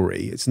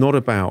story. It's not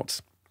about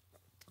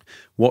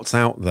what's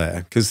out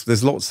there, because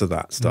there's lots of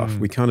that stuff.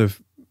 We kind of,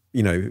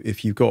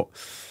 if you've got,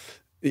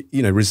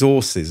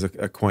 resources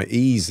are quite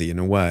easy in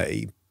a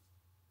way,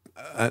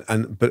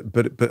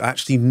 but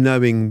actually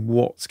knowing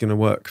what's going to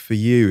work for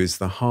you is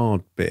the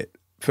hard bit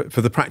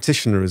for the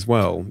practitioner as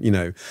well. Do you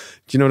know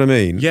what I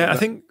mean? Yeah,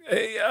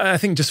 I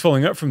think just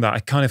following up from that, I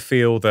kind of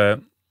feel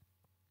that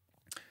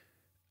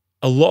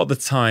a lot of the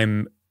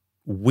time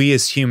we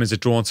as humans are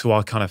drawn to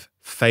our kind of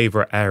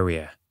favorite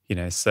area.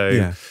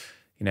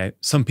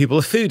 Some people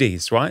are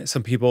foodies, right?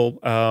 Some people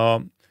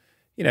are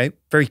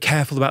very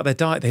careful about their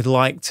diet. They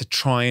like to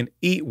try and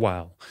eat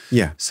well.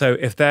 Yeah. So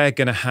if they're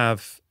going to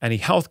have any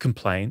health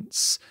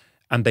complaints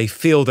and they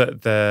feel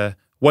that the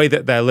way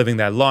that they're living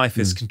their life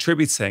is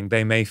contributing,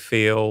 they may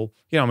feel,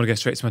 I'm going to go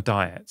straight to my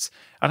diet.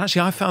 And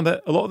actually, I found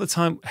that a lot of the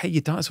time, hey,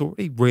 your diet's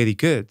already really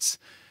good.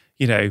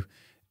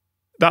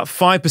 That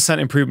 5%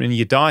 improvement in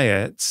your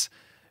diet,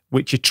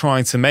 which you're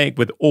trying to make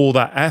with all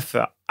that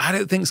effort, I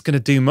don't think it's going to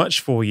do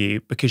much for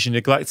you because you're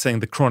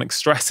neglecting the chronic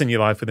stress in your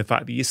life with the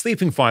fact that you're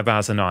sleeping 5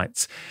 hours a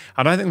night.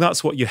 And I think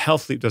that's what your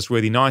health loop does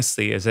really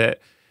nicely, is it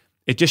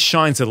just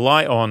shines a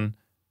light on,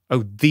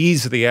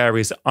 these are the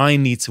areas I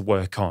need to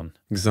work on.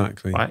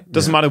 Exactly. Right?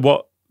 Doesn't matter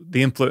what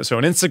the influencer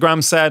on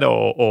Instagram said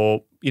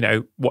or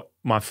what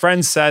my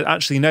friends said.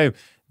 Actually, no,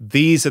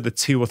 these are the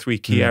 2 or 3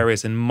 key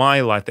areas in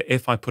my life that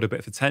if I put a bit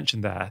of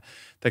attention there,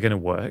 they're going to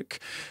work.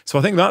 So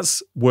I think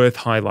that's worth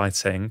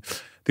highlighting.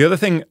 The other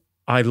thing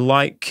I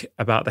like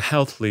about the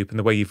health loop and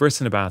the way you've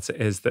written about it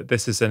is that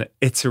this is an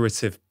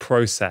iterative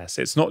process.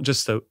 It's not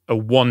just a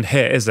one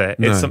hit, is it?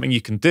 No. It's something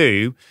you can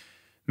do,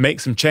 make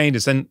some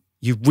changes, and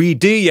you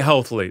redo your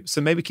health loop.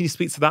 So maybe can you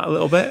speak to that a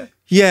little bit?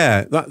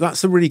 Yeah,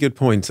 that's a really good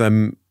point.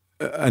 And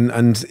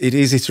it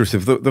is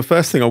iterative. The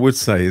first thing I would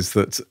say is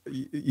that,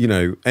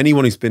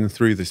 anyone who's been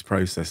through this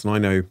process, and I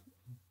know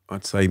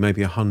I'd say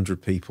maybe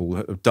 100 people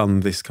have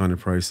done this kind of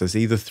process,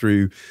 either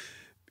through,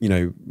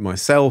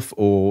 myself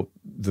or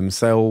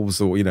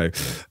themselves or,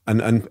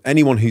 and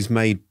anyone who's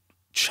made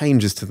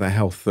changes to their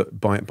health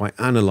that by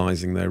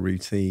analysing their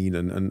routine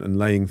and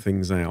laying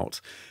things out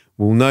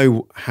will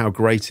know how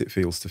great it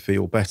feels to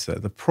feel better.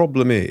 The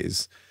problem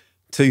is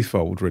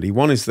twofold, really.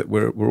 One is that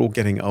we're all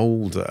getting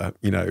older,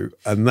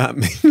 and that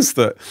means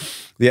that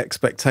the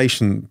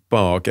expectation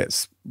bar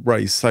gets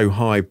raised so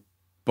high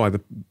by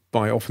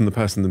often the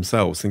person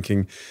themselves,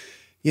 thinking,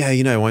 yeah,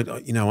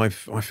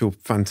 I feel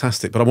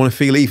fantastic, but I want to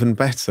feel even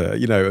better,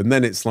 and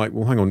then it's like,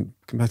 well, hang on,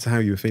 compared to how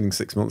you were feeling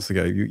 6 months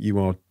ago, you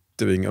are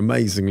doing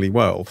amazingly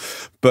well.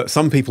 But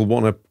some people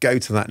want to go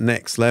to that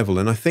next level,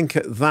 and I think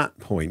at that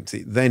point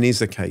it then is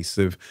a case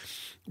of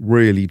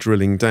really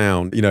drilling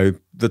down.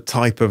 the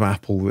type of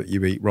apple that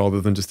you eat rather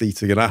than just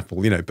eating an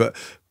apple, you know, but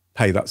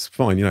hey, that's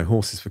fine, you know,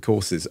 horses for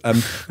courses.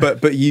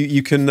 But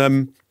you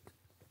can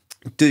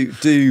do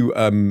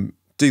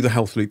the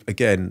health loop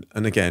again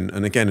and again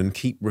and again and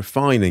keep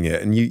refining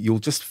it, and you'll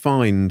just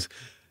find,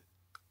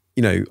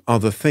 you know,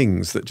 other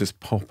things that just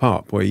pop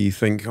up where you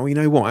think, oh, you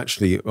know what,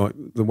 actually,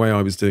 the way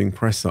I was doing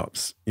press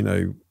ups, you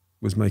know,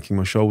 was making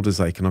my shoulders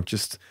ache, and I've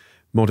just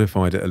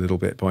modified it a little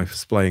bit by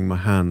splaying my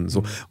hands,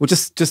 or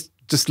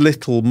just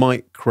little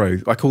micro,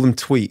 I call them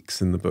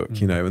tweaks in the book,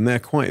 you know, and they're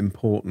quite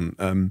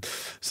important.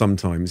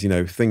 Sometimes, you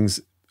know,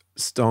 things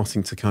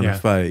starting to kind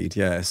of fade.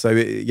 Yeah. So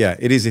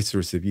it is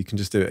iterative. You can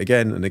just do it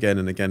again and again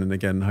and again and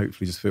again, and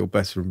hopefully just feel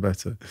better and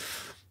better.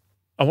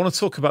 I want to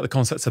talk about the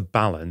concepts of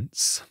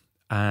balance,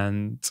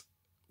 and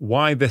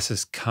why this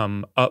has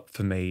come up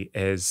for me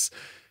is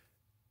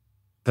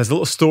there's a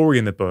little story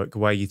in the book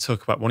where you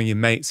talk about one of your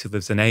mates who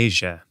lives in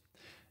Asia,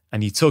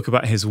 and you talk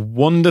about his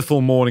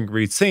wonderful morning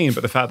routine,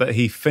 but the fact that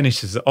he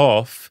finishes it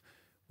off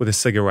with a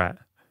cigarette.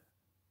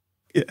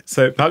 Yeah.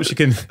 So perhaps you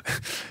can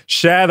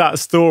share that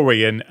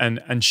story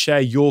and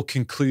share your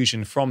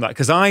conclusion from that,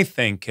 because I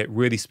think it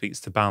really speaks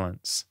to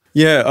balance.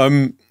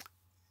 Yeah,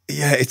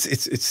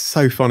 it's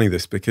so funny,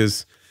 this,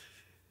 because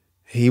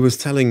he was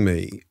telling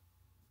me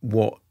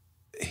what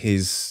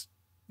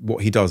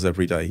he does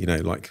every day, you know,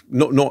 like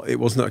not it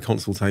wasn't a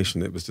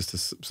consultation, it was just a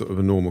sort of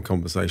a normal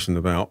conversation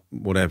about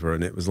whatever.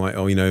 And it was like,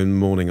 oh, you know, in the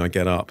morning I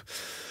get up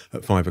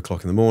at 5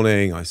 o'clock in the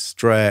morning, I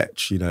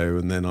stretch, you know,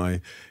 and then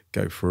I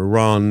go for a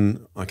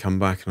run, I come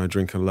back and I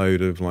drink a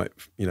load of, like,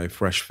 you know,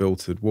 fresh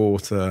filtered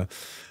water,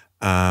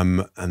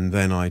 and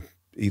then I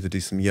either do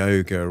some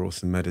yoga or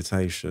some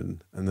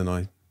meditation, and then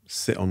I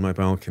sit on my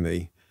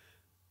balcony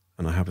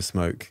and I have a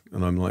smoke,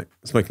 and I'm like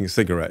smoking a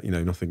cigarette, you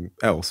know, nothing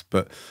else,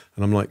 and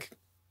I'm like,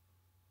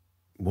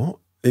 what?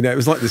 You know, it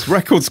was like this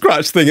record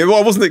scratch thing. I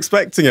wasn't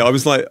expecting it. I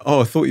was like,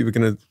 oh, I thought you were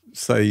going to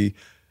say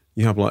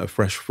you have like a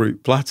fresh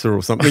fruit platter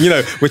or something, you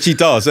know, which he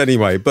does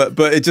anyway, but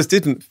it just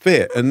didn't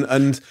fit.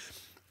 And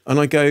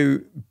I go,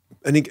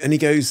 and he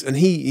goes, and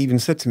he even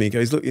said to me, he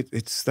goes, look,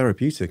 it's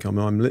therapeutic.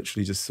 I'm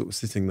literally just sort of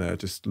sitting there,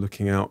 just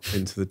looking out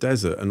into the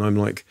desert. And I'm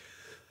like,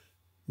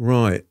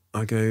 right.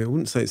 I go, I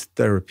wouldn't say it's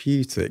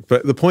therapeutic,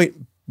 but the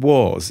point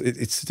was,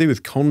 it's to do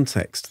with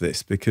context,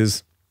 this,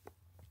 because,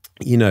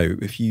 you know,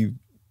 if you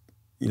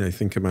know,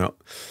 think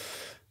about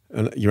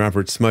your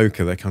average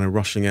smoker, they're kind of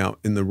rushing out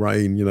in the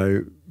rain, you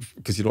know,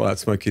 because you're not allowed to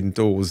smoke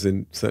indoors,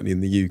 certainly in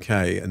the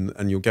UK,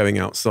 and you're going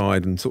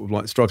outside and sort of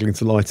like struggling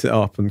to light it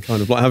up and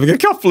kind of like having a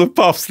couple of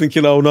puffs,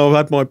 thinking, oh no, I've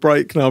had my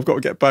break now, I've got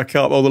to get back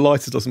up, oh, the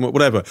lighter doesn't work,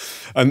 whatever.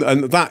 And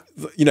that,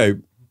 you know,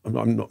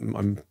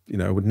 you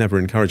know, I would never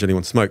encourage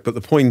anyone to smoke, but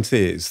the point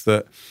is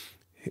that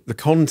the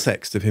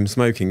context of him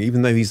smoking,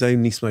 even though he's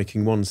only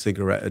smoking one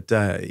cigarette a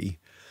day,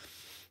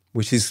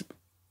 which is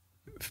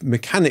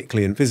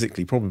mechanically and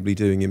physically probably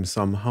doing him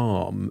some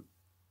harm,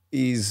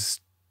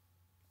 is,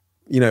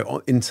 you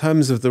know, in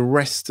terms of the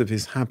rest of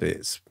his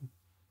habits,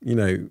 you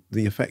know,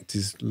 the effect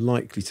is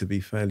likely to be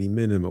fairly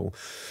minimal.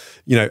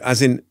 You know,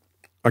 as in,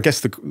 I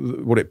guess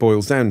what it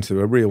boils down to,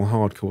 a real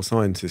hardcore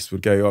scientist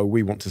would go, oh,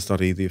 we want to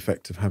study the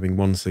effect of having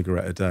one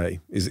cigarette a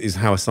day, is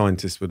how a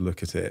scientist would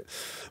look at it.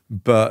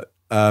 But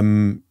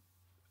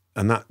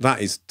and that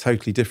is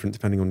totally different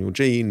depending on your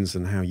genes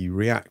and how you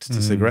react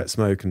to cigarette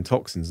smoke and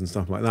toxins and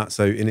stuff like that.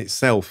 So in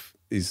itself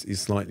is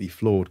slightly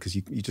flawed, because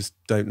you just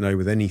don't know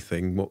with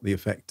anything what the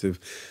effect of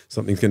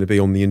something's going to be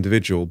on the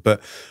individual. But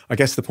I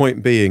guess the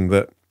point being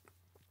that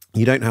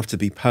you don't have to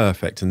be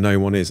perfect, and no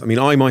one is. I mean,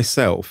 I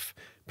myself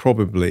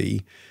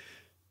probably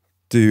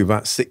do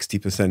about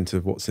 60%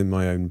 of what's in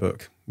my own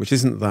book, which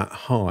isn't that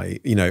high,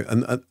 you know,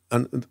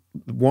 and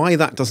why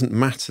that doesn't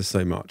matter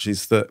so much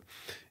is that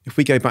if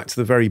we go back to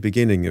the very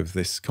beginning of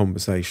this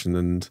conversation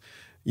and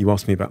you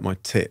asked me about my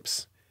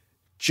tips,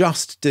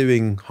 just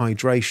doing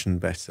hydration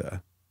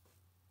better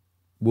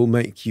will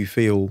make you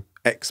feel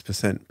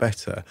X%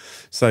 better.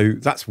 So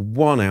that's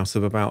one out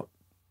of about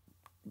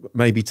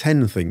maybe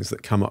 10 things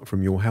that come up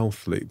from your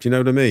health loop. Do you know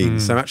what I mean?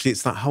 So actually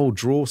it's that whole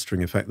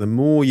drawstring effect. The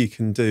more you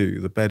can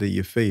do, the better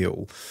you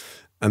feel.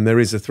 And there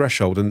is a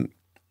threshold. And,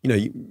 you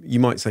know, you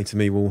might say to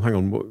me, well, hang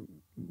on,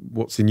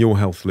 what's in your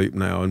health loop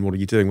now and what are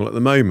you doing? Well, at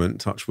the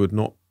moment, touch wood,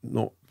 not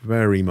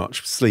very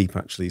much. Sleep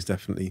actually is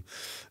definitely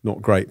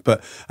not great,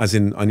 but as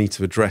in I need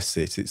to address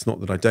it. It's not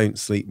that I don't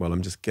sleep well,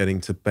 I'm just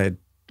getting to bed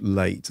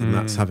late, and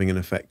that's having an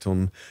effect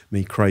on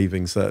me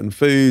craving certain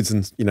foods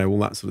and, you know, all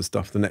that sort of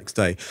stuff the next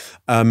day.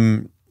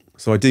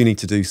 So I do need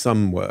to do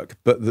some work,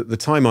 but the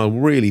time I'll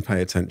really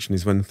pay attention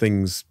is when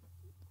things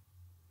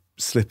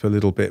slip a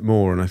little bit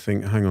more and I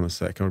think, hang on a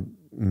sec, I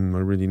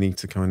really need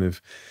to kind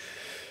of,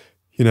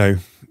 you know,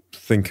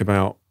 think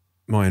about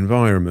my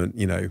environment.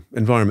 You know,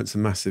 environment's a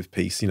massive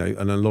piece, you know,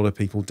 and a lot of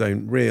people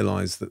don't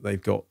realise that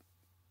they've got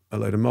a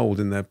load of mould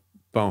in their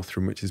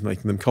bathroom which is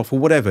making them cough or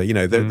whatever. You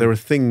know, there are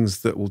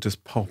things that will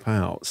just pop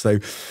out. So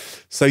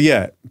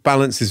yeah,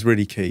 balance is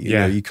really key. You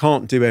know, you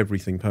can't do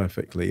everything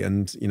perfectly,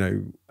 and you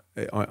know,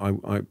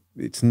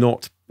 it's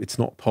not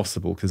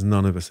possible because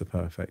none of us are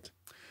perfect.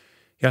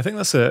 Yeah, I think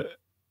that's a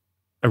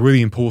a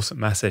really important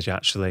message,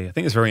 actually. I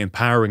think it's very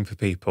empowering for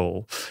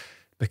people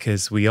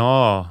because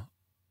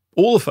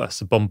all of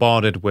us are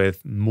bombarded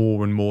with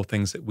more and more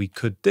things that we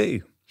could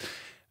do.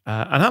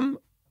 And I'm,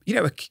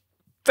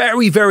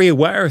 very, very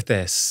aware of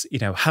this,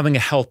 having a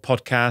health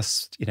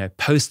podcast,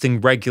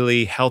 posting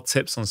regularly health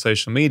tips on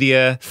social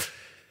media.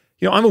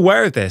 I'm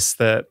aware of this,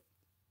 that,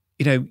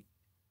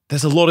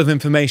 there's a lot of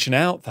information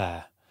out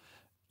there.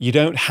 You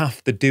don't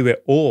have to do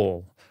it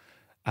all.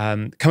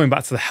 Coming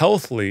back to the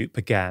health loop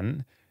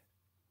again,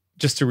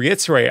 just to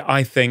reiterate,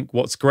 I think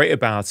what's great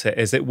about it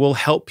is it will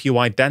help you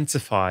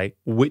identify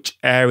which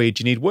area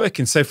you need work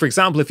in. So, for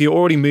example, if you're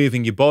already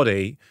moving your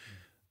body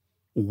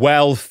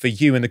well for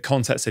you in the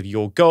context of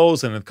your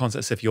goals and in the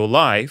context of your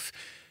life,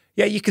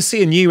 you can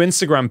see a new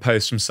Instagram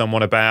post from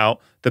someone about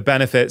the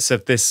benefits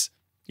of this,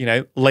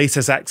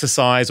 latest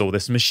exercise or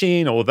this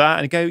machine or that,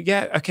 and go,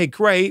 yeah, okay,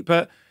 great,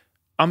 but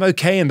I'm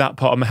okay in that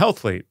part of my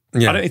health loop.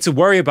 Yeah. I don't need to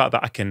worry about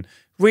that. I can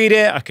read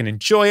it, I can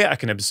enjoy it, I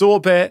can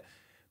absorb it,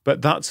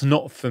 but that's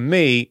not for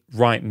me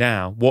right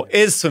now. What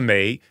is for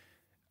me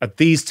are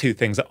these two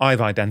things that I've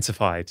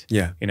identified,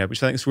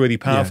 which I think is really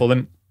powerful. Yeah.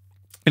 And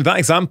in that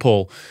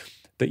example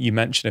that you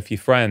mentioned of your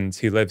friend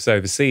who lives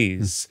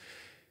overseas,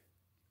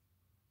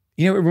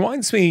 it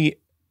reminds me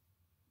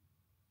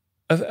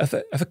of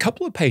a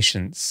couple of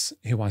patients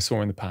who I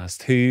saw in the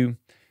past who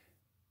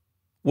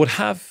would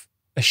have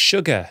a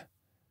sugar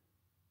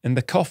in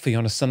the coffee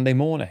on a Sunday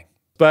morning.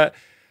 But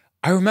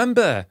I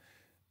remember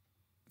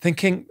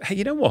thinking, hey,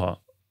 you know what?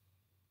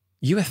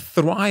 You are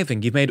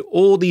thriving. You've made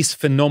all these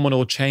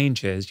phenomenal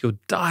changes. Your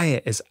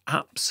diet is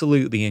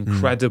absolutely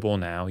incredible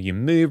now. You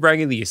move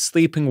regularly, you're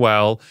sleeping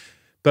well,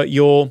 but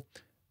your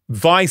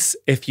vice,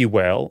 if you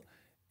will,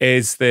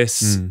 is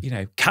this,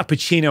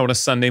 cappuccino on a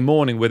Sunday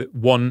morning with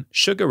 1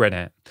 sugar in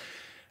it.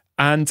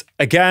 And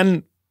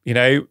again,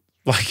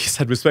 like you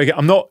said,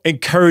 I'm not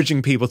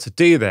encouraging people to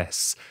do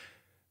this,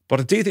 but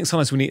I do think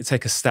sometimes we need to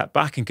take a step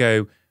back and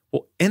go,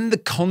 well, in the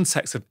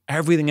context of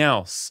everything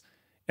else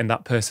in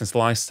that person's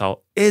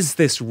lifestyle, is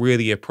this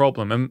really a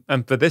problem?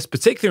 And for this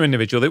particular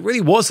individual, it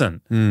really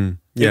wasn't. Do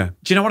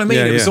you know what I mean?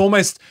 It was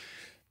almost,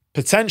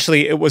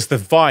 potentially, it was the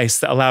vice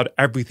that allowed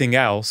everything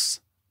else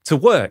to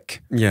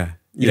work.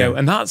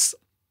 And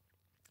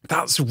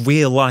that's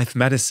real life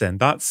medicine.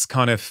 That's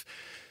kind of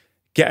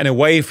getting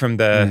away from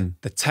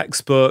the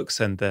textbooks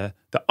and the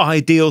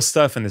ideal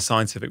stuff and the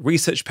scientific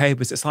research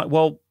papers. It's like,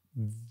 well,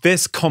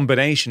 this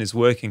combination is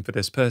working for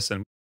this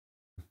person.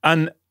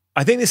 And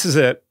I think this is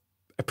a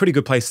pretty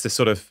good place to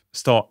sort of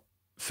start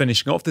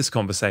finishing off this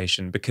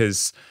conversation,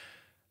 because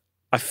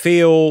I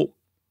feel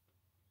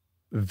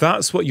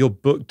that's what your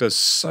book does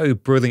so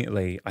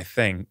brilliantly, I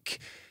think,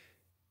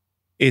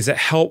 is it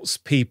helps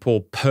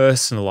people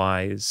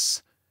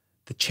personalize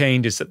the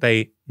changes that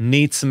they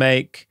need to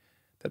make,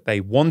 that they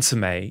want to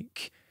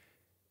make.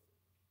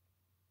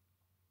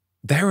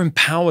 They're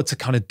empowered to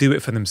kind of do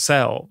it for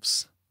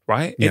themselves,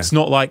 right? Yeah. It's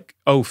not like,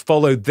 oh,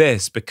 follow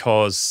this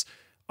because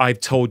I've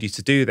told you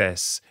to do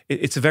this.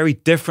 It's a very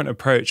different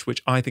approach,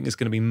 which I think is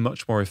going to be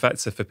much more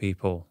effective for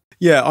people.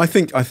 Yeah, I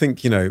think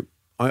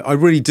I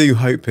really do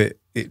hope it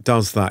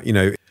does that.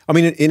 I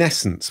mean, in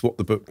essence, what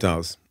the book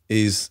does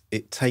is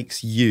it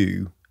takes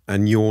you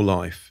and your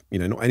life,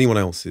 not anyone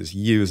else's,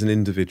 you as an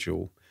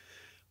individual,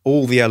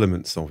 all the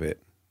elements of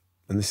it.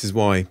 And this is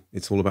why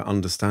it's all about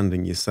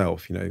understanding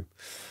yourself,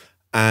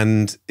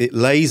 and it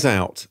lays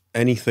out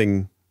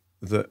anything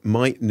that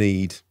might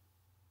need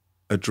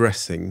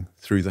addressing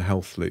through the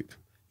health loop.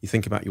 You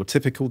think about your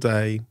typical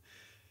day,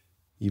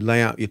 you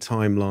lay out your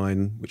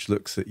timeline, which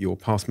looks at your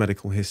past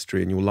medical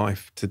history and your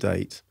life to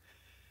date.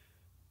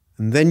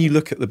 And then you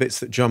look at the bits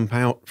that jump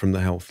out from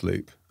the health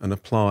loop and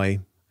apply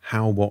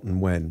how, what, and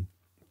when,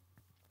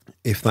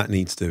 if that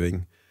needs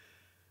doing.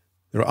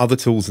 There are other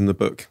tools in the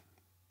book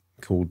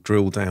called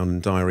Drill Down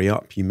and Diary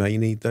Up. You may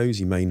need those,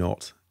 you may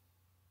not.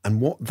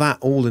 And what that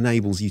all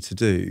enables you to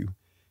do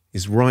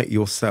is write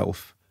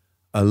yourself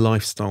a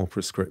lifestyle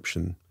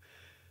prescription.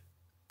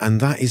 And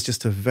that is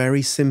just a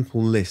very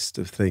simple list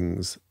of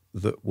things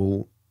that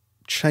will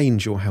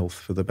change your health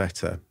for the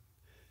better,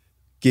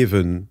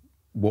 given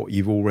what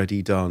you've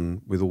already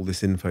done with all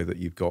this info that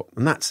you've got.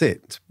 And that's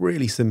it. It's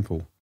really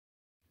simple.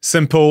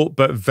 Simple,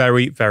 but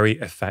very, very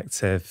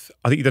effective.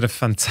 I think you did a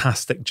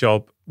fantastic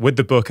job with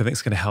the book. I think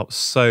it's going to help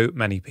so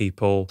many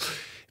people.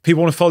 If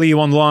people want to follow you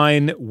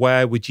online,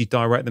 where would you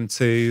direct them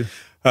to?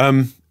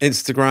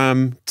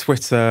 Instagram,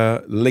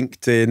 Twitter,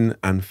 LinkedIn,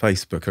 and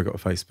Facebook. I've got a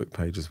Facebook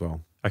page as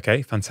well.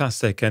 Okay,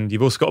 fantastic. And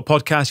you've also got a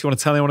podcast. You want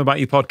to tell anyone about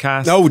your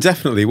podcast? Oh,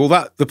 definitely. Well,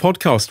 the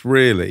podcast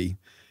really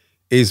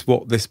is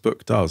what this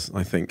book does,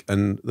 I think.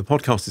 And the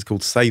podcast is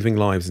called Saving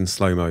Lives in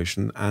Slow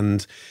Motion.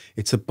 And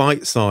it's a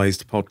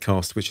bite-sized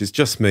podcast, which is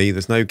just me.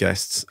 There's no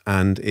guests.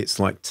 And it's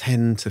like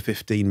 10 to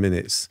 15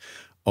 minutes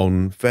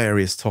on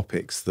various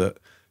topics that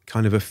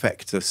kind of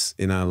affect us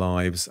in our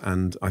lives,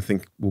 and I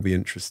think will be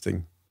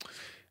interesting.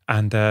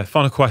 And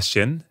final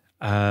question.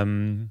 A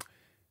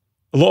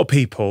lot of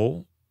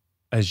people,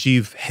 as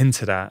you've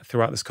hinted at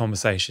throughout this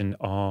conversation,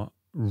 are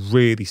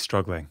really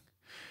struggling.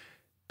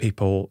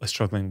 People are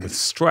struggling with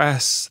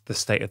stress, the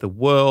state of the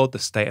world, the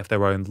state of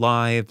their own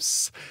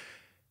lives.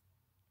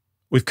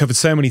 We've covered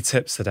so many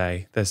tips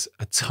today. There's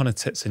a ton of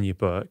tips in your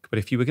book. But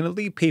if you were going to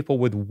leave people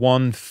with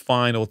one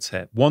final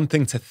tip, one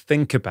thing to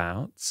think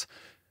about,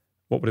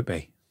 what would it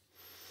be?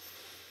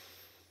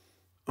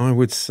 I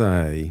would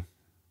say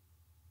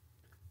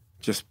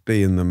just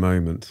be in the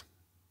moment.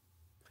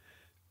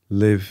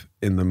 Live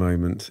in the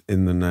moment,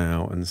 in the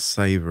now, and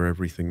savor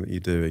everything that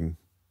you're doing,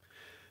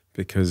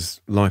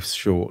 because life's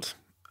short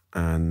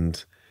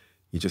and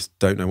you just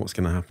don't know what's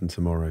going to happen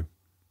tomorrow.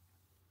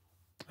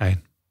 Hey,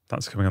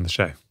 thanks for coming on the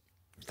show.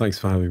 Thanks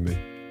for having me.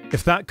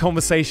 If that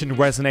conversation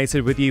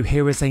resonated with you,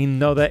 here is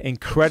another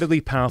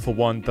incredibly powerful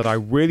one that I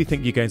really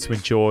think you're going to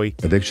enjoy.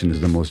 Addiction is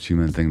the most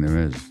human thing there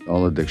is.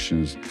 All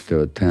addictions,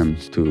 they're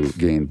attempts to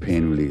gain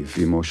pain relief,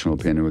 emotional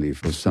pain relief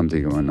for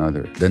something or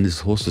another. Then this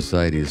whole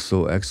society is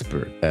so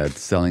expert at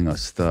selling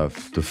us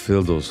stuff to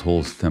fill those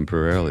holes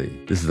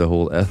temporarily. This is the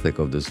whole ethic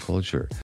of this culture.